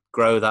can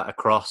grow that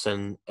across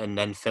and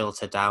then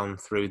filter down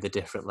through the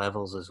different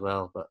levels as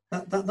well. But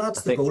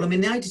that's the goal. I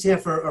mean, the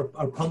ITTF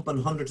are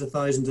pumping hundreds of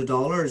thousands of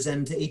dollars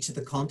into each of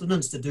the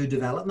continents to do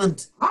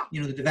development.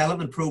 You know, the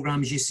development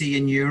programs you see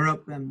in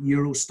Europe,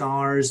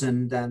 Eurostars,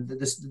 and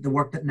the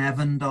work that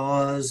Nevin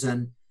does,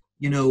 and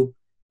you know,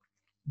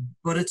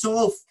 but it's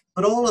all.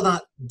 But all of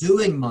that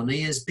doing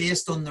money is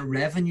based on the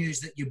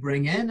revenues that you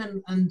bring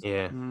in.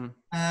 And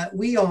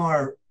we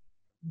are,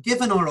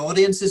 given our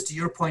audiences, to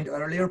your point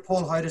earlier,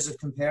 Paul, how does it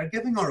compare?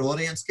 Given our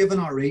audience, given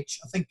our reach,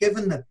 I think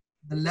given the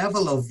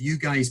level of you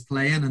guys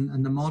playing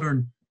and the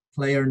modern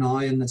player now,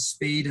 and the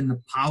speed and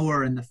the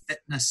power and the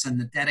fitness and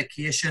the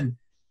dedication,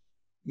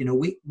 you know,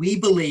 we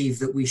believe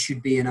that we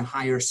should be in a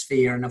higher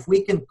sphere. And if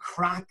we can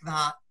crack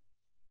that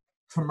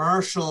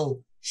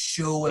commercial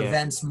show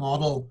events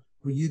model,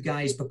 where you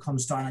guys become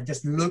star, and it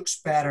just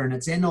looks better, and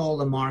it's in all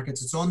the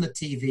markets, it's on the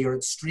TV, or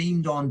it's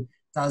streamed on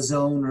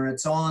DAZN, or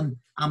it's on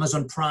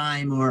Amazon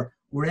Prime, or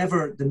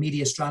wherever the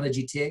media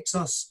strategy takes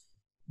us,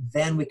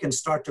 then we can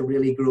start to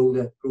really grow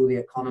the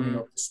economy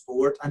of the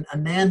sport.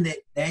 And then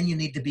you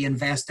need to be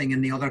investing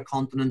in the other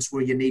continents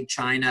where you need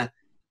China.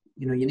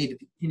 You know, you need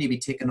to be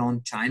taking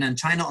on China, and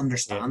China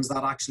understands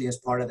that actually as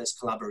part of this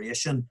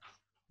collaboration.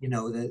 You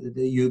know, the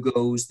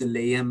Yugos, the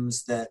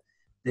Liams, the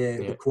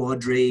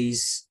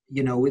Quadris.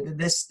 You know,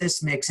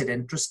 this makes it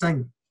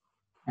interesting.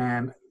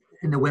 In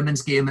the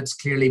women's game, it's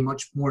clearly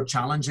much more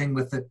challenging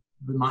with the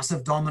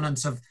massive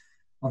dominance of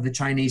the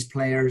Chinese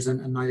players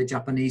and now the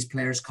Japanese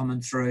players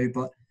coming through.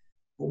 But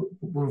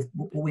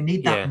we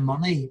need that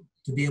money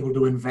to be able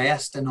to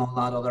invest in all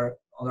that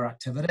other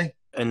activity.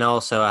 And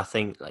also, I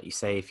think, like you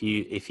say,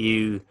 if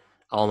you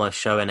almost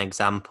show an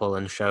example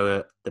and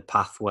show the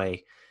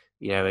pathway,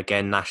 you know,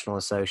 again, national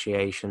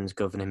associations,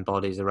 governing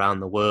bodies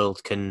around the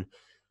world can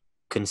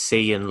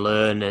see and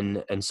learn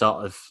and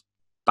sort of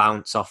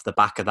bounce off the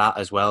back of that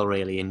as well,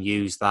 really, and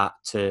use that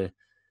to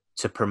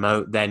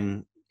promote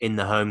then in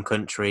the home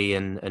country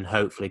and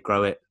hopefully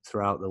grow it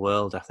throughout the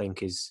world. I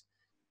think is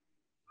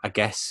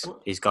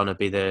going to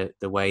be the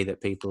way that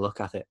people look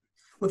at it.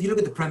 Well, if you look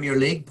at the Premier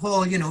League,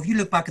 Paul, you know, if you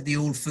look back at the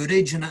old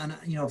footage, and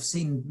you know, I've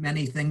seen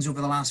many things over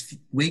the last few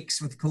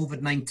weeks with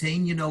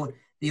COVID-19, you know,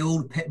 the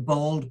old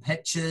bald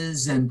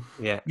pitches, and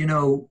you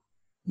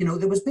know,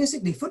 there was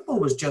basically, football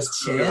was just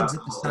sheds at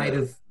the side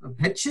of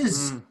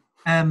pitches.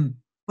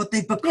 But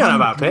they've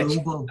become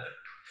global.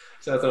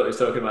 So I thought he was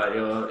talking about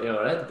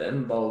your head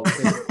then, bald.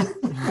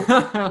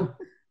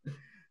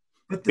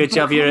 Good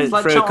job you're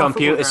through a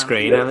computer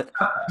screen. I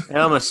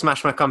almost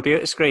smashed my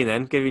computer screen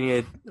then, giving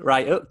you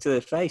right up to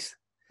the face.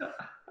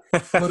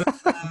 But,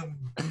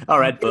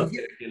 or headbutt.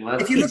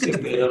 If you look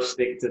at the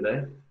stick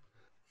today.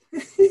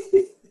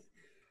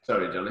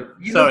 Sorry,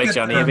 Johnny. Sorry,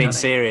 Johnny, you're being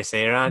serious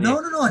here, aren't you?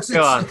 No.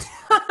 Go on.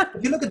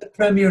 If you look at the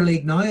Premier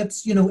League now,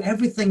 it's, you know,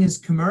 everything is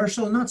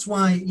commercial, and that's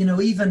why, you know,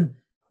 even,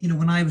 you know,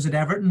 when I was at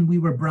Everton, we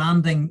were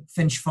branding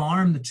Finch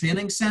Farm, the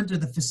training centre.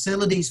 The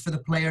facilities for the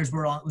players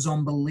was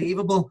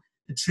unbelievable.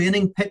 The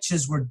training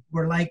pitches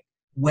were like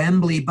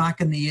Wembley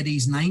back in the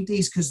 80s,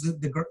 90s, because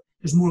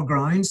there's more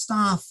ground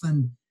staff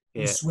and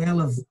the swell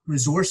of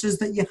resources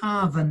that you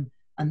have, and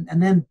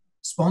then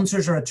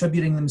sponsors are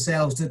attributing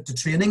themselves to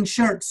training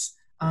shirts.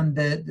 And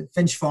the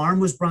Finch Farm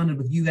was branded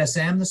with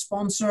USM, the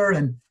sponsor,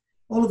 and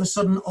all of a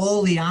sudden,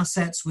 all the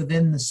assets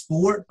within the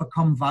sport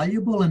become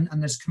valuable, and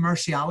there's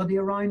commerciality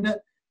around it,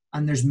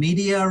 and there's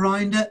media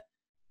around it.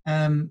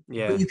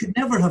 But you could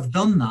never have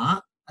done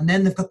that. And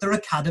then they've got their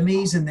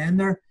academies, and then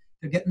they're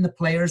getting the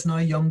players now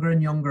younger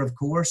and younger, of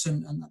course.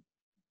 And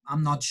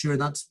I'm not sure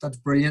that's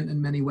brilliant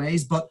in many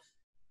ways, but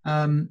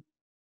when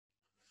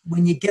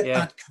you get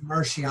that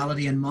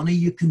commerciality and money,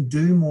 you can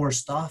do more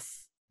stuff.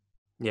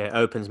 Yeah, it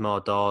opens more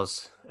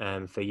doors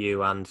for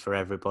you and for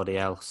everybody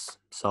else,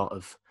 sort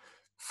of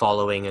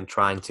following and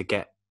trying to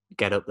get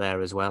up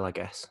there as well, I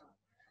guess.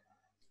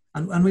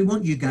 And we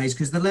want you guys,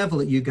 because the level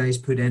that you guys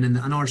put in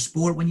and our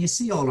sport, when you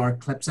see all our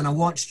clips, and I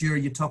watched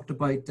you talked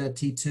about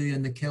T2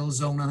 and the kill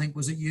zone. I think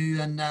was it you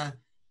and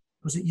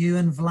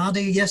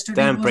Vladdy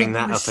yesterday? Don't bring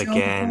that up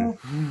again.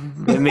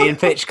 Me and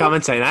Pitch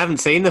commentating. I haven't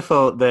seen the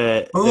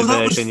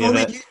version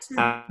yet.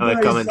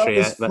 Our commentary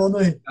yet.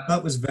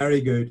 That was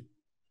very good.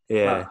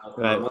 Yeah.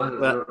 Right.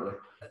 Well,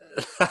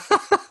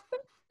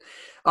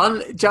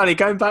 On Johnny,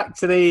 going back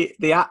to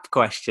the app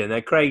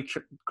question,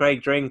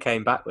 Craig Dring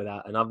came back with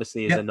that, and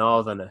obviously he's a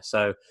northerner.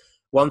 So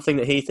one thing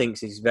that he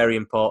thinks is very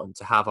important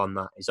to have on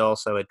that is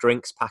also a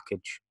drinks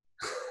package.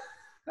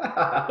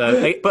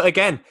 But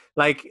again,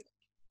 like,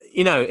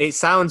 you know, it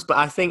sounds, but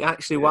I think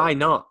actually, why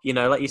not? You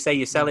know, like you say,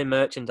 you're selling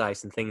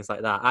merchandise and things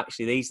like that.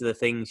 Actually, these are the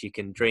things you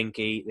can drink,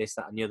 eat, this,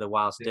 that, and the other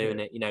whilst doing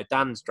it. You know,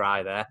 Dan's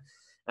dry there.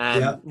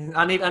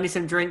 I need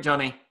some drink,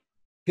 Johnny.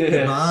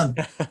 Good man.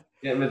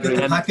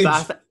 Good package.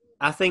 But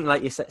I think,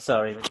 like you said,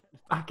 sorry,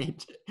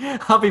 package.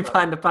 I'll be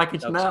buying the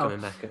package now.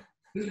 Coming back up.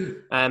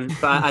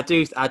 But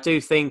I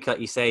do think, like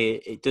you say,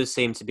 it does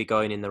seem to be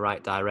going in the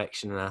right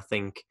direction, and I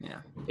think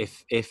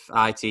if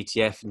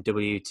ITTF and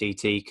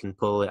WTT can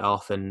pull it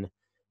off and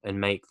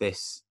make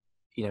this,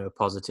 you know, a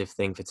positive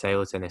thing for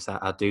table tennis,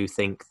 I do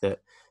think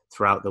that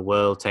throughout the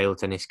world, table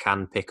tennis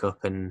can pick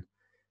up and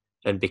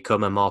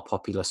become a more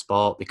popular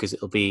sport, because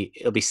it'll be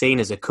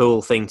seen as a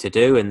cool thing to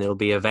do, and there'll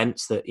be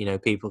events that, you know,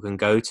 people can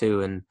go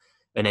to and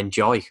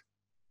enjoy.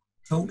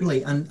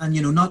 Totally, and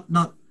you know,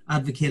 not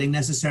advocating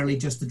necessarily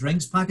just the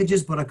drinks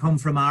packages, but I come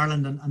from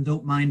Ireland and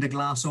don't mind a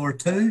glass or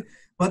two.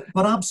 But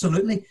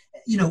absolutely,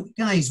 you know,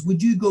 guys,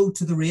 would you go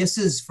to the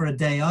races for a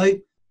day out?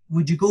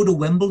 Would you go to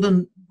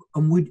Wimbledon?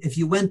 And if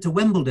you went to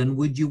Wimbledon,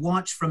 would you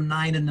watch from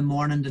 9 in the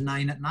morning to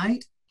 9 at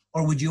night?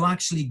 Or would you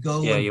actually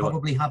go and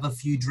probably have a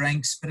few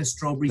drinks, bit of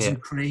strawberries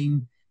and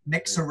cream,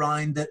 mix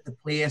around the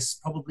place?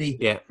 Probably,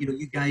 you know,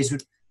 you guys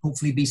would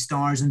hopefully be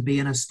stars and be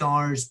in a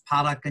stars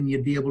paddock, and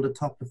you'd be able to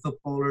talk to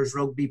footballers,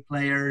 rugby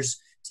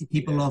players,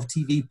 people off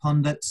TV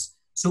pundits.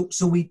 So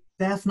we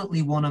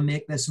definitely want to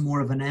make this more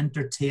of an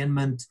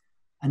entertainment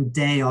and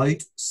day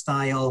out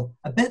style,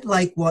 a bit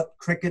like what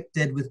cricket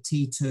did with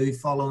T2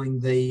 following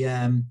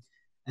the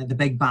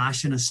Big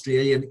Bash in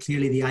Australia, and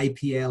clearly the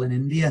IPL in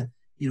India.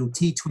 You know,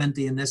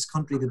 T20 in this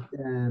country,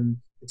 the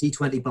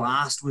T20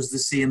 Blast was the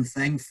same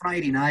thing.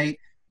 Friday night,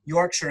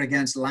 Yorkshire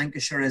against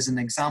Lancashire as an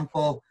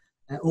example.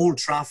 Old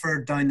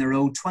Trafford down the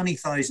road,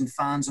 20,000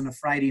 fans on a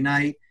Friday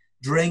night.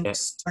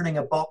 Drinks, turning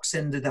a box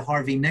into the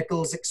Harvey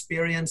Nichols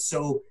experience.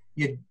 So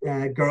you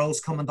girls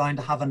coming down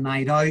to have a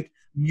night out.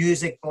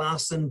 Music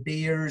blasting,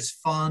 beers,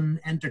 fun,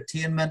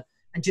 entertainment.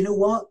 And you know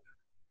what?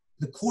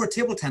 The core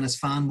table tennis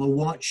fan will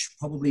watch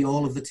probably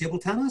all of the table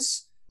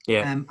tennis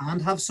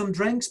and have some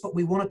drinks, but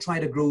we want to try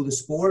to grow the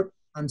sport.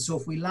 And so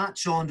if we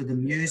latch on to the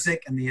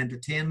music and the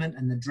entertainment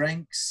and the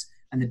drinks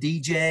and the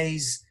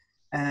DJs,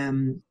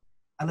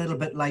 a little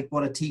bit like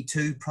what a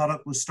T2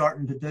 product was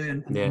starting to do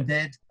and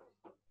did,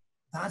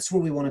 that's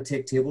where we want to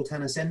take table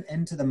tennis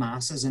into the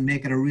masses and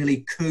make it a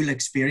really cool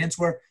experience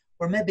where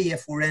maybe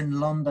if we're in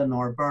London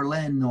or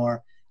Berlin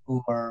or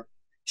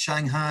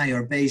Shanghai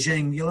or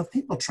Beijing, you'll have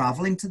people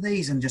traveling to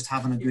these and just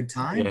having a good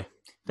time. Yeah.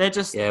 They're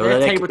just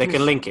they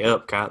can link it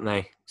up, can't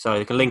they? So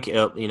they can link it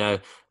up, you know,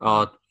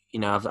 or,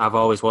 you know, I've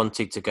always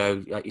wanted to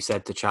go, like you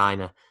said, to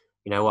China.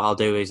 You know, what I'll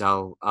do is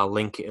I'll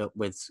link it up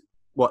with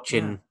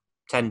watching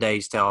 10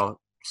 days or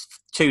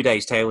 2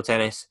 days table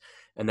tennis,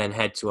 and then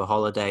head to a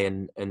holiday,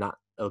 and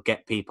that'll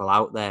get people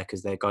out there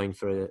because they're going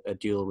for a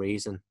dual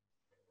reason.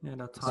 Yeah,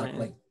 that's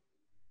exactly.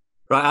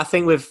 Right, I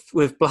think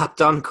we've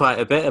blabbed on quite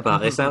a bit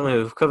about this, haven't we?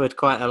 We've covered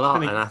quite a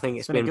lot, and I think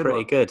it's been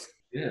pretty good.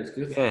 Yeah, it's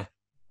good. Yeah.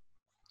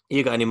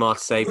 You got any more to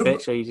say,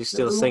 Pitch, or are you just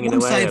still singing away?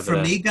 One side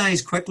from me,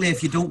 guys, quickly,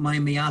 if you don't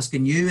mind me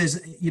asking you,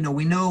 is, you know,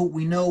 we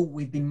know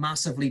we've been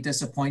massively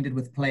disappointed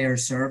with player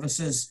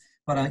services,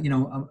 but you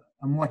know,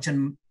 I'm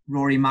watching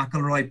Rory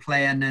McIlroy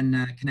playing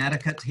in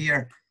Connecticut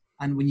here,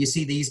 and when you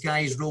see these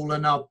guys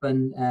rolling up,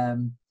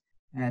 and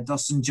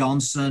Dustin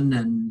Johnson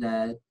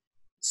and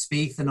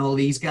Spieth and all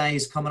these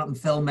guys coming up, and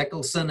Phil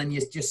Mickelson, and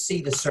you just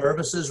see the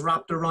services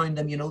wrapped around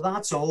them, you know,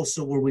 that's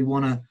also where we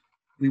want to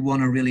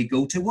really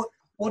go to.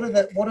 What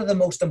are the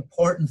most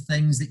important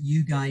things that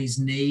you guys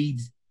need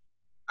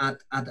at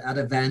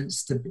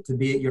events to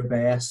be at your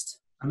best?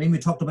 I mean, we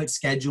talked about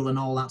schedule and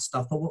all that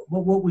stuff, but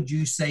what would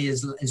you say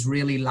is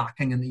really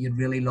lacking and that you'd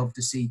really love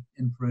to see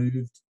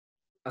improved?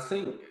 I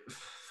think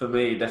for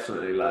me,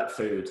 definitely like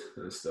food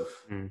and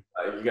stuff.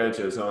 Like you go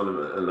to a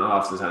tournament and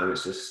half the time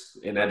it's just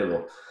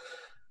inedible.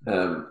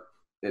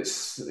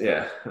 It's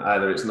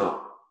either it's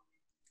not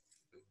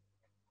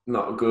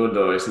good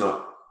or it's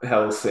not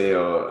healthy,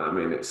 or I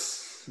mean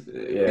it's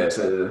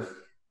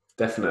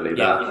definitely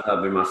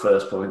that'd be my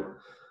first point.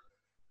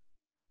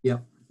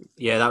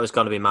 Yeah, that was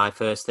going to be my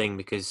first thing,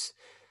 because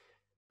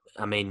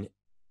I mean,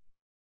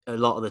 a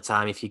lot of the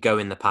time if you go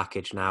in the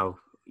package now,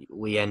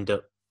 you end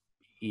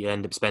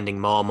up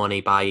spending more money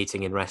by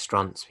eating in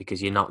restaurants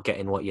because you're not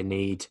getting what you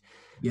need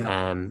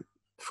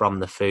from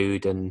the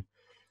food, and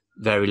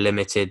very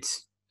limited.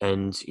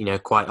 And you know,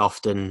 quite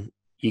often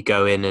you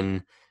go in,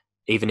 and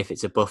even if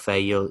it's a buffet,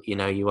 you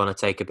want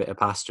to take a bit of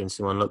pasta, and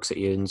someone looks at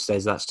you and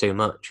says that's too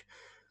much.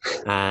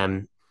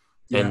 And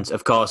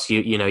of course,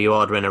 you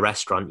order in a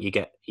restaurant, you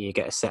get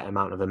a set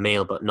amount of a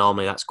meal, but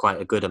normally that's quite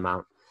a good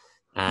amount.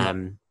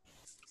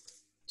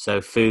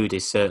 So food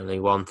is certainly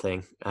one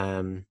thing.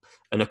 And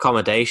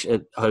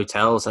accommodation,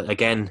 hotels,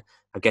 again,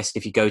 I guess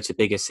if you go to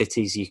bigger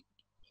cities,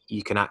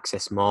 you can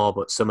access more,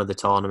 but some of the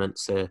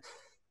tournaments are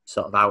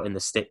sort of out in the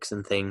sticks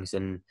and things,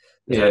 and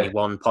there's only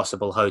one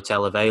possible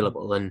hotel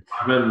available, and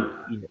I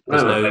remember,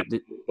 there's no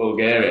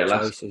Bulgaria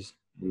choices.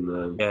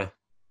 And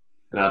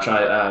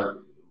I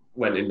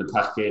went in the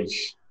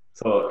package,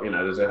 thought,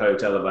 there's a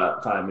hotel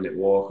about a 5-minute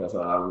walk. I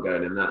thought, I'm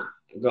going in that.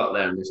 I got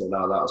there and they said,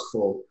 that was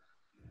full.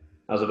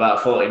 I was about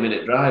a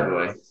 40-minute drive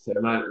away. So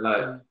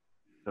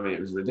it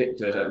was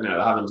ridiculous.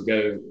 Having to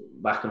go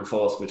back and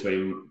forth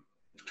between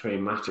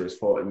matches,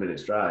 40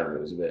 minutes drive.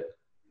 It was a bit.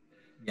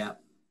 Yeah,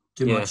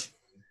 too much.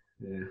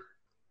 Yeah.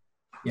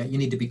 Yeah, you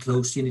need to be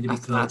close. You need to be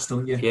close,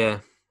 don't you? Yeah.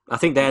 I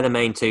think they're the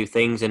main two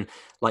things. And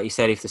like you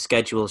said, if the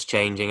schedule's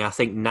changing, I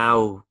think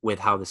now with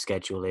how the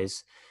schedule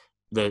is,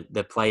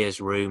 the players'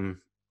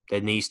 room,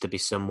 there needs to be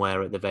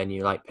somewhere at the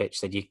venue. Like Pitch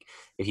said,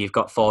 if you've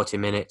got 40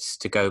 minutes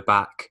to go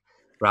back,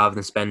 rather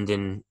than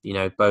spending,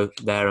 both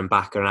there and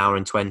back an hour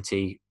and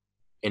 20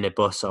 in a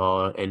bus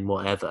or in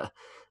whatever,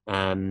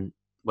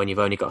 when you've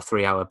only got a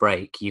 3-hour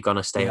break, you're going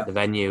to stay at the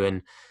venue.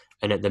 And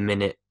at the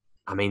minute,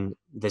 I mean,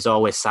 there's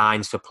always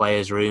signs for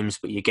players' rooms,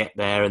 but you get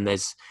there and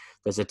there's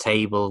a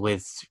table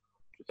with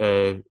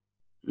a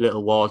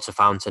little water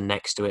fountain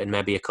next to it and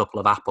maybe a couple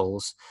of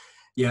apples,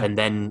 and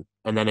then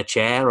a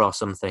chair or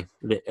something.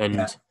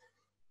 And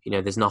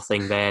there's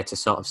nothing there to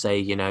sort of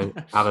say,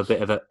 have a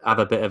bit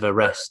of a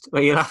rest.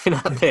 What are you laughing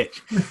at,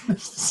 Pitch?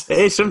 It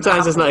is,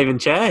 sometimes there's not even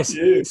chairs.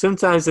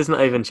 Sometimes there's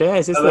not even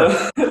chairs, is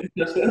there?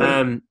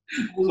 And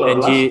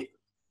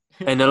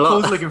a lot.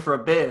 Paul's looking for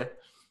a beer.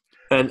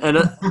 And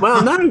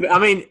well, no, I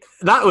mean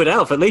that would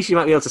help. At least you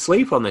might be able to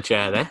sleep on the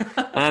chair there.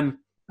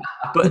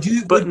 But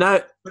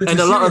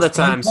a lot of the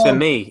times for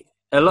me,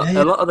 a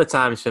lot of the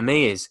times for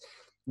me is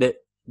that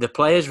the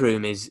players'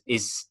 room is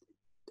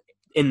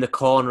in the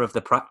corner of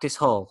the practice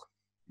hall.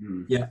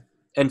 Yeah.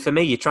 And for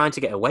me, you're trying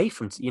to get away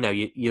from,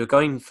 you're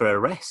going for a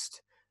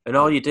rest, and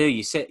all you do,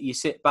 you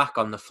sit back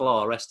on the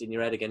floor, resting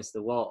your head against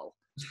the wall,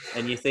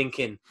 and you're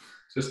thinking,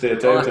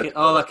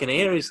 all I can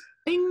hear is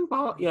bing,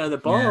 ball, the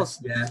balls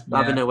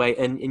having away,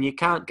 and you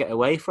can't get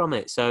away from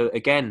it. So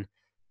again,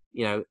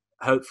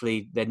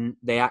 hopefully then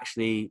they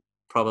actually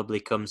probably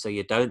come so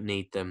you don't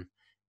need them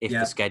if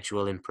the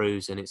schedule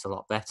improves and it's a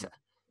lot better.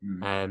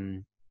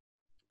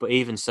 But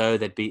even so,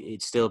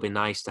 it'd still be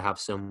nice to have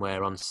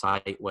somewhere on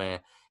site where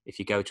if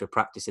you go to a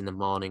practice in the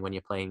morning when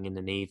you're playing in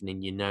an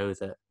evening,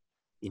 that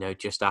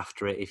just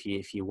after it,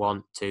 if you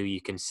want to, you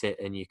can sit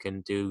and you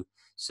can do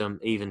some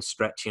even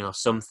stretching or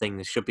something.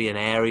 There should be an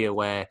area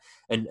where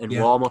and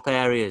warm up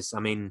areas.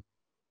 I mean,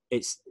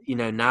 it's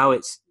now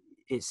it's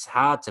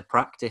hard to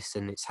practice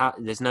and it's hard.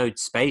 There's no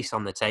space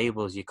on the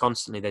tables. You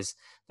constantly there's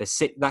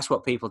six. That's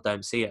what people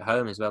don't see at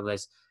home as well.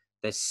 There's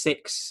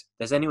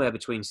anywhere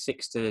between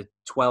 6 to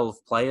 12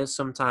 players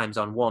sometimes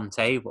on one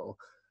table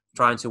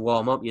trying to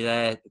warm up. You're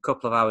there a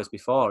couple of hours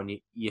before and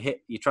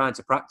you're trying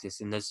to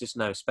practice and there's just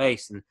no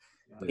space. And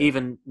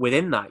even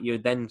within that, you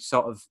then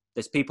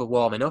there's people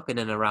warming up in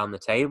and around the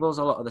tables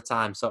a lot of the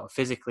time, sort of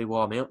physically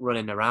warming up,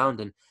 running around.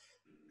 And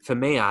for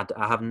me, I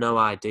have no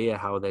idea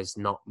how there's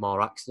not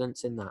more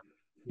accidents in that.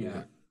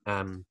 Yeah.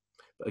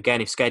 But again,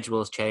 if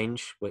schedules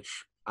change,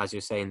 which as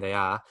you're saying they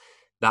are,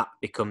 that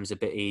becomes a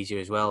bit easier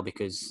as well,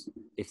 because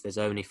if there's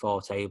only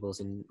 4 tables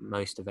in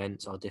most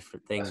events or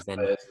different things,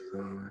 then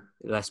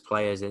less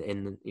players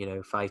in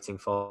fighting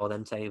for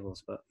them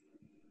tables. But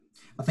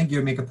I think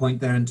you make a point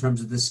there in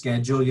terms of the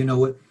schedule,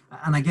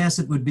 and I guess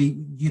it would be,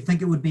 do you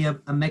think it would be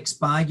a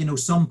mixed bag?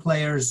 Some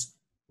players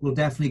will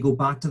definitely go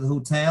back to the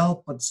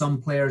hotel, but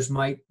some players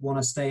might want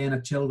to stay in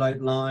a chilled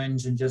out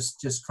lounge and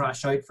just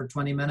crash out for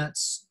 20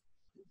 minutes.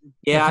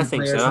 Yeah, Different I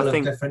think players so. will I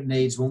think have different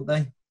needs, won't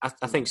they?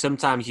 I think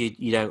sometimes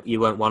you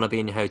won't want to be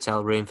in your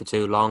hotel room for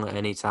too long at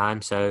any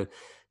time. So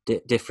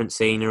different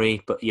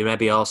scenery, but you may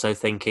be also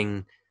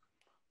thinking,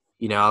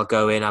 I'll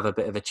go in, have a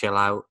bit of a chill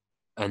out,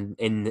 and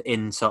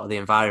in sort of the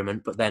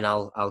environment, but then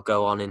I'll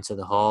go on into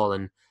the hall.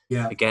 And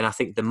again, I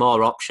think the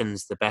more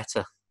options, the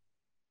better.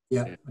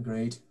 Yeah,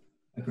 agreed.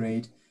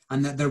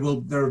 And that there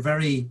are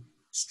very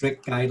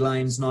strict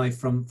guidelines now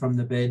from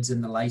the bids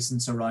and the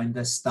license around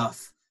this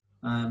stuff.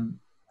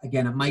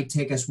 Again, it might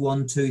take us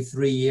 1, 2,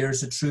 3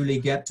 years to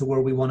truly get to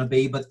where we want to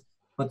be, but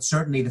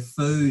certainly the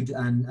food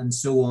and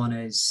so on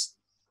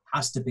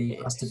has to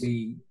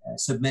be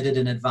submitted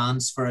in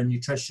advance for a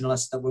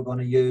nutritionist that we're going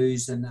to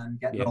use and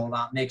getting all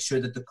that. Make sure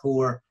that the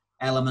core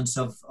elements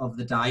of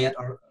the diet,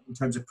 are in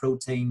terms of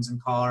proteins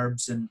and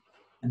carbs and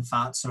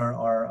fats,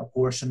 are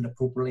apportioned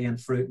appropriately,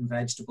 and fruit and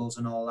vegetables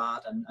and all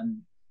that,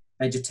 and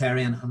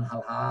vegetarian and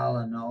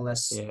halal and all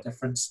this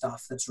different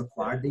stuff that's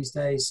required these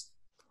days.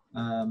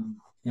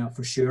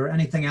 For sure.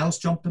 Anything else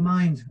jump to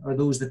mind? Are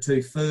those the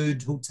 2: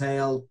 food,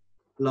 hotel,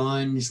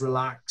 lounge,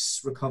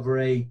 relax,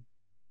 recovery?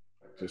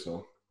 Practice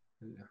all.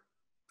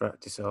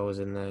 Practice all was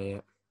in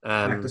there.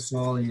 Practice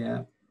all.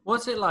 Yeah.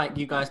 What's it like,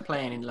 you guys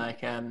playing in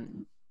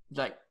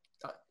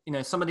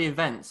some of the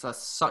events are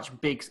such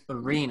big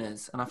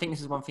arenas, and I think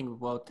this is one thing with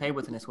World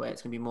Table Tennis where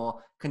it's going to be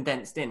more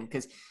condensed in.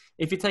 Because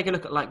if you take a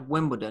look at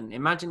Wimbledon,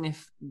 imagine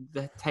if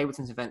the table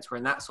tennis events were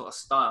in that sort of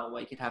style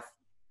where you could have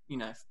you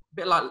know, a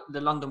bit like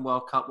the London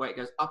World Cup where it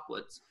goes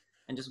upwards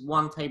and just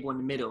one table in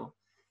the middle,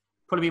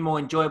 probably be more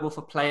enjoyable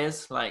for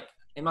players. Like,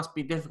 it must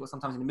be difficult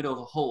sometimes in the middle of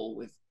a hall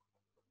with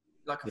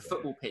like a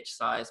football pitch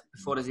size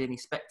before there's any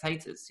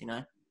spectators, you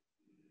know?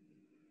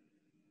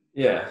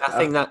 Yeah. I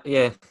think that,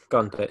 go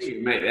on, Pitch.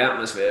 You make the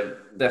atmosphere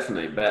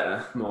definitely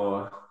better,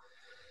 more,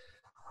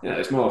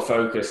 it's more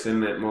focused,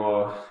 isn't it?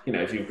 More,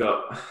 if you've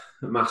got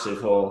a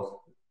massive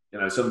hall,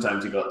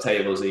 sometimes you've got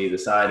tables either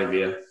side of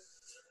you.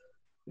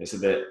 It's a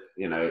bit,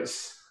 you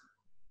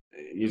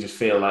just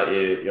feel like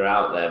you're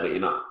out there, but you're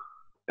not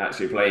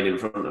actually playing in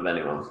front of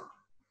anyone.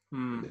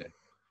 Yeah.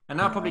 And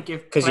that'll probably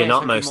give, because you're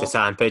not most of the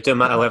time, but it doesn't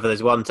matter whether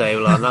there's one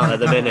table or not at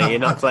the minute. You're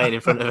not playing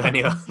in front of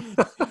anyone.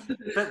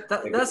 But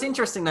that's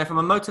interesting though, from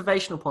a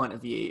motivational point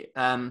of view.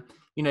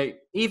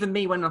 Even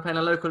me when I'm playing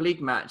a local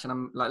league match, and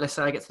I'm like, let's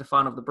say I get to the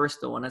final of the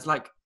Bristol, and there's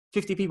like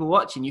 50 people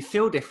watching, you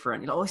feel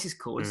different. You're like, oh, this is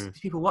cool. There's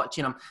people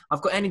watching.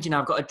 I've got energy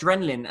now. I've got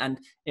adrenaline, and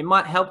it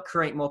might help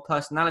create more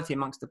personality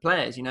amongst the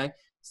players.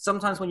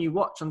 Sometimes when you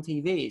watch on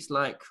TV, it's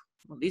like,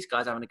 well, these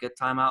guys are having a good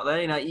time out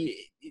there.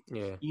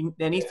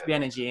 There needs to be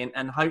energy,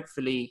 and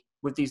hopefully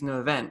with these new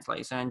events, like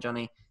you're saying,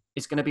 Jonny,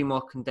 it's going to be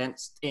more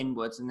condensed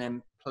inwards, and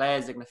then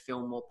players are going to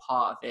feel more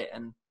part of it,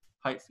 and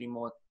hopefully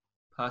more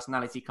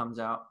personality comes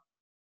out.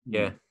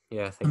 Yeah,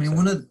 I think. I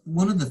mean, so.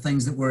 One of the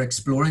things that we're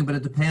exploring, but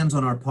it depends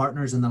on our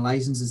partners and the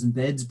licenses and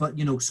bids. But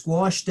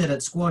Squash did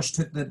it. Squash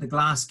took the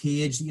glass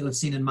cage that you'll have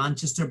seen in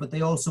Manchester, but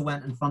they also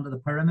went in front of the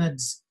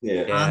pyramids.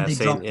 Yeah,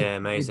 and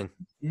amazing.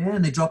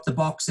 And they dropped the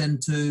box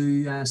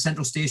into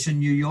Central Station,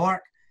 New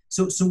York.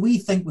 So we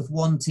think with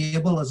one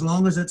table, as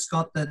long as it's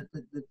got the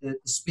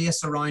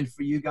space around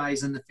for you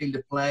guys in the field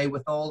of play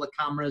with all the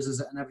cameras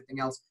and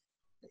everything else,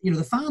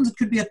 the fans, it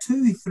could be a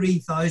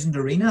 2,000-3,000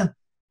 arena.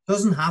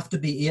 Doesn't have to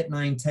be 8,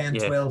 9, 10,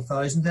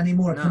 12,000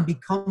 anymore. It can be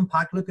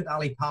compact. Look at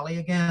Ali Pali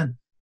again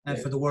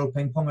for the World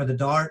Ping Pong or the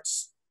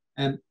darts.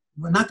 And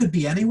that could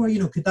be anywhere.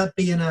 Could that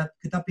be in a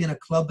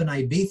club in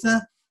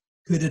Ibiza?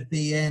 Could it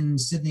be in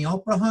Sydney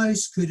Opera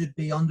House? Could it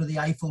be under the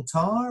Eiffel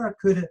Tower?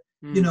 Could it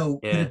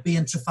could it be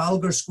in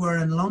Trafalgar Square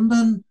in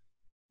London?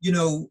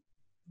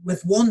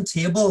 With one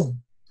table,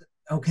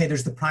 okay,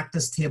 there's the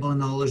practice table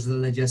and all there's the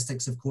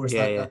logistics, of course.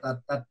 That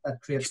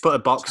creates just put a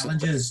box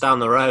challenges down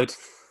the road.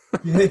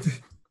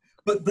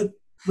 But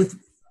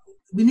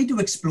we need to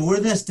explore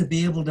this to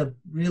be able to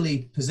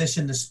really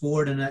position the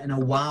sport in a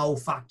wow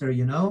factor,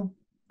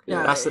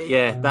 I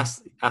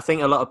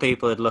think a lot of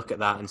people would look at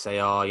that and say,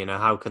 oh,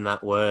 how can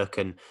that work?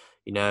 And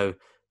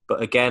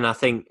but again, I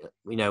think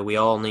we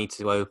all need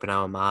to open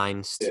our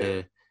minds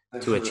to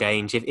a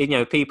change.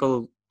 If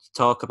people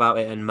talk about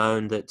it and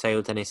moan that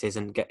table tennis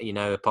isn't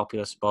a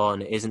popular sport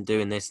and it isn't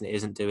doing this and it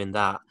isn't doing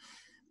that,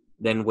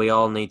 then we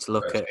all need to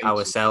look at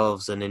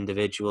ourselves and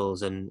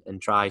individuals and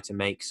try to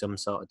make some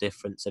sort of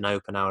difference and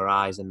open our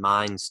eyes and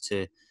minds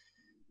to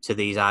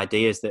these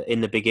ideas that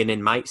in the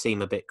beginning might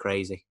seem a bit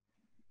crazy.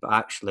 But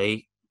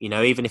actually,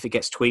 even if it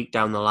gets tweaked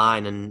down the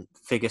line and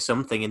figure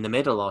something in the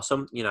middle or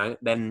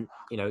then,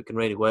 it can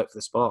really work for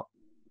the sport.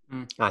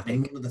 I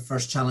think. One of the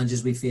first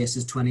challenges we face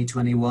is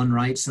 2021,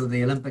 right? So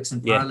the Olympics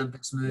and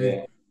Paralympics move.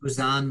 Yeah.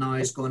 Lausanne now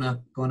is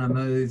gonna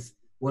move.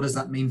 What does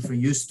that mean for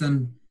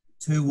Houston?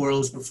 2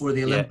 worlds before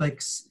the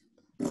Olympics.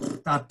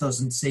 That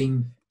doesn't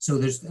seem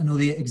so. I know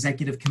the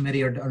executive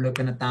committee are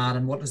looking at that,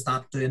 and what does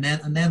that do?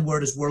 And then where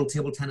does World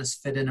Table Tennis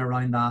fit in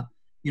around that?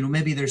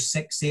 Maybe there's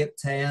 6, 8,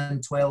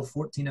 10, 12,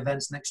 14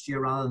 events next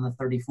year rather than the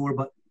 34.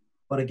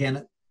 But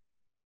again,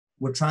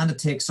 we're trying to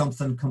take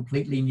something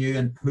completely new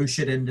and push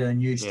it into a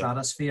new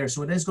stratosphere.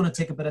 So it is going to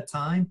take a bit of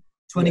time.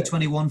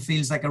 2021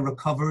 feels like a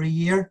recovery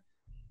year.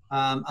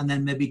 And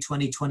then maybe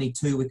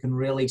 2022, we can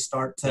really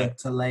start to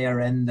layer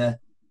in the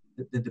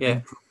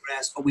big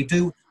progress. But we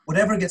do,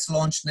 whatever gets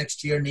launched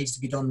next year needs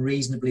to be done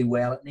reasonably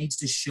well. It needs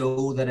to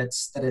show that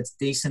it's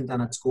decent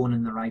and it's going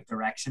in the right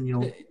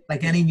direction.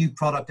 Like any new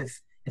product,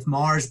 if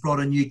Mars brought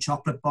a new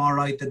chocolate bar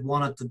out, they'd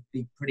want it to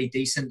be pretty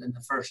decent in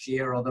the first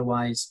year.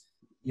 Otherwise,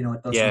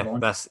 it doesn't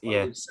launch.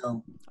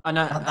 So I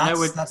know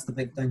that's the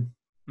big thing.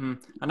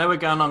 I know we're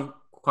going on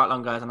quite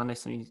long, guys, and I know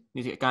some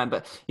need to get going.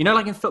 But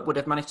like in football,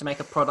 they've managed to make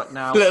a product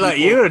now. Look like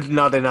you were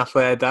nodding off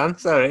there, Dan.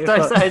 Sorry.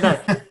 No.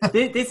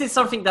 This is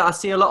something that I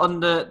see a lot on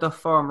the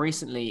forum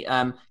recently.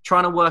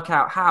 Trying to work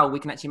out how we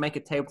can actually make a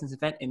table tennis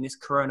event in this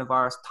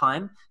coronavirus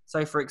time.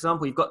 So, for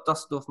example, you've got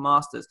Dusseldorf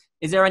Masters.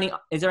 Is there any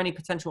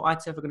potential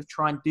ITTF are going to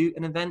try and do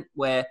an event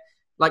where,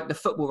 like the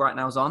football right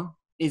now is on?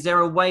 Is there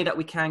a way that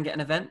we can get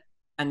an event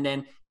and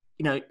then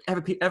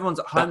everyone's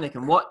at home, they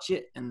can watch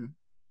it and.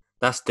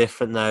 That's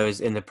different though, is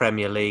in the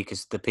Premier League,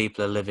 because the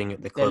people are living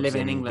at the clubs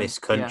in this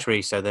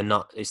country, so they're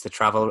not. It's the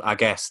travel, I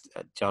guess,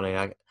 Jonny.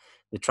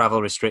 The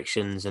travel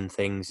restrictions and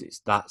things.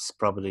 That's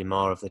probably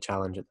more of the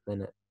challenge at the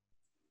minute.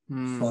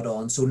 Spot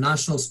on. So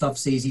national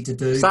stuff's easy to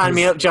do. Sign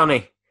me up,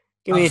 Jonny.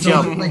 Give me a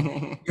job.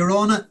 You're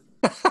on it.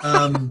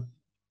 And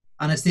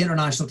it's the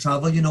international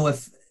travel.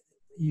 If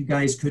you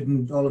guys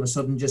couldn't all of a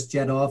sudden just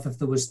jet off, if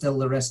there was still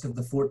the risk of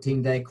the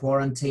 14-day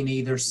quarantine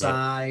either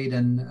side,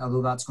 and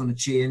although that's going to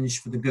change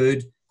for the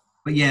good.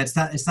 but yeah, it's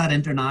that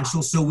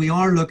international. So we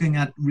are looking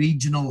at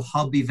regional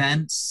hub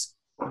events.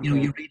 You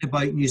know, you read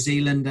about New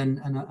Zealand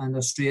and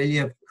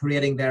Australia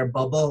creating their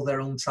bubble,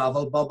 their own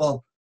travel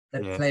bubble,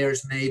 that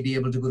players may be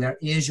able to go there.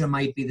 Asia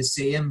might be the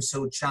same.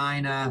 So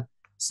China,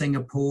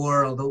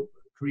 Singapore, although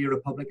Korea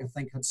Republic, I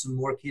think, had some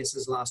more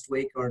cases last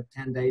week or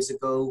 10 days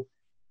ago.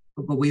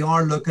 But we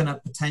are looking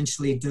at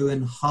potentially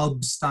doing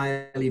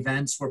hub-style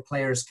events where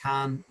players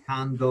can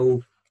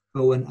go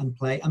and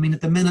play. I mean,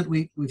 at the minute,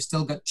 we've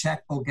still got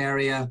Czech,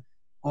 Bulgaria,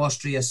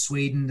 Austria,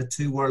 Sweden, the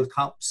 2 World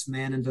Cups,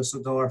 men in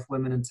Dusseldorf,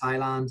 women in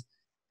Thailand.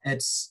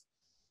 It's,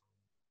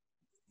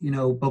 you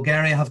know,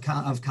 Bulgaria have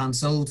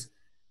cancelled.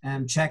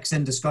 Czech's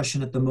in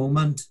discussion at the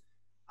moment.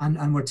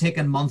 And we're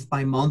taking month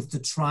by month to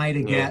try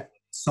to get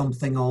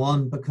something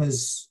on,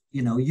 because,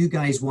 you know, you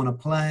guys want to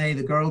play,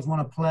 the girls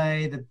want to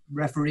play, the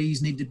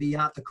referees need to be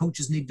at, the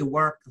coaches need to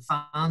work, the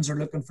fans are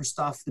looking for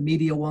stuff, the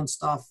media want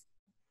stuff.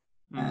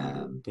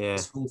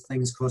 This whole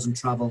thing's causing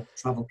travel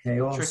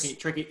chaos.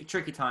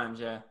 Tricky times.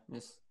 Yeah.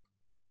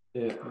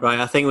 Right,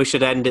 I think we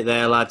should end it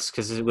there, lads,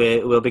 because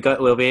we'll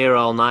be here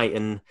all night,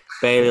 and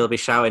Bailey will be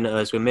shouting at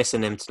us. We're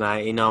missing him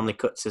tonight. He normally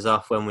cuts us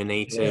off when we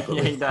need to.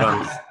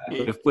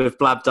 But we've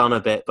blabbed on a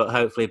bit, but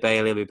hopefully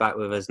Bailey will be back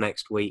with us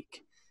next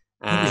week.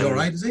 He's all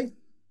right, is he?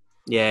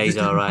 Yeah, he's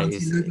all right.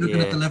 He's looking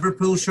at the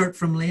Liverpool shirt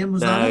from Liam, was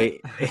that it?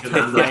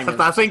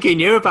 I think he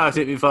knew about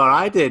it before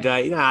I did.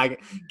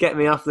 Get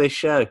me off this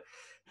show.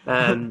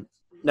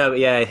 No, but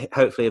yeah,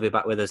 hopefully he'll be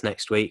back with us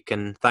next week.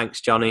 And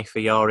thanks, Jonny, for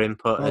your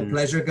input.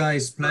 Pleasure,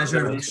 guys.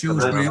 Pleasure. The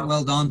show's great.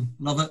 Well done.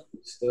 Love it.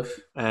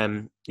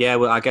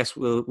 Well, I guess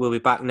we'll be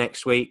back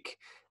next week.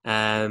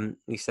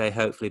 We say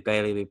hopefully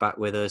Bailey will be back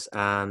with us.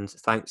 And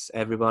thanks,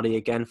 everybody,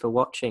 again for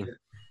watching.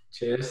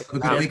 Cheers. Have a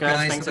good week,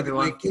 guys. Thanks,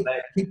 everyone.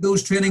 Keep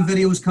those training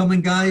videos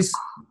coming, guys.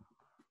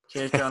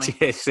 Cheers, Jonny.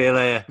 Cheers. See you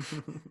later.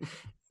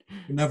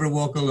 You never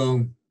walk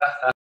alone.